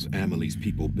terminals Amelie's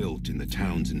people built in the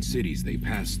towns and cities they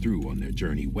passed through on their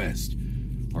journey west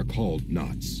are called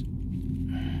knots.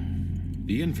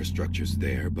 The infrastructure's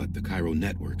there, but the Cairo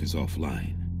network is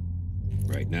offline.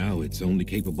 Right now, it's only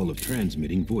capable of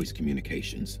transmitting voice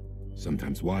communications,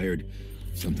 sometimes wired,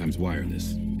 sometimes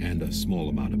wireless, and a small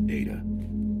amount of data.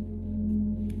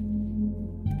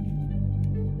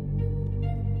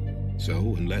 So,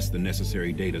 unless the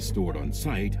necessary data stored on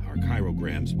site, our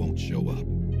chirograms won't show up.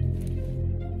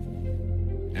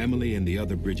 Amelie and the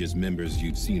other Bridges members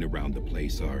you've seen around the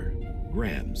place are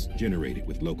grams generated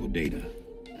with local data,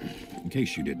 in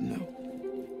case you didn't know.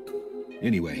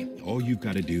 Anyway, all you've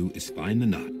got to do is find the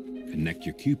knot, connect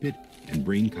your Cupid, and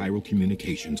bring Cairo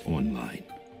communications online.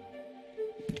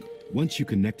 Once you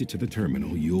connect it to the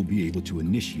terminal, you'll be able to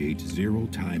initiate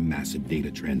zero-time massive data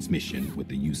transmission with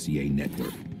the UCA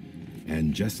network.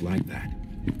 And just like that,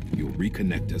 you'll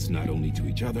reconnect us not only to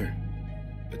each other,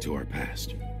 but to our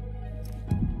past.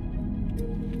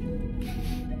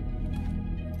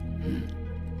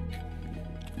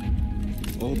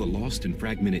 All the lost and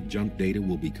fragmented junk data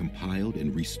will be compiled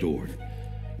and restored,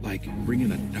 like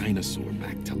bringing a dinosaur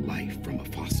back to life from a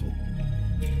fossil.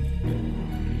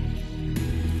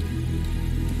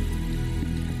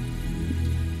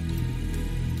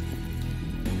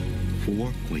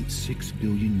 4.6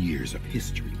 billion years of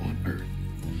history on Earth.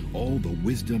 All the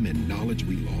wisdom and knowledge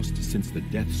we lost since the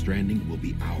Death Stranding will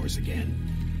be ours again.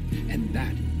 And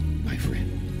that, my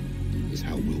friend, is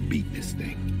how we'll beat this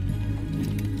thing.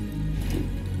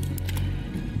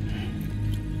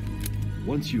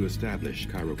 Once you establish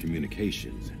Cairo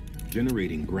communications,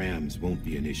 generating grams won't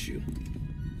be an issue.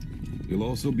 You'll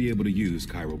also be able to use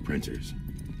Cairo printers.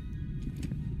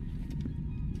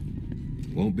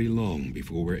 Won't be long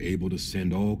before we're able to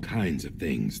send all kinds of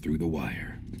things through the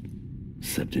wire.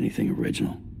 Except anything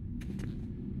original.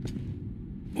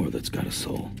 Or that's got a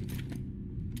soul.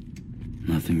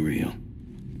 Nothing real.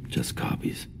 Just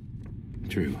copies.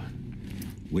 True.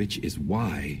 Which is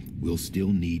why we'll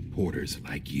still need porters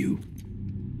like you.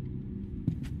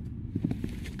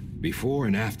 Before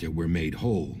and after we're made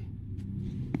whole,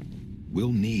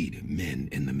 we'll need men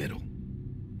in the middle.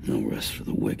 No rest for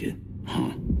the wicked,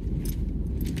 huh?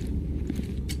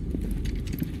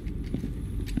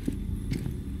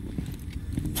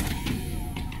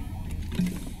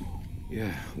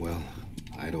 Yeah, well,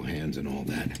 idle hands and all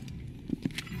that.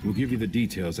 We'll give you the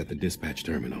details at the dispatch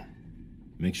terminal.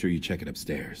 Make sure you check it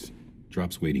upstairs.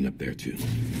 Drop's waiting up there, too.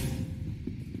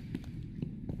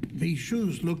 These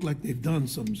shoes look like they've done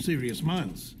some serious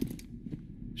miles.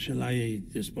 Shall I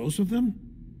dispose of them?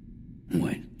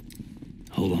 Wait.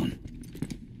 Hold on.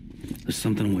 There's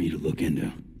something I want you to look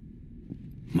into.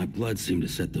 My blood seemed to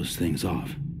set those things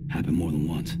off. Happened more than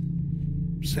once.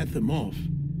 Set them off?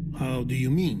 How do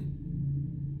you mean?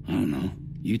 I don't know.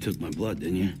 You took my blood,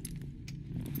 didn't you?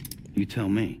 You tell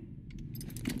me.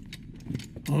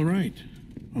 All right.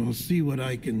 I'll see what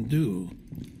I can do.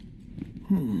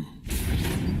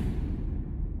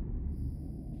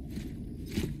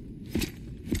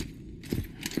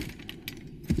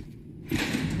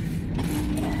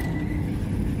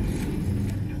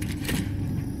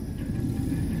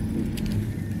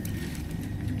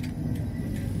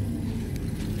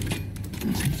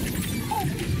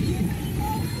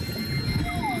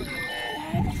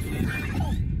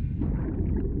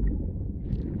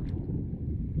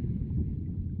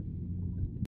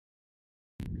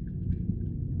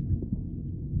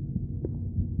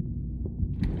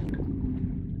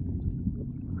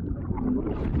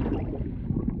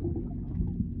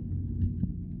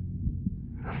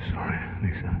 I'm sorry,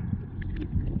 Lisa.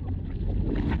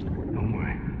 Don't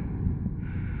worry.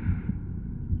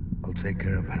 I'll take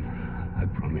care of it. I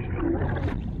promise you.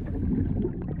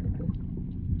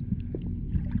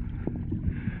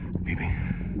 Baby.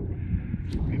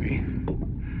 Baby.